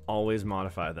almost always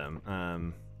modify them.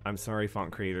 I'm sorry,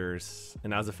 font creators.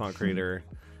 And as a font creator,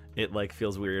 it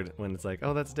feels weird when it's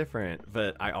oh, that's different.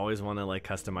 But I always want to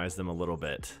customize them a little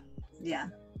bit. Yeah.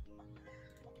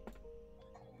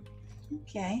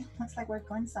 Okay, looks like we're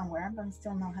going somewhere, but I'm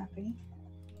still not happy.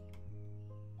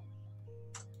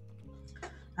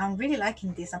 I'm really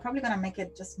liking this. I'm probably gonna make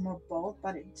it just more bold,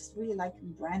 but it just really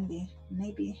brandy.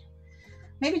 Maybe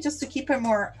just to keep it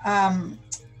more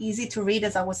easy to read,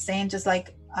 as I was saying, just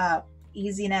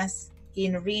easiness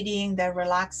in reading, that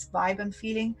relaxed vibe and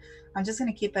feeling. I'm just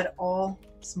gonna keep it all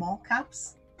small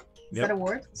caps. Is that a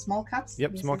word? Small caps?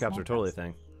 Yep, small caps are totally a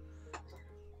thing.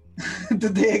 Do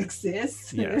they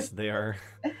exist? Yes, they are.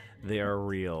 They are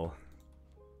real.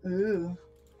 Ooh,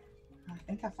 I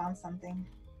think I found something.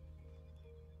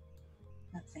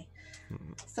 Let's see.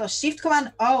 So Shift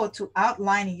Command O to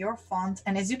outline your font.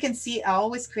 And as you can see, I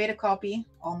always create a copy,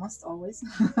 almost always.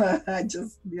 I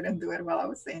just didn't do it while I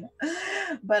was saying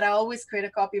it. But I always create a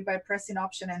copy by pressing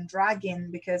Option and dragging,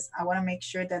 because I want to make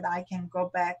sure that I can go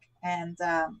back and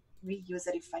reuse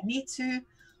it if I need to.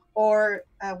 Or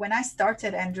when I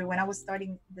started, Andrew, when I was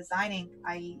starting designing,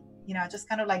 I just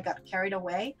kind of like got carried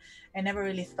away and never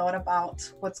really thought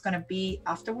about what's going to be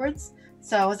afterwards.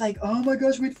 So I was like, oh my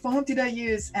gosh, what font did I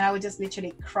use? And I would just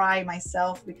literally cry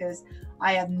myself because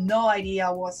I had no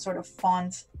idea what sort of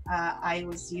font I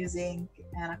was using,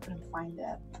 and I couldn't find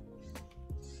it.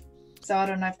 So I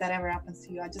don't know if that ever happens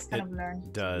to you. I just kind of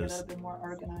learned to be a little bit more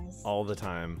organized. All the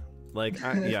time. Like,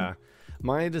 yeah,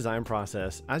 my design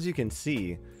process, as you can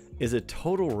see, is a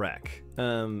total wreck.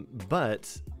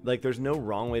 But like, there's no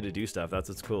wrong way to do stuff. That's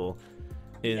what's cool.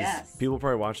 People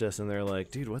probably watch this and they're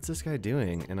like, dude, what's this guy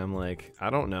doing? And I'm like,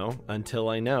 I don't know until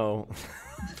I know.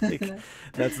 Like,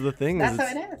 that's the thing. That's how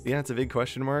it is. Yeah, it's a big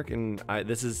question mark. And I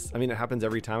mean, it happens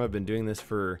every time. I've been doing this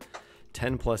for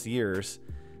 10 plus years.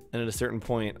 And at a certain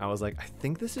point, I was like, I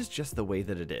think this is just the way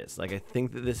that it is. Like, I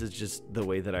think that this is just the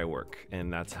way that I work.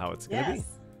 And that's how it's going to be.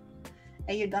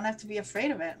 And you don't have to be afraid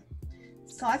of it.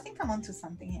 So I think I'm onto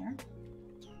something here.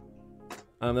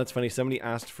 That's funny. Somebody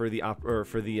asked for the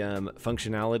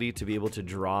functionality to be able to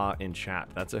draw in chat.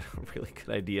 That's a really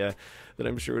good idea that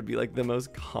I'm sure would be like the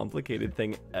most complicated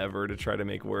thing ever to try to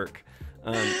make work.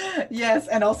 Yes,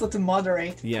 and also to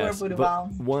moderate. Yes,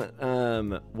 but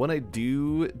what I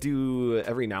do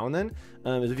every now and then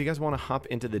is if you guys want to hop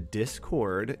into the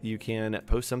Discord, you can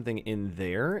post something in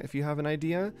there if you have an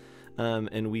idea,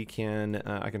 and we can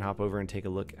I can hop over and take a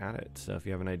look at it. So if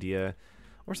you have an idea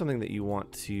or something that you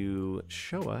want to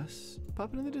show us,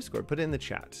 pop it in the Discord, put it in the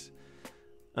chat.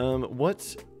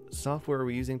 What software are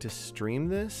we using to stream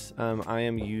this? I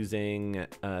am using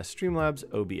Streamlabs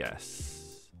OBS.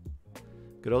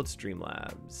 Good old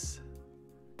Streamlabs.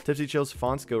 Tipsy Chill's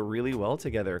fonts go really well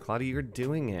together. Kladi, you're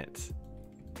doing it.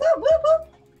 Woo, woo, woo.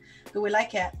 Do we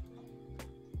like it?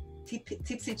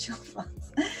 Tipsy Chill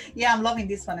fonts. Yeah, I'm loving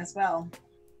this one as well.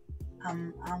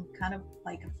 I'm kind of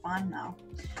like a fan now.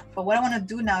 But what I want to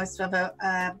do now is to have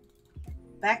a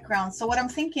background. So what I'm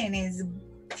thinking is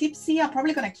Tipsy, I'm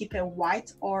probably going to keep it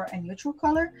white or a neutral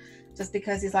color, just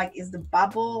because it's the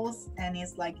bubbles and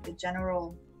it's like the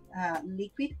general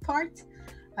liquid part.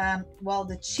 Well,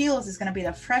 the chills is going to be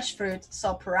the fresh fruit.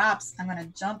 So perhaps I'm going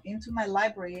to jump into my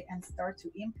library and start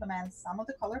to implement some of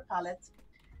the color palette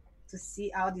to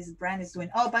see how this brand is doing.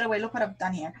 Oh, by the way, look what I've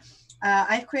done here.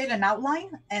 I've created an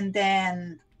outline and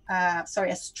then, a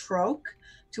stroke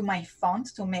to my font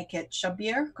to make it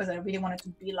chubbier, because I really want it to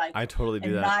be like I totally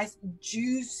do that. Nice,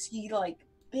 juicy, like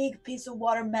big piece of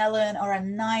watermelon, or a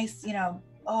nice,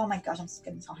 oh my gosh, I'm just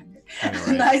getting so hungry. Right.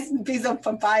 Nice piece of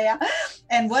papaya.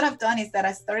 And what I've done is that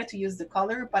I started to use the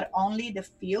color, but only the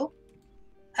feel.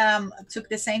 Took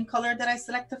the same color that I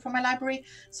selected for my library.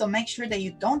 So make sure that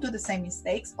you don't do the same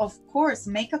mistakes. Of course,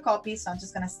 make a copy. So I'm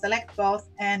just going to select both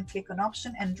and click on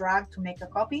Option and drag to make a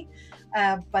copy.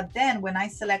 But then when I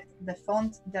select the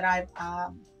font that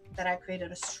I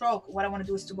created a stroke, what I want to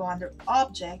do is to go under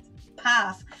Object,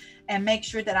 Path, and make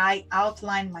sure that I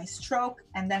outline my stroke,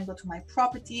 and then go to my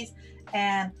properties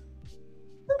and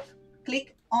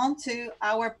click onto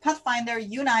our Pathfinder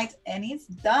Unite, and it's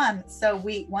done. So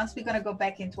once we're going to go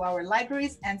back into our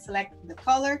libraries and select the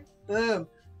color, boom,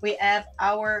 we have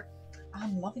our,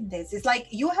 I'm loving this. It's like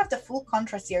you have the full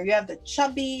contrast here. You have the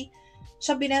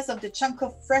chubbiness of the chunk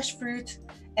of fresh fruit,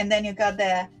 and then you got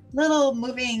the little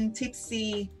moving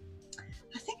Tipsy.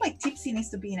 I think like Tipsy needs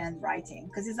to be in handwriting,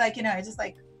 because it's like, it's just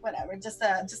like whatever, just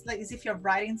like as if you're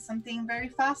writing something very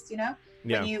fast,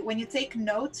 Yeah. When you take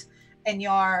note and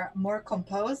you're more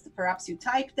composed, perhaps you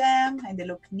type them and they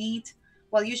look neat.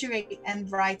 Well, usually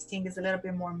handwriting is a little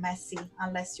bit more messy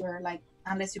unless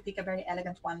you pick a very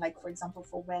elegant one, like for example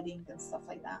for weddings and stuff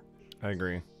like that. I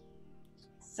agree.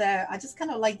 So I just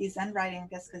kind of like this handwriting, I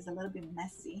guess, because it's a little bit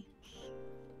messy.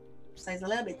 So it's a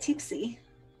little bit tipsy,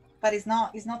 but it's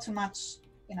not too much,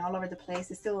 all over the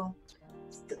place. It's still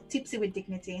tipsy with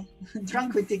dignity,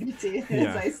 drunk with dignity,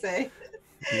 as I say.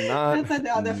 Not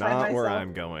where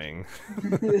I'm going.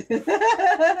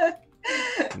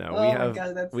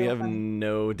 No, we have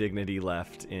no dignity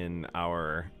left in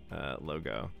our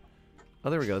logo. Oh,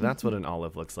 there we go. That's what an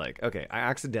olive looks like. Okay, I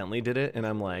accidentally did it, and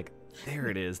I'm like, there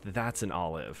it is. That's an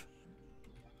olive.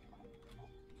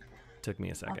 Took me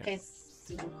a second. Okay,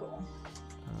 super cool.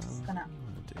 Just gonna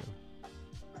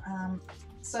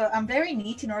So I'm very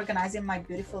neat in organizing my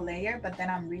beautiful layer, but then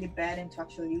I'm really bad into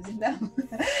actually using them.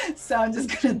 So I'm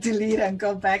just gonna delete and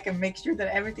go back and make sure that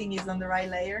everything is on the right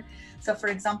layer. So for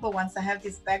example, once I have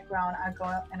this background, I go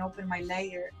and open my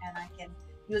layer and I can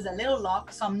use a little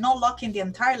lock. So I'm not locking the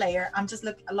entire layer. I'm just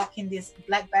locking this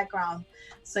black background.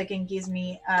 So it can give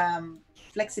me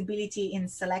flexibility in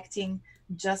selecting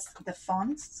just the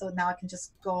font. So now I can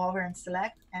just go over and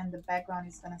select and the background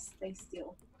is gonna stay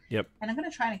still. Yep. And I'm going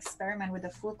to try and experiment with the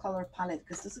full color palette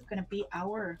because this is going to be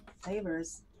our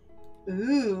flavors.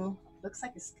 Ooh, looks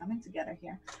like it's coming together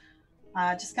here.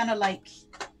 Just kind of like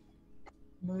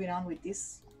moving on with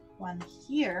this one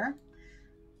here.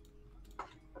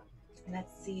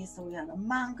 Let's see. So we have a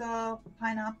mango,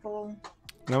 pineapple.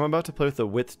 Now I'm about to play with the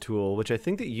width tool, which I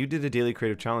think that you did a daily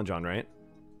creative challenge on, right?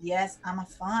 Yes, I'm a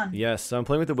fan. Yes, so I'm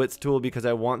playing with the width tool because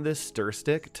I want this stir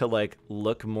stick to like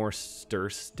look more stir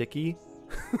sticky.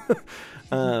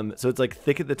 So it's like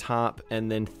thick at the top and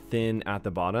then thin at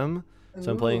the bottom.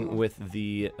 So I'm playing with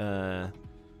the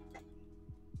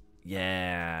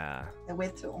yeah, the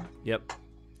width tool. Yep,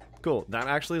 cool. That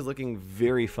actually is looking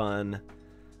very fun.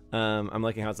 I'm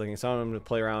liking how it's looking, so I'm going to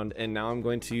play around and now I'm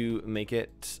going to make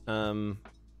it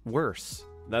worse.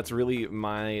 That's really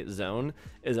my zone.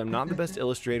 Is I'm not the best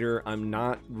illustrator. I'm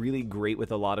not really great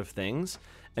with a lot of things,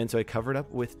 and so I covered up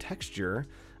with texture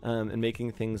and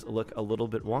making things look a little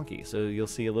bit wonky. So you'll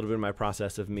see a little bit of my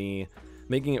process of me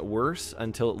making it worse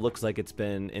until it looks like it's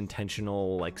been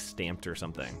intentional, like stamped or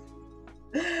something.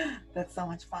 That's so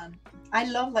much fun. I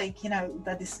love, like, you know,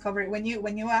 the discovery. When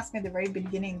you asked me at the very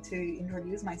beginning to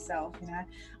introduce myself, you know,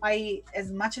 I,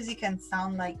 as much as you can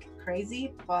sound like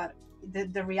crazy, but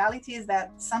the reality is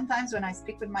that sometimes when I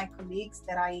speak with my colleagues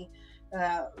that I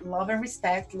love and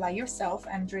respect, like yourself,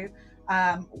 Andrew,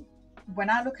 when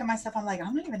I look at myself, I'm like,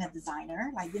 I'm not even a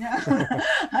designer. Like, you know,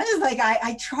 I'm just like,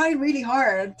 I try really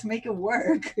hard to make it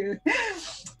work.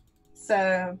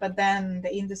 So, but then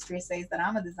the industry says that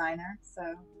I'm a designer.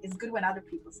 So it's good when other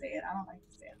people say it. I don't like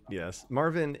to say it. Yes.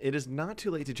 Marvin, it is not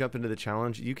too late to jump into the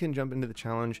challenge. You can jump into the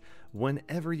challenge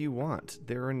whenever you want.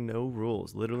 There are no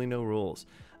rules, literally no rules.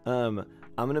 I'm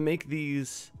going to make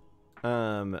these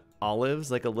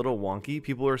olives like a little wonky.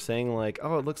 People are saying like,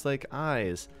 oh, it looks like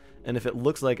eyes. And if it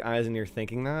looks like eyes and you're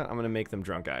thinking that, I'm going to make them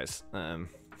drunk eyes. So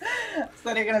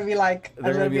they're going to be like,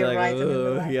 they're going to be like,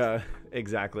 right, yeah,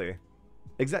 exactly.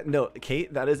 No,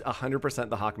 Kate, that is 100%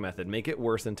 the Hawk method. Make it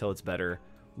worse until it's better.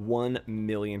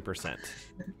 1,000,000%.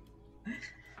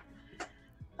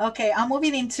 Okay, I'm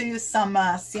moving into some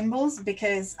symbols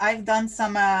because I've done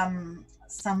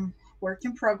some work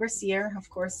in progress here. Of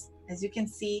course, as you can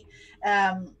see,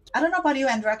 I don't know about you,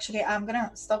 Andrew. Actually, I'm gonna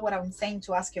stop what I'm saying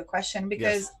to ask you a question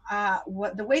because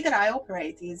the way that I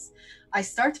operate is I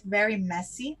start very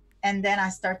messy and then I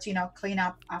start to, you know, clean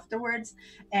up afterwards.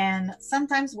 And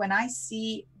sometimes when I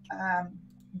see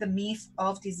the myth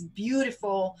of this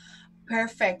beautiful,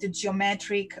 perfect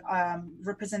geometric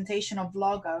representation of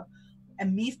logo, a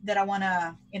myth that I want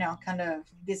to, you know, kind of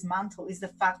dismantle is the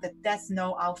fact that that's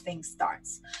not how things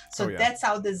starts. So that's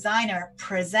how designer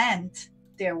present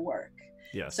their work.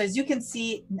 Yes. So as you can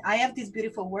see, I have this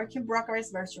beautiful work in progress,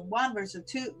 version 1, version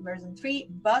 2, version 3.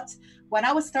 But when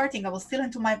I was starting, I was still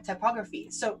into my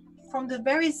typography. So from the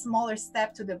very smaller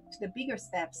step to the bigger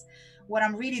steps, what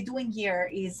I'm really doing here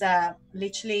is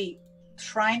literally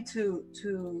trying to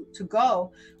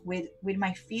go with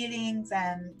my feelings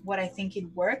and what I think it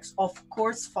works, of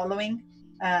course following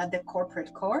the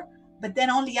corporate core, but then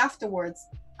only afterwards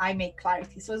I make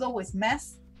clarity. So it's always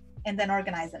mess and then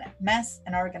organizing it, mess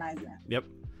and organizing it. Yep.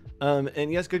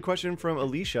 And yes, good question from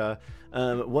Alicia.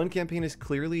 One campaign is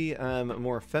clearly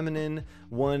more feminine.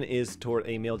 One is toward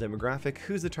a male demographic.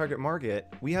 Who's the target market?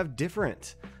 We have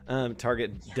different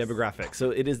target demographics.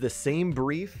 So it is the same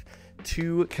brief,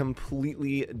 two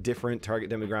completely different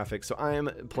target demographics. So I am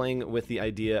playing with the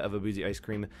idea of a boozy ice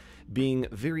cream being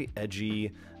very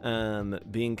edgy,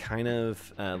 being kind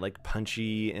of like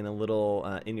punchy and a little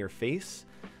in your face.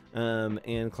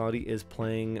 And Kladi is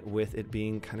playing with it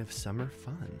being kind of summer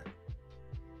fun.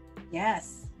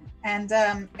 Yes. And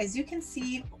as you can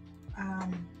see,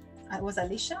 was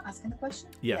Alicia asking the question?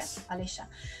 Yes. Alicia.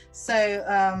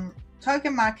 So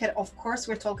target market, of course,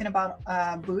 we're talking about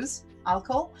booze,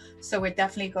 alcohol. So we're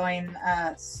definitely going,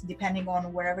 depending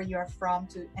on wherever you're from,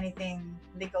 to anything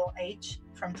legal age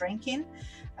from drinking.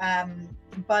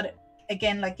 But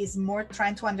again, like, it's more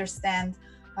trying to understand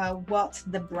what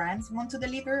the brands want to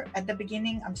deliver at the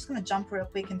beginning. I'm just going to jump real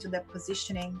quick into the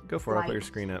positioning. Go for it. I'll put your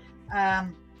screen up.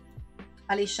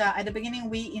 Alicia, at the beginning,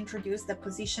 we introduced the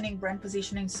positioning, brand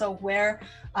positioning. So where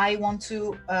I want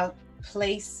to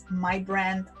place my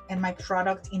brand and my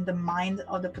product in the mind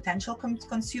of the potential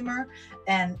consumer,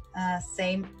 and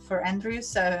same for Andrew.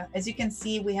 So as you can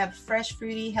see, we have fresh,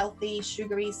 fruity, healthy,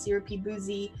 sugary, syrupy,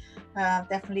 boozy.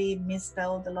 Definitely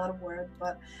misspelled a lot of words,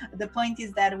 but the point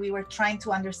is that we were trying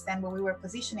to understand where we were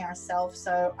positioning ourselves.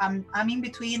 So I'm in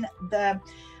between the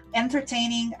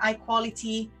entertaining, high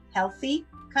quality, healthy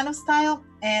kind of style,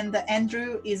 and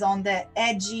Andrew is on the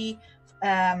edgy,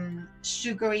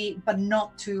 sugary, but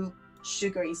not too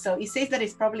sugary. So he says that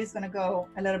it's probably going to go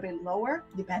a little bit lower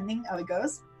depending how it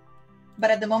goes, but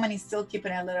at the moment he's still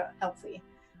keeping it a little healthy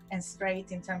and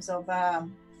straight in terms of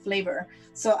flavor.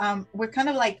 So we're kind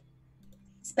of like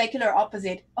specular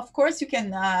opposite. Of course you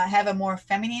can have a more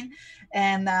feminine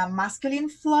and masculine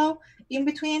flow in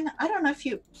between. I don't know if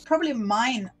you, probably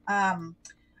mine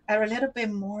are a little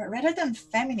bit more, rather than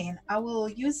feminine, I will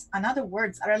use another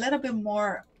words, are a little bit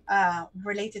more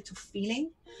related to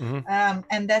feeling.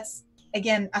 And that's,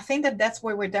 again, I think that that's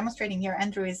where we're demonstrating here,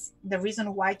 Andrew, is the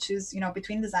reason why I choose,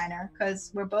 between designer,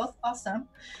 because we're both awesome.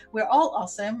 We're all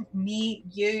awesome. Me,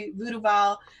 you,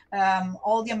 Vuduval,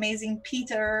 all the amazing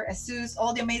Peter, Asus,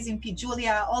 all the amazing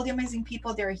Julia, all the amazing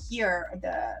people, they're here.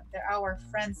 They're our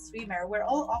friends swimmer. We're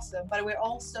all awesome, but we're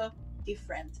also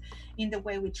different in the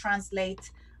way we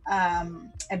translate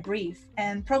a brief.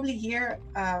 And probably here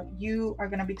you are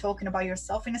going to be talking about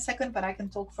yourself in a second, but I can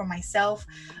talk for myself.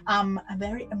 I'm a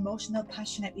very emotional,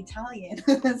 passionate Italian.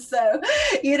 So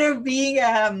either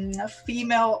being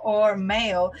female or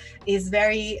male is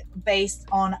very based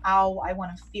on how I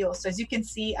want to feel. So as you can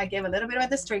see, I gave a little bit of a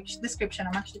description.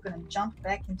 I'm actually going to jump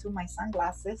back into my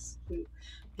sunglasses to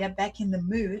get back in the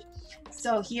mood.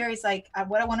 So here is like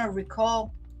what I want to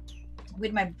recall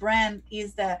with my brand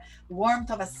is the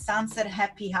warmth of a sunset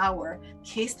happy hour,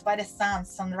 kissed by the sun,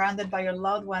 surrounded by your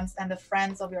loved ones and the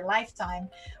friends of your lifetime,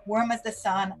 warm as the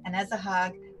sun and as a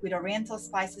hug, with oriental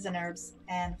spices and herbs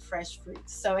and fresh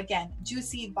fruits. So again,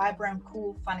 juicy, vibrant,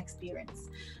 cool, fun experience.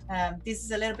 This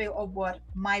is a little bit of what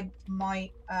my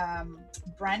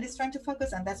brand is trying to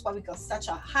focus, and that's why we got such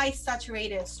a high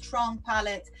saturated, strong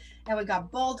palette, and we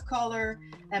got bold color,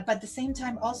 but at the same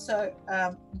time also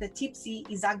the tipsy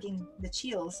is hugging the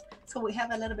chills. So we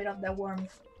have a little bit of the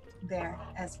warmth there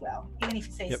as well, even if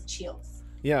it says chills.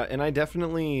 Yeah, and I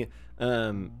definitely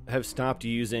have stopped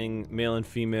using male and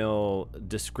female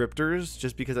descriptors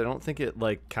just because I don't think it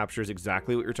like captures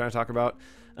exactly what you're trying to talk about,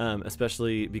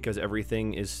 especially because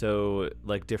everything is so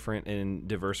like different and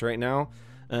diverse right now.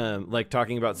 Like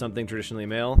talking about something traditionally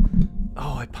male.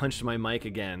 Oh, I punched my mic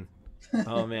again.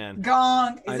 Oh man.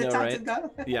 Gone. Is it time right? To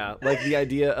go? Yeah, like the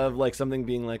idea of like something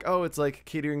being like, oh, it's like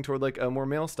catering toward like a more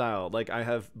male style. Like I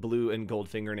have blue and gold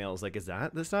fingernails. Like, is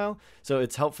that the style? So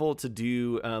it's helpful to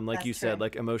do, like That's you said,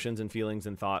 like emotions and feelings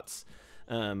and thoughts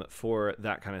for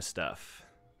that kind of stuff.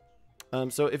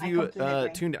 So if you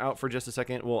tuned out for just a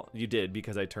second, well, you did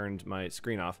because I turned my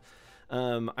screen off.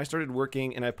 I started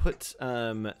working and I put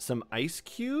some ice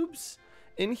cubes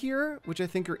in here, which I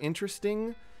think are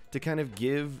interesting to kind of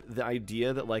give the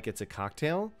idea that like it's a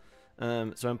cocktail.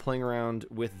 So I'm playing around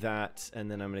with that,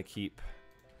 and then I'm going to keep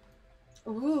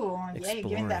exploring. Yeah, you're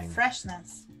giving that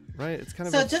freshness. Right, it's kind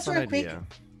of so a just fun real quick,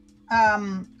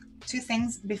 idea. Two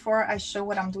things before I show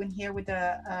what I'm doing here with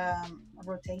the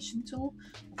rotation tool.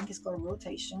 I think it's called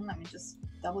rotation. Let me just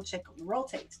double check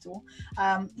rotate tool.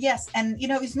 Yes, and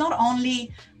it's not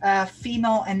only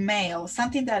female and male.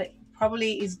 Something that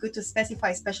probably is good to specify,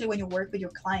 especially when you work with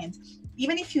your client.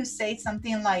 Even if you say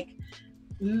something like,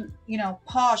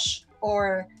 posh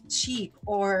or cheap,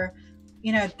 or,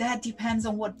 that depends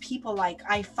on what people like.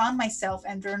 I found myself,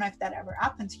 and I don't know if that ever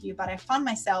happened to you, but I found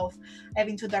myself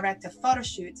having to direct a photo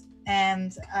shoot.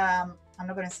 And I'm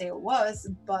not going to say it was,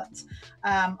 but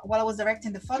while I was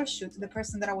directing the photo shoot, the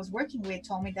person that I was working with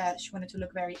told me that she wanted to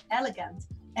look very elegant.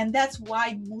 And that's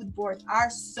why mood boards are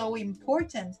so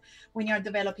important when you're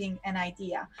developing an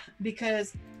idea,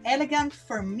 because elegant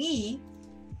for me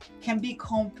can be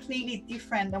completely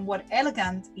different than what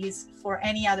elegant is for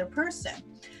any other person.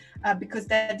 Because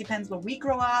that depends where we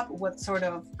grow up, what sort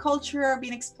of culture are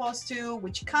being exposed to,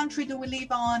 which country do we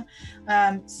live on.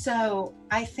 So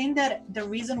I think that the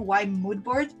reason why mood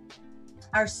boards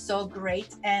are so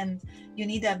great, and you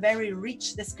need a very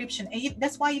rich description. And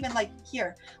that's why even like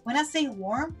here, when I say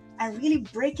warm, I really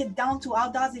break it down to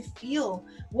how does it feel,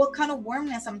 what kind of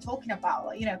warmness I'm talking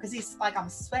about, because it's like I'm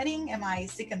sweating, am I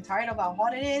sick and tired of how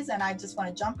hot it is and I just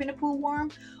want to jump in the pool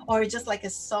warm, or just like a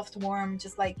soft warm,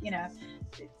 just like,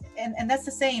 and that's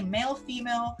the same, male,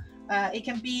 female. It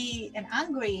can be an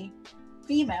angry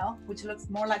female, which looks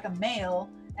more like a male,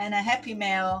 and a happy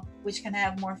male, which can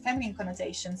have more feminine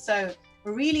connotations. So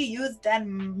really use then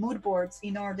mood boards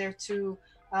in order to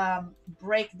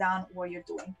break down what you're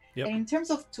doing. Yep. And in terms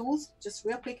of tools, just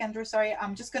real quick, Andrew, sorry,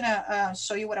 I'm just gonna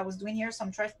show you what I was doing here. So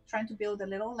I'm trying to build a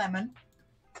little lemon.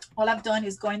 All I've done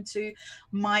is going to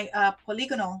my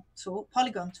polygon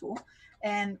tool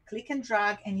and click and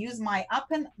drag and use my up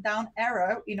and down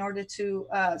arrow in order to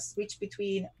switch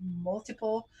between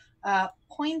multiple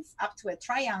points up to a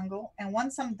triangle. And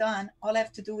once I'm done, all I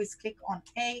have to do is click on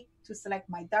A to select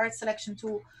my direct selection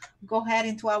tool, go ahead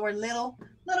into our little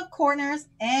corners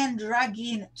and drag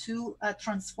in to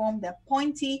transform the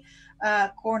pointy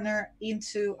corner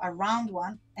into a round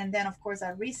one. And then of course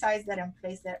I resize that and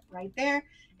place that right there.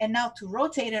 And now to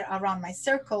rotate it around my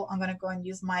circle, I'm going to go and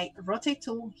use my rotate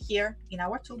tool here in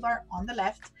our toolbar on the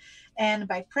left. And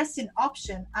by pressing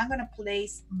Option, I'm going to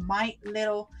place my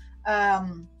little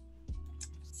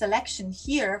selection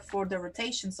here for the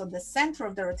rotation. So the center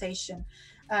of the rotation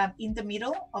in the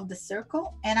middle of the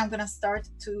circle. And I'm going to start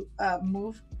to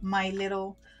move my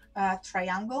little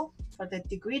triangle for the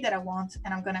degree that I want.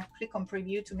 And I'm going to click on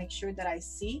Preview to make sure that I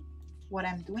see what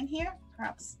I'm doing here.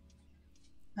 Perhaps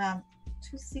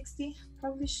 260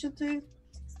 probably should do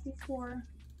 64,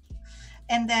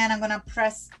 and then I'm gonna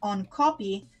press on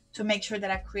copy to make sure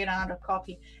that I create another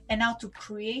copy. And now to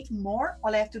create more,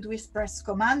 all I have to do is press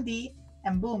Command D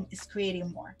and boom, it's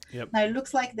creating more. Yep. Now it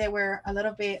looks like they were a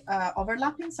little bit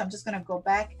overlapping, so I'm just gonna go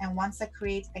back, and once I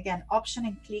create again Option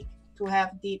and click to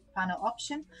have the panel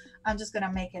option, I'm just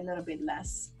gonna make it a little bit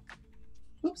less.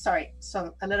 Oops, sorry,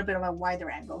 so a little bit of a wider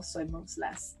angle so it moves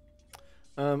less.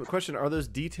 Question, are those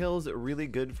details really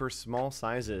good for small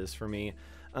sizes for me?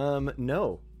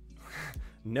 No.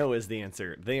 No is the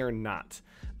answer. They are not.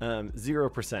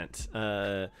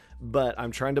 0%. But I'm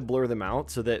trying to blur them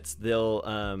out so that they'll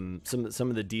some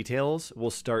of the details will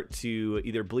start to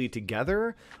either bleed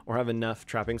together or have enough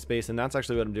trapping space. And that's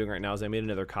actually what I'm doing right now is I made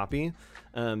another copy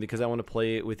because I want to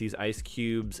play with these ice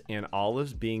cubes and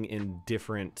olives being in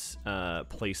different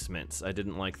placements. I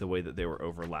didn't like the way that they were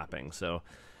overlapping. So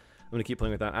I'm going to keep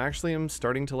playing with that. Actually, I'm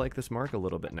starting to like this mark a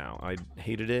little bit now. I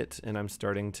hated it, and I'm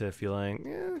starting to feel like,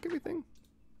 yeah, everything.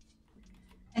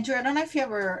 Andrew, I don't know if you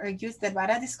ever used that, but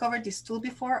I discovered this tool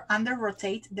before. Under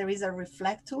Rotate, there is a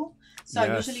Reflect tool. So yes.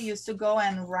 I usually used to go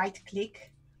and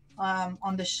right-click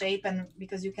on the shape, and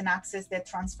because you can access the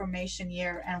transformation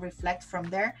here and reflect from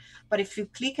there. But if you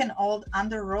click and hold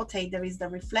under Rotate, there is the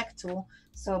Reflect tool.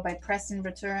 So by pressing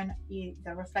Return, the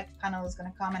Reflect panel is going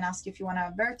to come and ask you if you want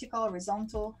a vertical,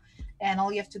 horizontal. And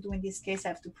all you have to do in this case, I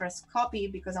have to press Copy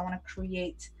because I want to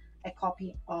create a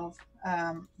copy of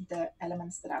the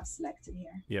elements that I've selected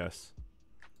here. Yes.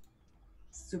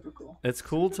 Super cool. It's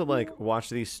cool to like watch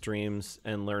these streams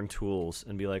and learn tools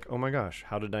and be like, oh my gosh,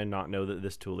 how did I not know that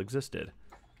this tool existed?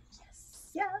 Yes.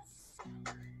 Yes.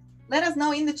 Let us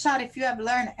know in the chat if you have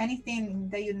learned anything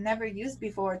that you never used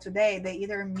before today that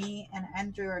either me and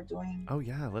Andrew are doing. Oh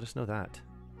yeah, let us know that.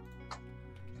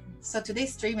 So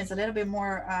today's stream is a little bit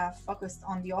more focused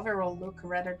on the overall look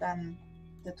rather than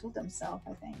the tool themselves,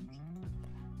 I think.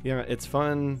 Yeah, it's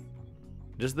fun.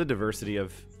 Just the diversity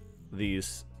of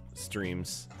these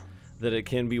streams. That it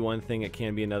can be one thing, it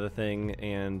can be another thing.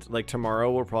 And like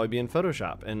tomorrow we'll probably be in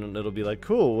Photoshop and it'll be like,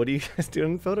 cool, what do you guys do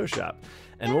in Photoshop?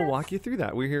 And yes. We'll walk you through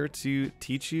that. We're here to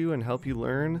teach you and help you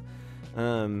learn.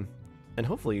 And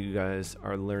hopefully you guys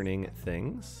are learning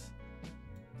things.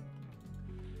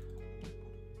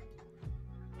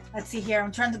 Let's see here.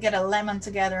 I'm trying to get a lemon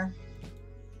together.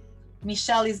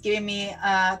 Michelle is giving me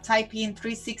type in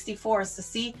 364. So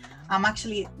see, I'm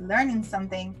actually learning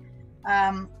something.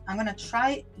 I'm going to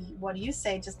try what you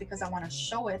say just because I want to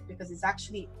show it because it's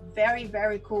actually very,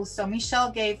 very cool. So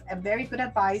Michelle gave a very good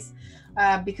advice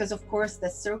because of course the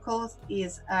circle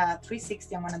is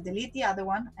 360. I'm going to delete the other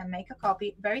one and make a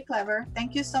copy. Very clever.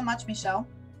 Thank you so much, Michelle.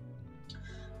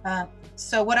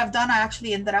 So what I've done, I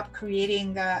actually ended up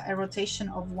creating a rotation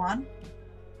of 1.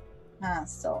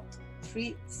 So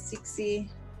 360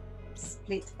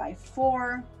 split by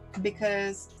 4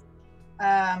 because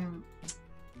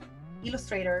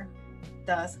Illustrator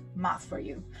does math for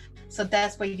you. So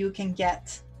that's where you can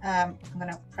get, I'm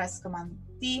gonna press Command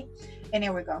D and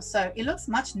here we go. So it looks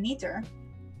much neater.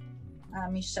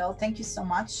 Michelle, thank you so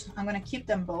much. I'm gonna keep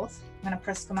them both. I'm gonna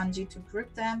press Command G to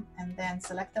group them and then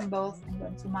select them both and go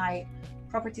into my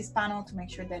properties panel to make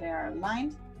sure that they are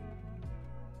aligned.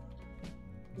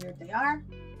 Here they are.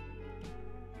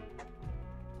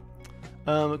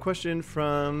 A question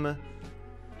from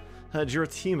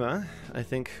Jiratima, I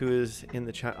think, who is in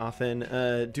the chat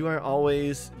often. Do I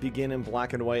always begin in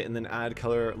black and white and then add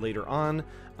color later on?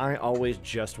 I always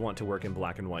just want to work in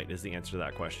black and white is the answer to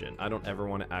that question. I don't ever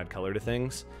want to add color to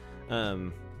things.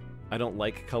 I don't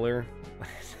like color.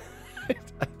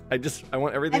 I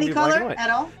want everything Any to be black and color white. at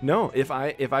all? No, if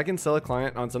I can sell a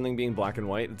client on something being black and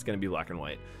white, it's going to be black and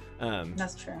white.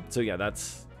 That's true. So yeah,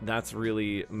 that's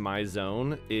really my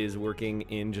zone, is working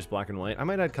in just black and white. I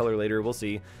might add color later, we'll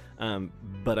see.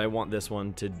 But I want this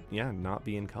one to, not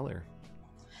be in color.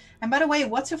 And by the way,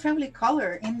 what's your favorite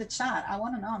color in the chat? I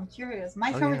want to know. I'm curious.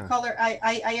 My favorite color,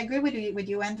 I agree with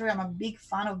you, Andrew. I'm a big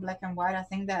fan of black and white. I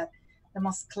think that the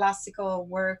most classical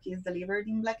work is delivered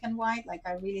in black and white. Like,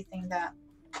 I really think that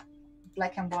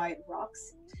black and white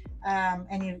rocks.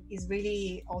 And it is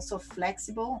really also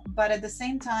flexible. But at the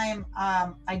same time,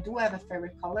 I do have a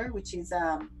favorite color, which is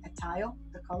a tile,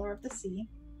 the color of the sea.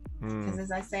 Because as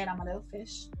I said, I'm a little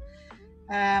fish.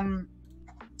 I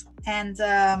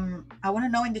want to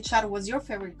know in the chat, what's your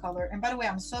favorite color? And by the way,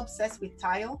 I'm so obsessed with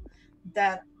tile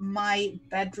that my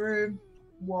bedroom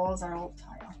walls are all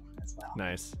tile as well.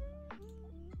 Nice.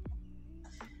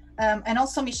 And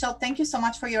also, Michelle, thank you so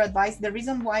much for your advice. The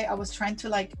reason why I was trying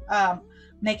to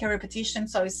make a repetition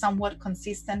so it's somewhat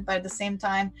consistent, but at the same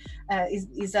time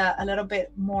is a little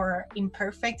bit more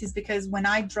imperfect, is because when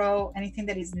I draw anything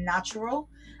that is natural,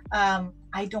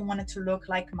 I don't want it to look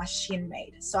like machine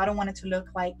made. So I don't want it to look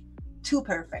like too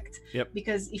perfect. Yep.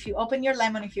 Because if you open your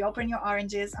lemon, if you open your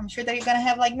oranges, I'm sure that you're gonna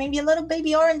have like maybe a little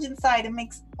baby orange inside. It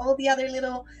makes all the other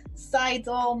little sides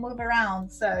all move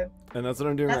around. So. And that's what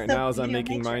I'm doing right now, is I'm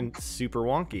making mine super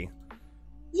wonky.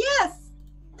 Yes.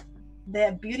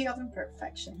 The beauty of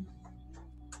imperfection.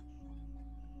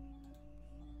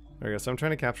 There we go. So I'm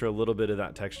trying to capture a little bit of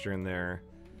that texture in there,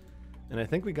 and I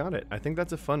think we got it. I think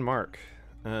that's a fun mark.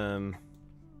 I'm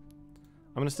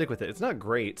gonna stick with it. It's not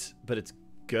great, but it's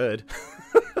good.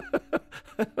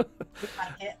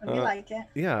 We like it.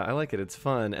 Yeah, I like it. It's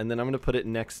fun. And then I'm gonna put it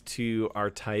next to our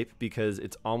type, because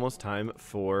it's almost time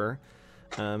for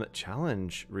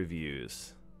challenge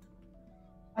reviews.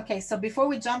 Okay, so before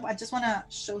we jump, I just want to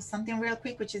show something real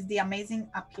quick, which is the amazing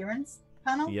appearance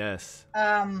panel. Yes.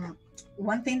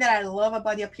 One thing that I love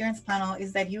about the appearance panel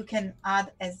is that you can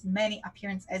add as many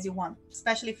appearance as you want,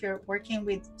 especially if you're working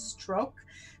with stroke.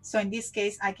 So in this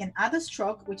case, I can add a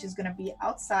stroke, which is going to be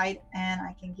outside, and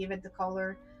I can give it the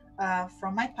color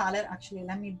from my palette. Actually,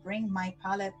 let me bring my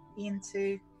palette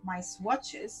into my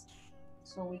swatches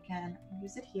so we can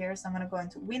use it here. So I'm going to go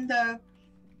into window,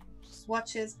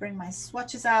 swatches, bring my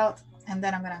swatches out, and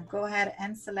then I'm going to go ahead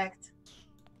and select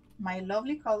my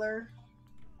lovely color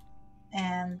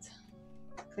and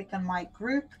click on my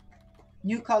group,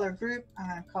 new color group. I'm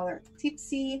going to color it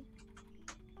Tipsy,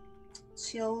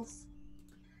 Chills,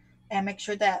 and make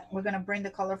sure that we're going to bring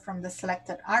the color from the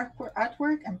selected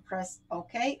artwork and press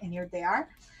OK, and here they are.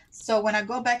 So when I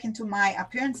go back into my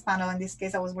appearance panel, in this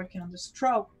case I was working on the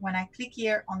stroke, when I click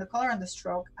here on the color on the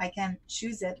stroke, I can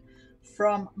choose it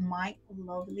from my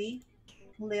lovely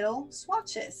little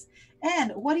swatches.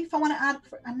 And what if I want to add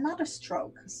another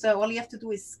stroke? So all you have to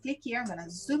do is click here. I'm going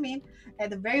to zoom in at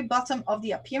the very bottom of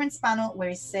the appearance panel, where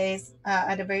it says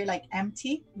at the very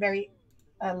empty, very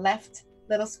left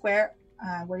little square,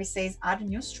 where it says add a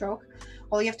new stroke.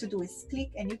 All you have to do is click,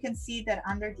 and you can see that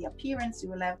under the appearance you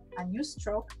will have a new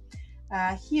stroke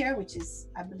here, which is,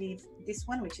 I believe, this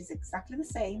one, which is exactly the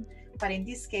same, but in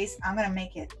this case I'm going to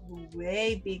make it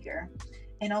way bigger.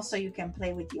 And also you can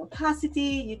play with the opacity,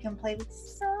 you can play with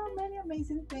so many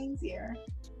amazing things here.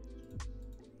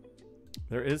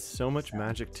 There is so much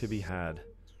magic to be had.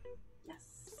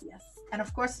 Yes. And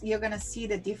of course you're going to see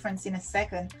the difference in a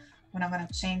second when I'm going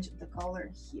to change the color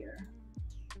here.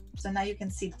 So now you can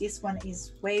see this one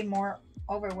is way more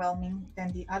overwhelming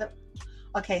than the other.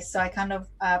 Okay, so I kind of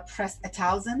pressed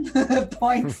 1,000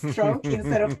 point stroke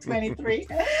instead of 23.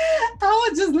 I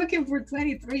was just looking for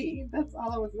 23. That's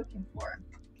all I was looking for.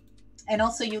 And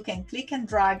also you can click and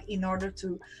drag in order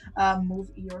to move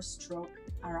your stroke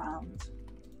around.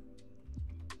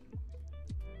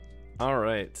 All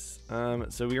right,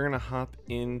 so we're gonna hop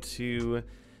into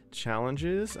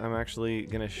challenges. I'm actually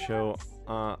gonna show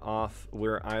off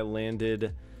where I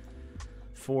landed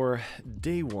for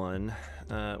day one,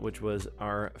 which was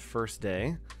our first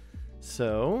day.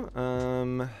 So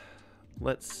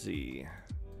let's see.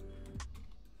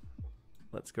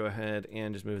 Let's go ahead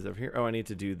and just move this over here. Oh, I need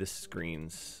to do the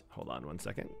screens. Hold on one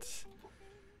second.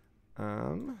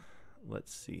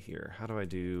 Let's see here. How do I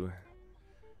do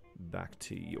back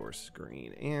to your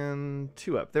screen and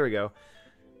 2 up? There we go.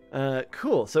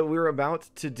 Cool. So we're about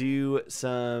to do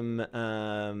some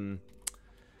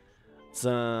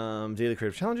daily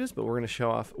creative challenges, but we're going to show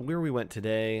off where we went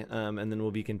today, and then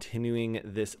we'll be continuing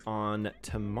this on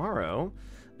tomorrow.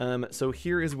 So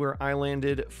here is where I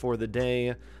landed for the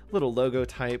day. Little logo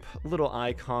type, little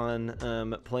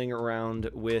icon, playing around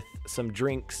with some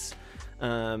drinks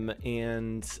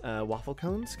and waffle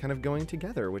cones kind of going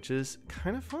together, which is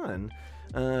kind of fun.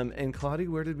 And Kladi,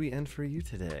 where did we end for you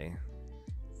today?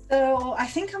 So I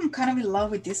think I'm kind of in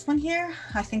love with this one here.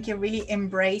 I think it really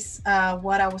embraced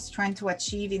what I was trying to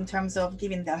achieve in terms of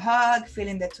giving the hug,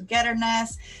 feeling the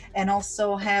togetherness, and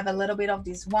also have a little bit of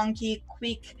this wonky,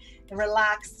 quick,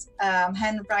 relaxed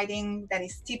handwriting that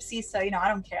is tipsy. So, you know, I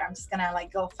don't care. I'm just gonna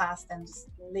like go fast and just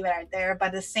leave it right there. But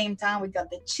at the same time, we got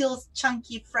the chilled,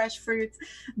 chunky, fresh fruit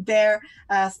there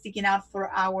sticking out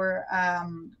for our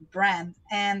brand.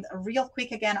 And real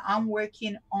quick, again, I'm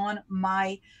working on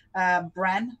my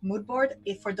brand mood board.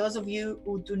 If for those of you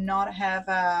who do not have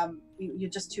you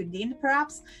just tuned in,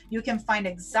 perhaps you can find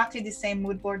exactly the same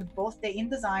mood board, both the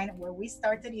InDesign where we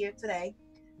started here today.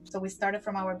 So we started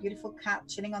from our beautiful cat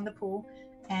chilling on the pool,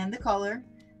 and the color,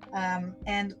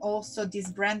 and also this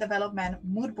brand development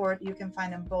mood board. You can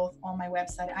find them both on my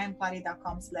website,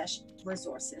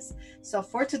 iamkladi.com/resources. So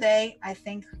for today, I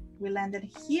think we landed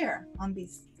here on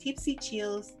these tipsy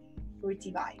chills,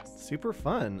 fruity vibes. Super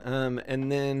fun.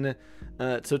 And then,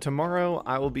 so tomorrow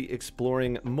I will be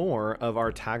exploring more of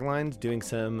our taglines, doing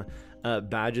some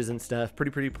badges and stuff.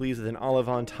 Pretty pleased with an olive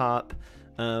on top.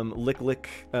 Lick,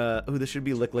 oh, this should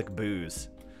be lick, booze.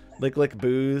 Lick,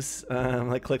 booze,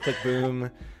 like click,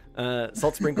 boom.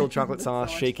 Salt sprinkled chocolate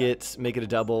sauce, shake it, make it a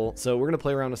double. So we're going to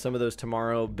play around with some of those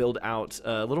tomorrow, build out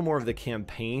a little more of the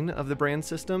campaign of the brand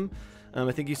system.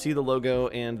 I think you see the logo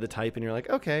and the type and you're like,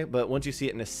 okay, but once you see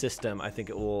it in a system, I think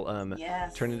it will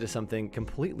turn into something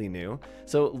completely new.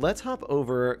 So let's hop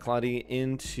over, Kladi,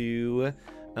 into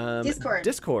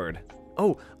Discord.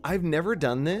 Oh, I've never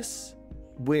done this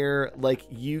where like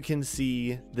you can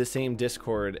see the same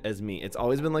Discord as me. It's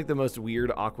always been like the most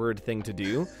weird, awkward thing to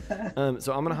do.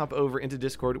 So I'm gonna hop over into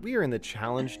Discord. We are in the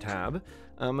challenge tab.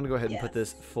 I'm gonna go ahead and put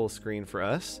this full screen for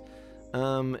us.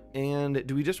 And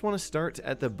do we just want to start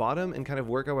at the bottom and kind of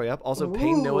work our way up? Also,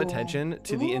 pay no attention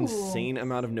to the insane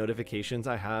amount of notifications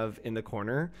I have in the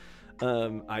corner.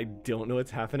 I don't know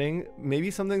what's happening.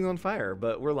 Maybe something's on fire,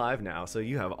 but we're live now, so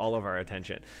you have all of our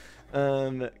attention.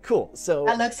 Cool. So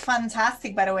that looks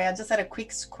fantastic, by the way. I just had a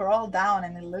quick scroll down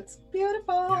and it looks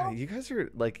beautiful. Yeah, you guys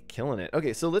are like killing it.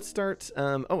 Okay, so let's start.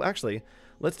 Oh, actually,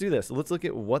 let's do this. Let's look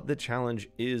at what the challenge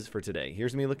is for today.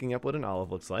 Here's me looking up what an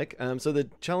olive looks like. So the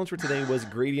challenge for today was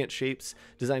gradient shapes,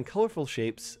 design colorful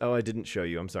shapes. Oh, I didn't show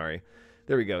you. I'm sorry.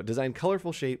 There we go. Design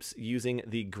colorful shapes using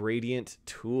the gradient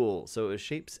tool. So it was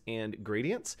shapes and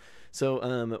gradients.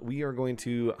 So we are going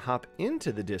to hop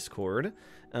into the Discord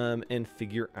and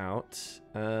figure out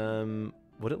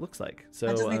what it looks like. So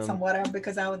I just need some water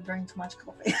because I would drink too much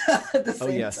coffee at the same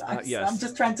time. Yes. So I'm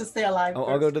just trying to stay alive.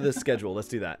 I'll go to the schedule. Let's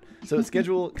do that. So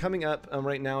schedule coming up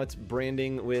right now. It's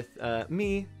branding with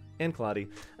me and Kladi.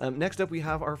 Next up, we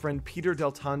have our friend Peter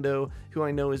Del Tondo, who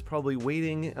I know is probably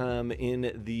waiting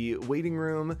in the waiting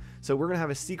room. So we're going to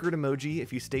have a secret emoji.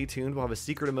 If you stay tuned, we'll have a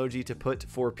secret emoji to put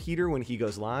for Peter when he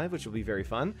goes live, which will be very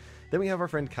fun. Then we have our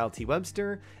friend Kyle T.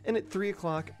 Webster. And at 3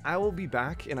 o'clock, I will be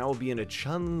back and I will be in a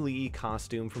Chun-Li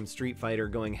costume from Street Fighter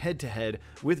going head to head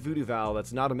with Voodoo Val.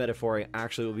 That's not a metaphor. I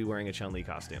actually will be wearing a Chun-Li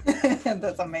costume.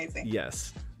 That's amazing.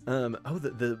 Yes. Oh,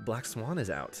 the Black Swan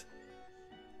is out.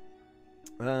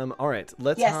 All right,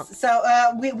 let's so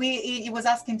he was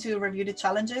asking to review the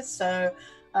challenges, so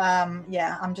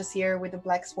yeah, I'm just here with the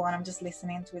Black Swan. I'm just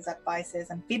listening to his advices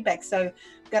and feedback. So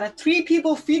got a 3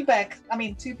 people feedback. I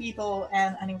mean, 2 people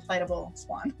and an inflatable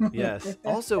swan. Yes.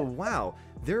 Also, wow,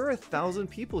 there are 1,000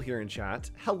 people here in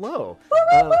chat. Hello.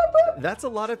 That's a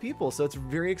lot of people, so it's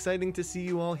very exciting to see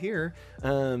you all here.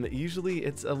 Usually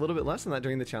it's a little bit less than that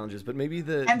during the challenges, but maybe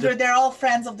Andrew, they're all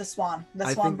friends of the swan.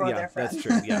 The swan brought their friends. That's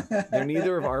true. Yeah, they're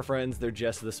neither of our friends. They're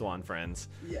just the swan friends.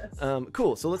 Yes.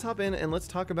 Cool. So let's hop in and let's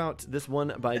talk about this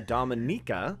one by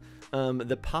Dominica,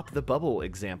 the pop the bubble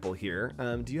example here.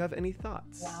 Do you have any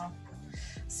thoughts? Wow.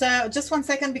 So just 1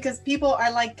 second, because people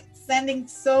are like sending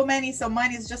so many, so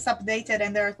mine is just updated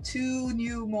and there are 2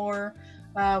 new more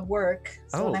work.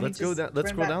 So let's go down. Let's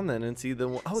scroll down then and see the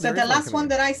one. Oh, so the last one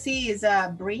that I see is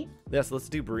Brie. Yes, let's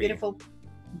do Brie. Beautiful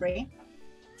Brie.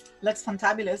 Looks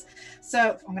fantabulous.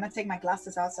 So I'm gonna take my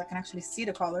glasses out so I can actually see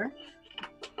the color.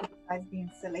 Besides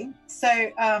being silly. So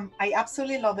I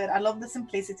absolutely love it. I love the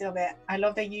simplicity of it. I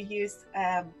love that you used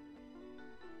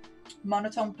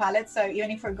monotone palettes. So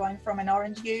even if we're going from an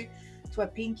orange hue to a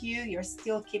pink hue, you're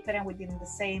still keeping it within the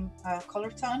same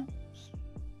color tone.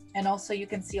 And also you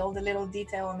can see all the little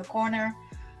detail on the corner.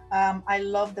 I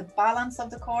love the balance of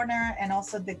the corner and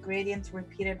also the gradient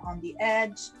repeated on the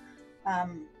edge.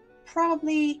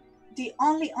 probably the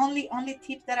only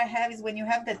tip that I have is when you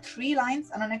have the 3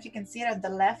 lines. I don't know if you can see it at the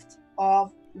left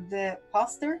of the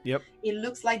poster. Yep. It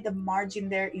looks like the margin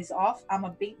there is off. I'm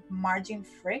a big margin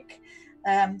freak.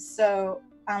 So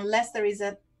unless there is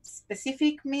a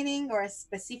specific meaning or a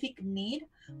specific need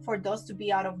for those to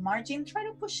be out of margin, try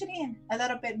to push it in a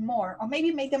little bit more, or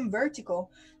maybe make them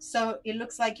vertical so it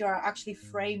looks like you're actually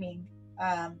framing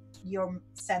your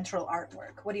central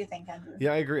artwork. What do you think, Andrew?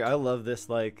 Yeah, I agree. I love this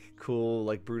like cool,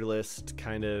 like brutalist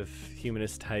kind of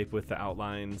humanist type with the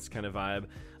outlines kind of vibe.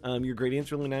 Your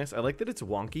gradient's really nice. I like that it's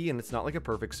wonky and it's not like a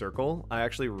perfect circle. I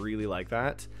actually really like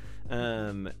that.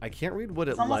 I can't read what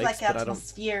It's it almost likes, like but I don't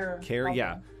atmosphere care. bubble.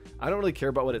 Yeah, I don't really care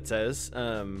about what it says.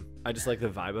 I just like the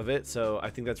vibe of it, so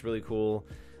I think that's really cool.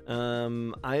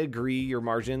 I agree your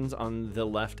margins on the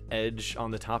left edge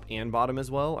on the top and bottom as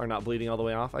well are not bleeding all the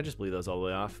way off. I just bleed those all the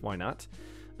way off. Why not?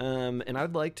 And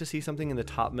I'd like to see something in the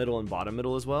top middle and bottom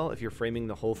middle as well. If you're framing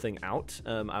the whole thing out,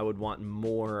 I would want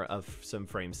more of some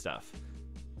frame stuff.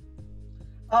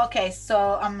 Okay,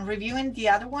 so I'm reviewing the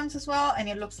other ones as well, and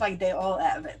it looks like they all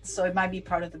have it. So it might be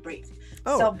part of the brief.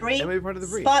 Oh, so brief, it might be part of the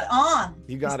brief. spot on.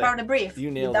 You got it's it. part of the brief.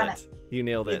 You nailed You've done it. You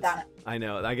nailed it. You've done it. I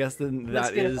know. I guess then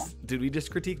that beautiful. is. Did we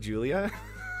just critique Julia?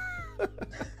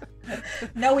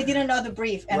 No, we didn't know the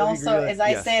brief, and Love you, also, Julia. as I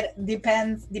Yes. said,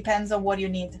 depends on what you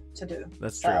need to do.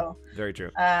 That's So, true. Very true.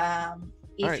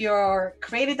 If right. your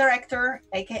creative director,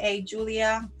 aka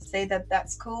Julia, say that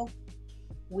that's cool,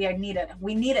 we are needed.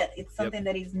 We need it. It's something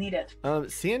that is needed.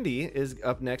 Sandy is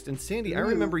up next, and Sandy, I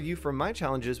remember you from my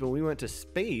challenges when we went to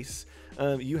space.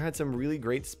 You had some really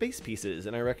great space pieces,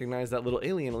 and I recognize that little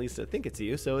alien. At least I think it's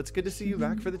you. So it's good to see you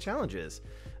back for the challenges.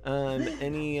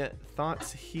 Any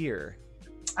thoughts here?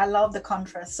 I love the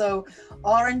contrast. So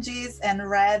oranges and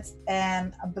reds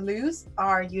and blues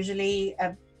are usually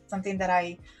something that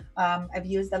I've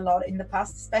used a lot in the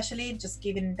past, especially just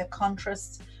giving the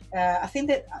contrast. I think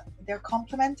that they're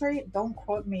complementary. Don't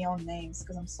quote me on names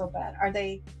because I'm so bad. Are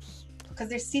they? Because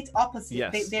they sit opposite.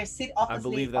 Yes. They sit opposite. I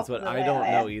believe that's what I don't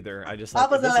know either. I just like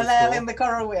opposite this is cool. in the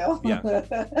color wheel.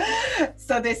 Yeah.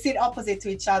 So they sit opposite to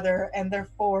each other, and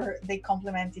therefore they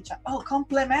complement each other. Oh,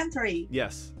 complementary.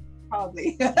 Yes.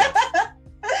 Probably.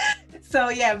 So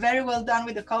yeah, very well done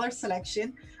with the color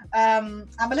selection. I'm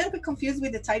a little bit confused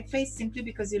with the typeface simply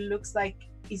because it looks like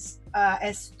it's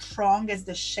as strong as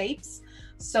the shapes.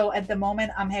 So at the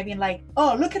moment I'm having like,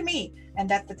 oh, look at me, and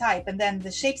that's the type, and then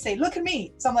the shapes say look at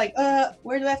me, so I'm like,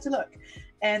 where do I have to look?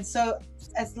 And so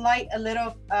it's like a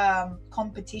little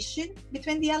competition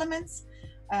between the elements.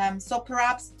 So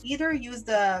perhaps either use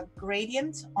the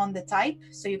gradient on the type,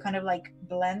 so you kind of like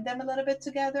blend them a little bit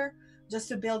together, just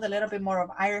to build a little bit more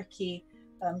of hierarchy,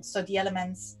 so the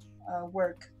elements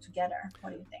work together.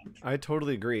 What do you think? I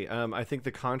totally agree. I think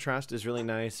the contrast is really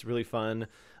nice, really fun.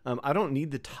 I don't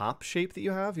need the top shape that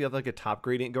you have. You have like a top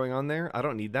gradient going on there. I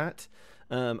don't need that.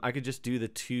 I could just do the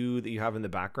two that you have in the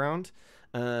background.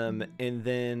 And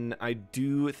then I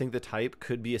do think the type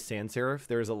could be a sans serif.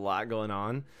 There's a lot going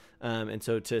on. And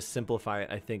so to simplify it,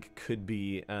 I think could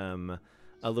be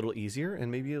a little easier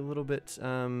and maybe a little bit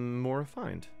more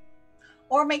refined.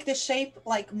 Or make the shape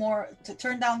like more, to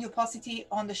turn down the opacity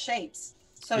on the shapes.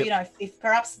 So, Yep. you know, if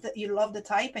perhaps you love the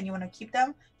type and you want to keep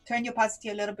them, turn the opacity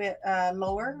a little bit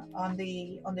lower on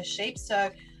the shape. So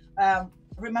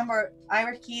remember,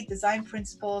 hierarchy, design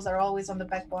principles are always on the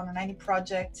backbone on any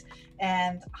project,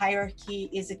 and hierarchy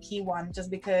is a key one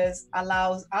just because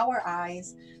allows our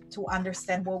eyes to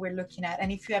understand what we're looking at.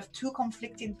 And if you have two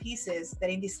conflicting pieces that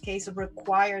in this case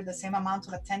require the same amount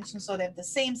of attention, so they have the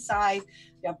same size,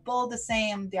 they're bold the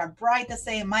same, they are bright the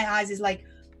same, my eyes is like,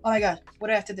 oh my God, what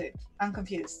do I have to do? I'm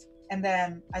confused. And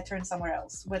then I turn somewhere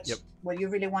else, which Yep. what you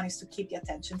really want is to keep the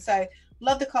attention. So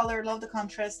love the color, love the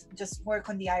contrast, just work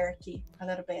on the hierarchy a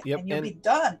little bit, Yep, and you'll and be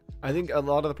done. I think a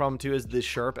lot of the problem too is the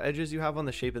sharp edges you have on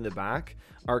the shape in the back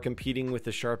are competing with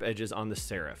the sharp edges on the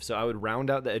serif. So I would round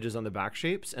out the edges on the back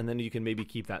shapes, and then you can maybe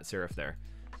keep that serif there.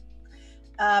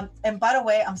 And by the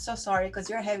way, I'm so sorry because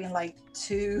you're having like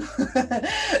two the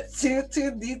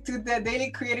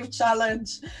daily creative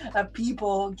challenge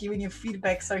people giving you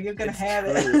feedback, so you're gonna have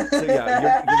True. it. So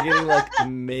yeah, you're getting like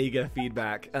mega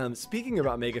feedback. Speaking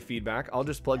about mega feedback, I'll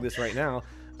just plug this right now.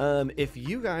 if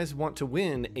you guys want to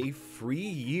win a free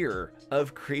year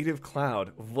of Creative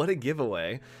Cloud, what a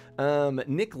giveaway.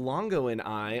 Nick Longo and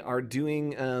I are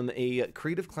doing a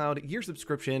Creative Cloud year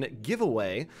subscription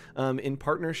giveaway in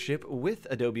partnership with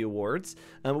Adobe Awards.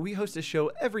 We host a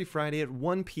show every Friday at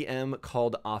 1 p.m.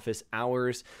 called Office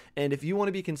Hours. And if you want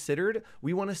to be considered,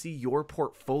 we want to see your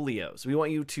portfolios. We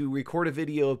want you to record a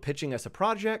video of pitching us a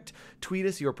project, tweet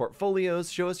us your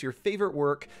portfolios, show us your favorite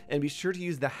work, and be sure to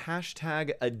use the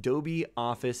hashtag Adobe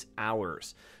Office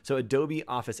Hours. So Adobe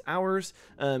Office Hours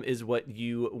is what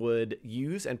you would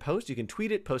use and post. You can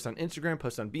tweet it, post on Instagram,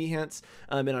 post on Behance.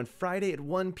 And on Friday at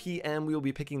 1 p.m., we will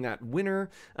be picking that winner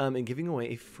and giving away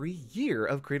a free year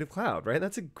of Creative Cloud, right?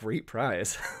 That's a great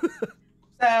prize.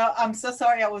 So I'm so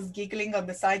sorry I was giggling on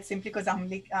the side simply because I'm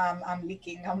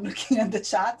looking at the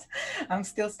chat. I'm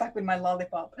still stuck with my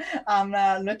lollipop.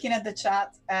 I'm looking at the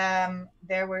chat.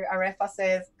 There were Arefa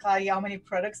says, Kladi, how many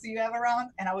products do you have around?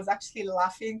 And I was actually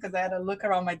laughing because I had a look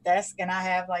around my desk and I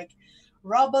have like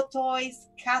robot toys,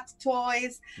 cat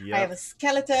toys. Yep. I have a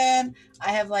skeleton.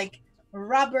 I have like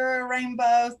rubber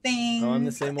rainbow things. Oh, I'm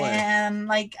the same way. And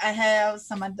like I have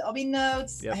some Adobe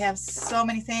notes. Yep. I have so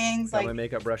many things. Got like my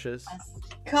makeup brushes.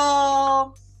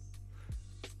 Call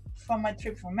from my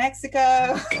trip from Mexico.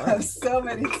 I have so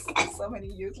many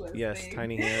useless things.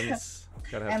 Tiny hands.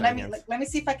 Gotta have and tiny hands. let me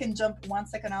see if I can jump 1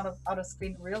 second out of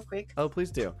screen real quick. Oh,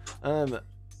 please do.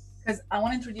 Because I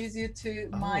want to introduce you to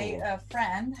my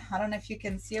friend. I don't know if you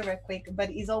can see her real quick, but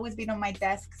he's always been on my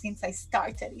desk since I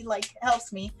started. He like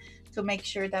helps me to make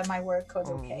sure that my work goes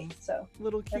okay. So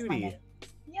little cutie.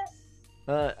 Yes.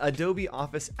 Adobe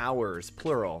Office Hours,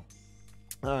 plural.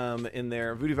 In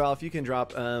there, Voodoo Val, if you can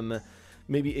drop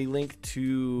maybe a link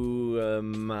to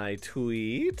my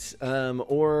tweet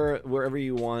or wherever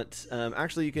you want.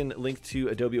 Actually, you can link to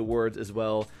Adobe Awards as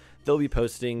well. They'll be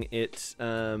posting it.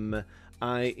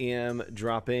 I am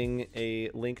dropping a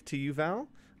link to you, Val,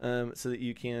 so that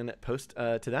you can post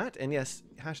to that. And yes,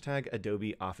 hashtag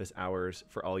Adobe Office Hours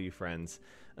for all you friends.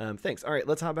 Thanks. All right,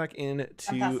 let's hop back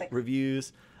into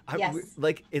reviews.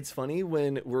 Like, it's funny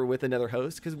when we're with another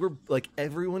host because we're like,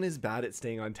 everyone is bad at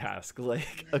staying on task,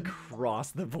 like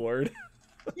across the board.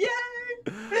 Yay!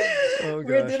 We're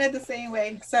doing it the same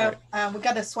way. So we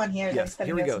got this one here. Yes,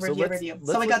 here we go.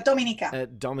 So we got Dominica.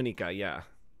 Dominica, yeah.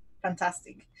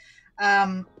 Fantastic.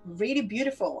 Really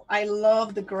beautiful. I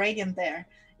love the gradient there.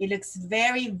 It looks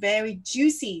very, very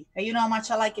juicy. You know how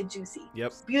much I like it juicy. Yep.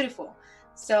 It's beautiful.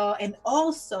 So, and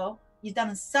also you've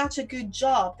done such a good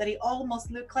job that it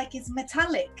almost looks like it's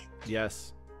metallic.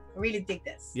 Yes. Really dig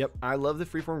this. Yep. I love the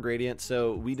freeform gradient.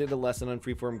 So we did a lesson on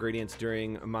freeform gradients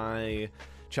during my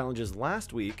challenges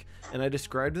last week, and I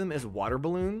described them as water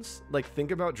balloons. Like,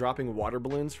 think about dropping water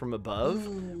balloons from above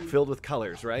filled with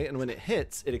colors, right? And when it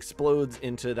hits, it explodes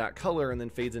into that color and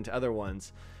then fades into other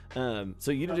ones.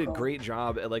 So you did a great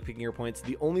job at like picking your points.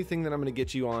 The only thing that I'm going to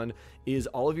get you on is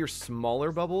all of your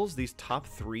smaller bubbles. These top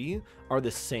 3 are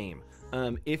the same.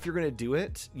 If you're going to do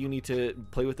it, you need to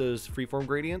play with those freeform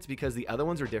gradients because the other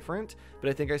ones are different, but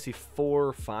I think I see 4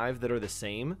 or 5 that are the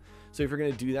same. So if you're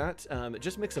going to do that,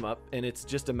 just mix them up, and it's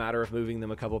just a matter of moving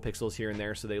them a couple pixels here and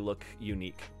there so they look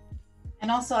unique. And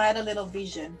also I had a little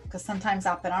vision because sometimes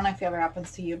I don't know if it ever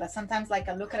happens to you, but sometimes like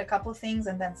I look at a couple things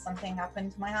and then something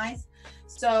happened to my eyes.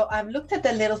 So I've looked at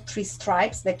the little 3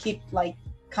 stripes that keep like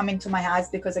coming to my eyes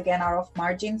because again are off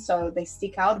margin, so they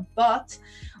stick out. But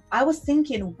I was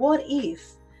thinking, what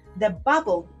if the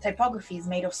bubble typography is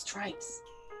made of stripes?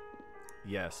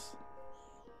 Yes.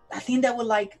 I think that would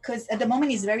like, because at the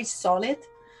moment it's very solid.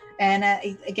 And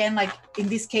again, like in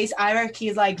this case, hierarchy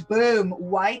is like, boom,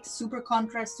 white, super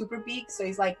contrast, super big. So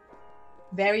it's like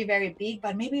very, very big.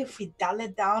 But maybe if we dull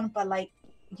it down, but like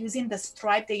using the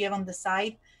stripe that you have on the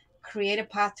side, create a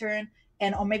pattern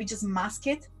and, or maybe just mask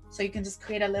it. So you can just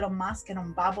create a little mask and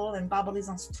on bubble, and bubble is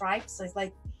on stripes. So it's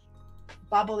like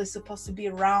bubble is supposed to be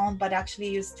round, but actually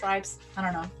use stripes. I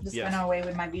don't know. Just went away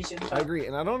with my vision. I agree.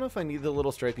 And I don't know if I need the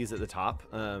little stripies at the top.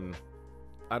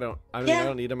 I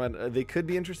don't need them. They could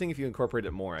be interesting if you incorporate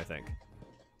it more, I think.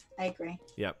 I agree.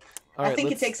 Yep. All right, I think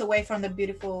it takes away from the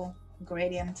beautiful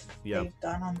gradient they've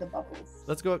done on the bubbles.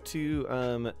 Let's go up to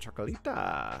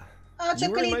Chocolita. Oh,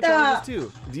 you were in my challenges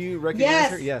too. Do you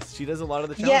recognize her? Yes, she does a lot of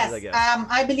the challenges, I guess.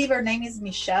 I believe her name is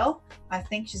Michelle. I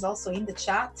think she's also in the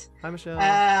chat. Hi, Michelle.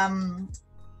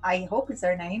 I hope it's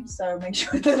her name, so make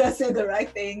sure that I say the right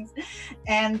things.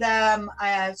 And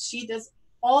she does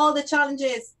all the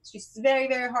challenges. She's very,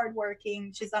 very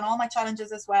hardworking. She's done all my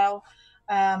challenges as well.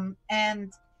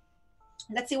 And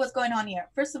let's see what's going on here.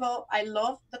 First of all, I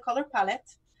love the color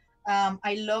palette.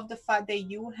 I love the fact that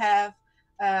you have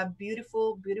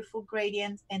beautiful, beautiful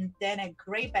gradient, and then a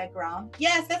gray background.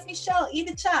 Yes, that's Michelle in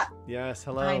the chat. Yes,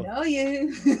 hello. I know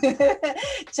you.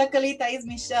 Chocolita is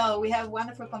Michelle. We have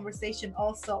wonderful conversation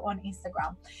also on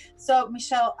Instagram. So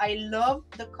Michelle, I love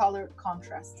the color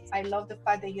contrast. I love the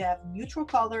fact that you have neutral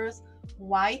colors,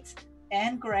 white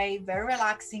and gray, very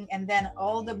relaxing, and then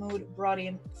all the mood brought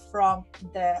in from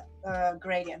the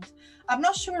gradient. I'm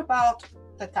not sure about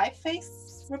the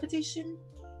typeface repetition.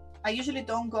 I usually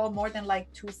don't go more than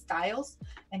like 2 styles,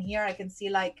 and here I can see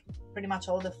like pretty much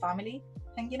all the family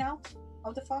hanging out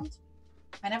of the font.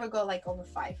 I never go like over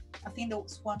 5. I think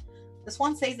this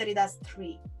one says that it has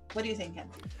 3. What do you think,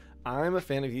 Andrew? I'm a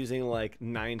fan of using like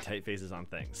 9 typefaces on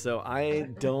things. So I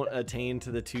don't attain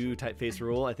to the 2 typeface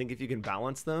rule. I think if you can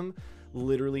balance them,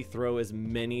 literally throw as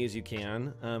many as you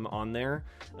can on there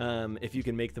if you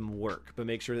can make them work, but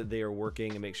make sure that they are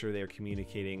working and make sure they are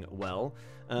communicating well.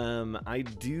 I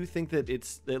do think that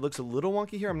it looks a little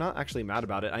wonky here. I'm not actually mad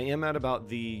about it. I am mad about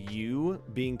the U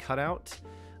being cut out.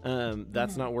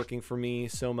 That's not working for me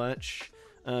so much.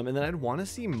 And then I'd want to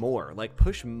see more, like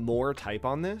push more type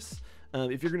on this.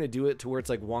 If you're going to do it to where it's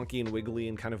like wonky and wiggly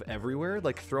and kind of everywhere,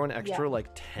 like throw an extra like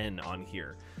 10 on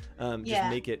here. Just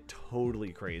make it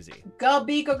totally crazy. Go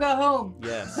big or go home.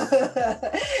 Yes.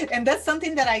 And that's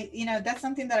something that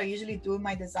I usually do in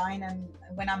my design and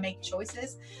when I make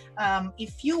choices.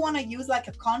 If you want to use like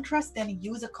a contrast, then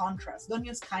use a contrast. Don't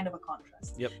use kind of a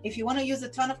contrast. Yep. If you want to use a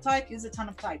ton of type, use a ton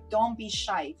of type. Don't be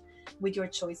shy with your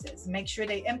choices. Make sure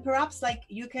and perhaps like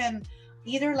you can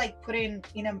either like put in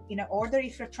a order.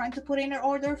 If you're trying to put in an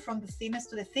order from the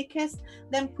thinnest to the thickest,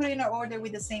 then put in an order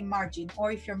with the same margin.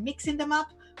 Or if you're mixing them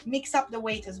up, mix up the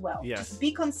weight as well. Yes. Just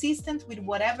be consistent with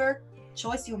whatever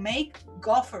choice you make.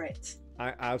 Go for it.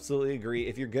 I absolutely agree.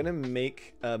 If you're gonna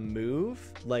make a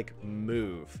move, like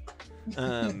move.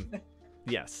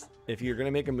 Yes. If you're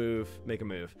gonna make a move, make a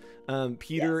move.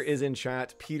 Peter is in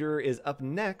chat. Peter is up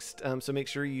next, so make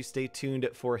sure you stay tuned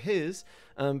for his.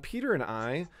 Peter and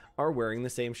I are wearing the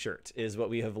same shirt, is what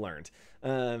we have learned.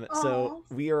 So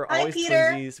we are always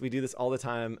twinsies. We do this all the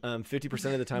time.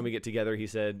 50% of the time we get together, he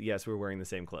said, yes, we're wearing the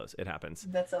same clothes. It happens.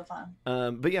 That's so fun.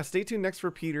 But yeah, stay tuned next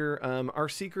for Peter. Our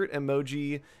secret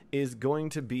emoji is going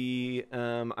to be,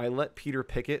 I let Peter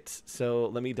pick it, so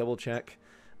let me double check.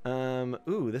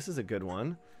 Ooh, this is a good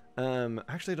one.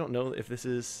 Actually, I don't know if this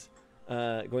is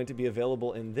going to be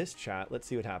available in this chat. Let's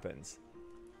see what happens.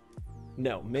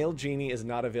 No, male genie is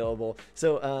not available.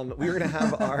 So we're gonna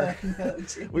have our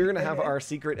our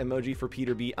secret emoji for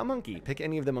Peter be a monkey. Pick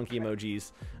any of the monkey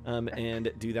emojis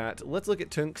and do that. Let's look at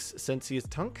Tunk's since he's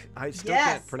Tunk. I still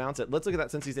can't pronounce it. Let's look at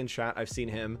that since he's in chat. I've seen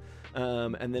him,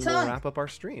 and then we'll wrap up our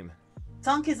stream.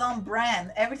 Tunk is on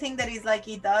brand. Everything that is like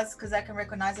he does, because I can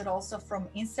recognize it also from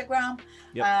Instagram.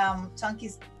 Yep. Tunk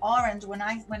is orange. When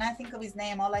I think of his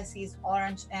name, all I see is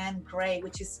orange and gray,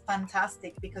 which is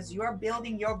fantastic because you're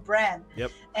building your brand.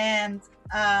 Yep. And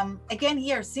again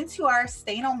here, since you are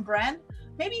staying on brand,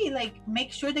 maybe like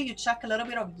make sure that you check a little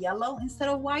bit of yellow instead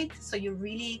of white. So you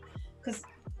really, because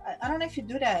I don't know if you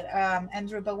do that,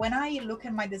 Andrew, but when I look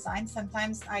at my design,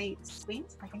 sometimes I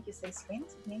squint. I think you say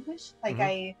squint in English. Like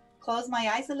I close my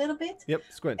eyes a little bit. Yep,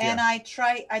 squint. And I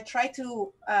try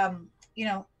to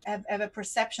have a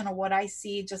perception of what I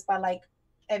see just by like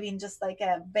having just like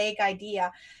a vague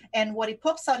idea. And what it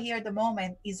pops out here at the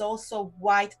moment is also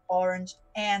white, orange,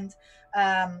 and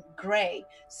gray.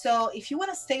 So if you want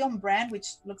to stay on brand, which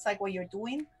looks like what you're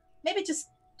doing, maybe just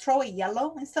throw a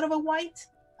yellow instead of a white.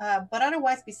 But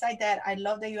otherwise, beside that, I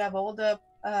love that you have all the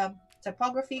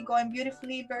typography going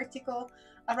beautifully vertical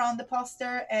around the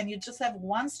poster, and you just have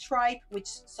one stripe, which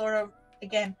sort of,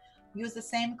 again, use the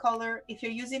same color. If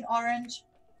you're using orange,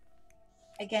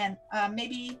 again,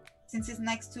 maybe since it's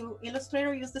next to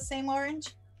Illustrator, use the same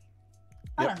orange.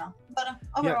 I don't know, but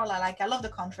overall, I love the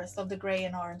contrast of the gray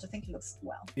and orange. I think it looks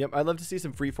well. Yep, I'd love to see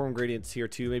some freeform gradients here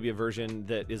too. Maybe a version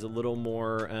that is a little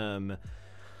more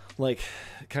like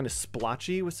kind of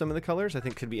splotchy with some of the colors. I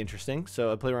think could be interesting, so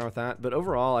I'll play around with that. But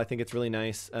overall, I think it's really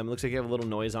nice. It looks like you have a little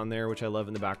noise on there, which I love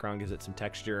in the background, gives it some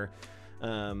texture.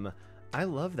 I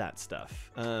love that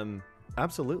stuff.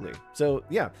 Absolutely. So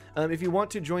yeah, if you want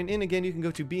to join in, again, you can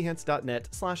go to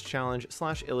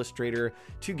behance.net/challenge/illustrator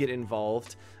to get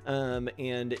involved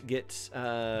and get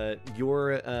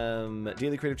your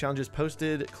daily creative challenges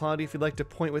posted. Claudia, if you'd like to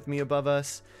point with me above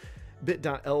us,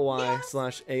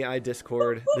 bit.ly/AI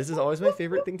Discord. This is always my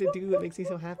favorite thing to do. It makes me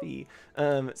so happy.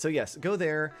 So yes, go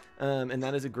there, and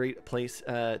that is a great place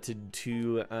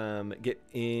to get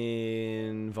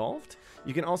involved.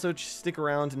 You can also stick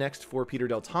around next for Peter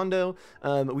Del Tondo.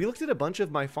 We looked at a bunch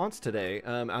of my fonts today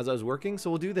as I was working, so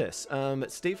we'll do this.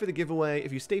 Stay for the giveaway.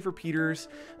 If you stay for Peter's,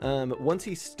 once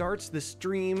he starts the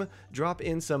stream, drop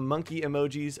in some monkey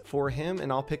emojis for him,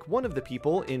 and I'll pick one of the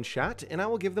people in chat, and I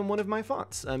will give them one of my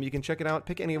fonts. You can check it out.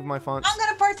 Pick any of my fonts. I'm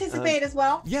gonna participate as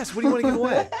well. Yes. What do you want to give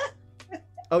away?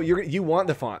 Oh, you want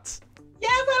the fonts?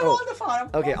 Yes, I want the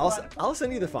font. Okay, I'll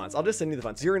send you the fonts. I'll just send you the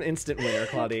fonts. You're an instant winner,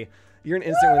 Kladi. You're an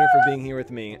instant winner for being here with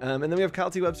me. And then we have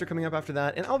Kyle T. Webster coming up after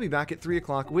that, and I'll be back at 3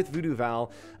 o'clock with Voodoo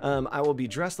Val. I will be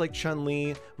dressed like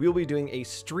Chun-Li. We will be doing a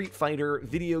Street Fighter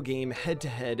video game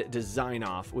head-to-head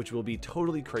design-off, which will be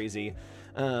totally crazy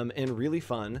and really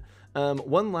fun.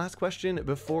 One last question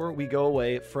before we go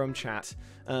away from chat.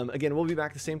 Again, we'll be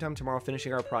back the same time tomorrow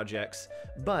finishing our projects,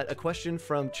 but a question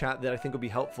from chat that I think will be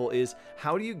helpful is,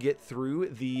 how do you get through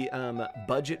the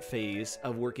budget phase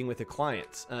of working with a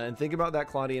client? And think about that,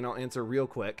 Kladi, and I'll answer real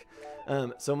quick.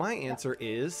 So my answer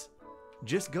is,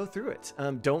 just go through it.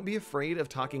 Don't be afraid of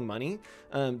talking money.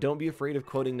 Don't be afraid of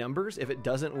quoting numbers. If it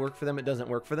doesn't work for them, it doesn't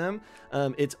work for them.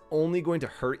 It's only going to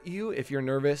hurt you if you're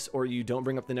nervous or you don't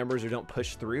bring up the numbers or don't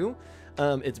push through.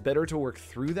 It's better to work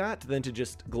through that than to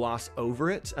just gloss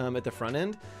over it at the front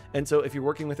end. And so if you're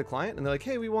working with a client and they're like,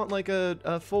 hey, we want like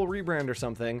a full rebrand or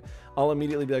something, I'll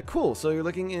immediately be like, cool. So you're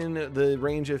looking in the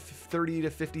range of 30 to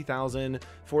 50,000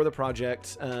 for the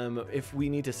project. If we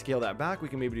need to scale that back, we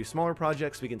can maybe do smaller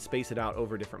projects. We can space it out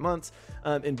over different months,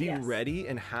 and be ready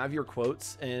and have your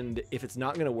quotes. And if it's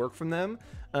not going to work from them,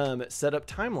 set up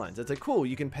timelines. It's like, cool,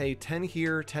 you can pay 10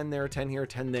 here, 10 there, 10 here,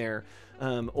 10 there.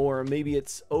 Or maybe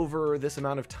it's over this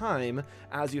amount of time.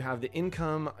 As you have the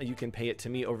income, you can pay it to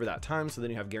me over that time. So then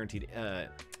you have guaranteed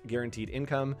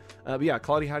income. But yeah,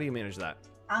 Kladi, how do you manage that?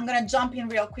 I'm going to jump in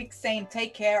real quick saying,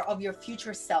 take care of your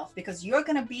future self, because you're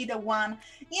going to be the one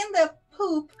in the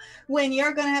poop when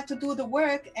you're going to have to do the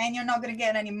work and you're not going to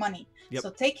get any money. Yep. So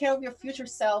take care of your future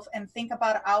self and think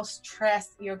about how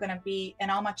stressed you're going to be and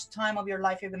how much time of your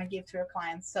life you're going to give to your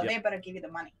clients. So they better give you the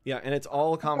money. Yeah. And it's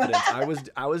all confidence.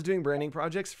 I was doing branding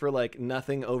projects for like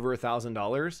nothing over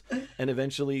 $1,000, and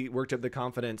eventually worked up the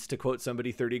confidence to quote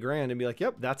somebody 30 grand and be like,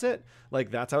 yep, that's it.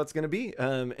 Like, that's how it's going to be.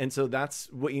 And so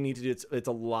that's what you need to do. It's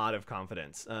a lot of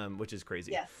confidence, which is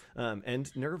crazy. Yes.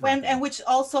 And nerve. And which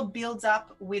also builds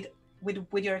up with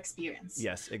your experience.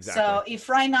 Yes, exactly. So if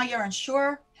right now you're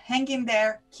unsure, hang in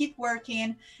there, keep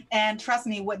working, and trust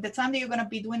me, the time that you're going to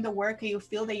be doing the work and you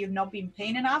feel that you've not been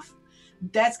paying enough,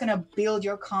 that's going to build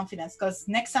your confidence, because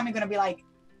next time you're going to be like,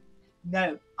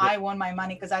 no, I want my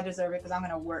money because I deserve it, because I'm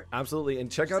going to work. Absolutely.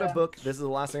 And check out a book. This is the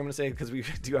last thing I'm going to say, because we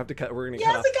do have to cut. We're going to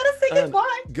cut off. Yes, we got to say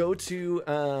goodbye. Go to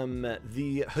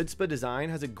the Chutzpah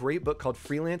Design has a great book called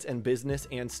Freelance and Business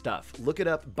and Stuff. Look it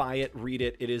up, buy it, read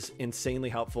it. It is insanely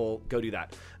helpful. Go do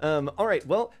that. All right.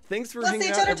 Well, thanks for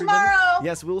hanging out, everybody. Tomorrow.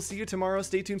 Yes, we'll see you tomorrow.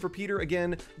 Stay tuned for Peter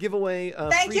again. Giveaway.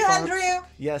 Thank you, fonts. Andrew.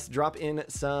 Yes, drop in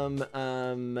some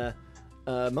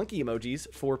monkey emojis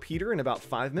for Peter in about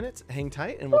 5 minutes. Hang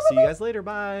tight, and we'll see you guys later.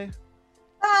 Bye.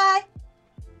 Bye.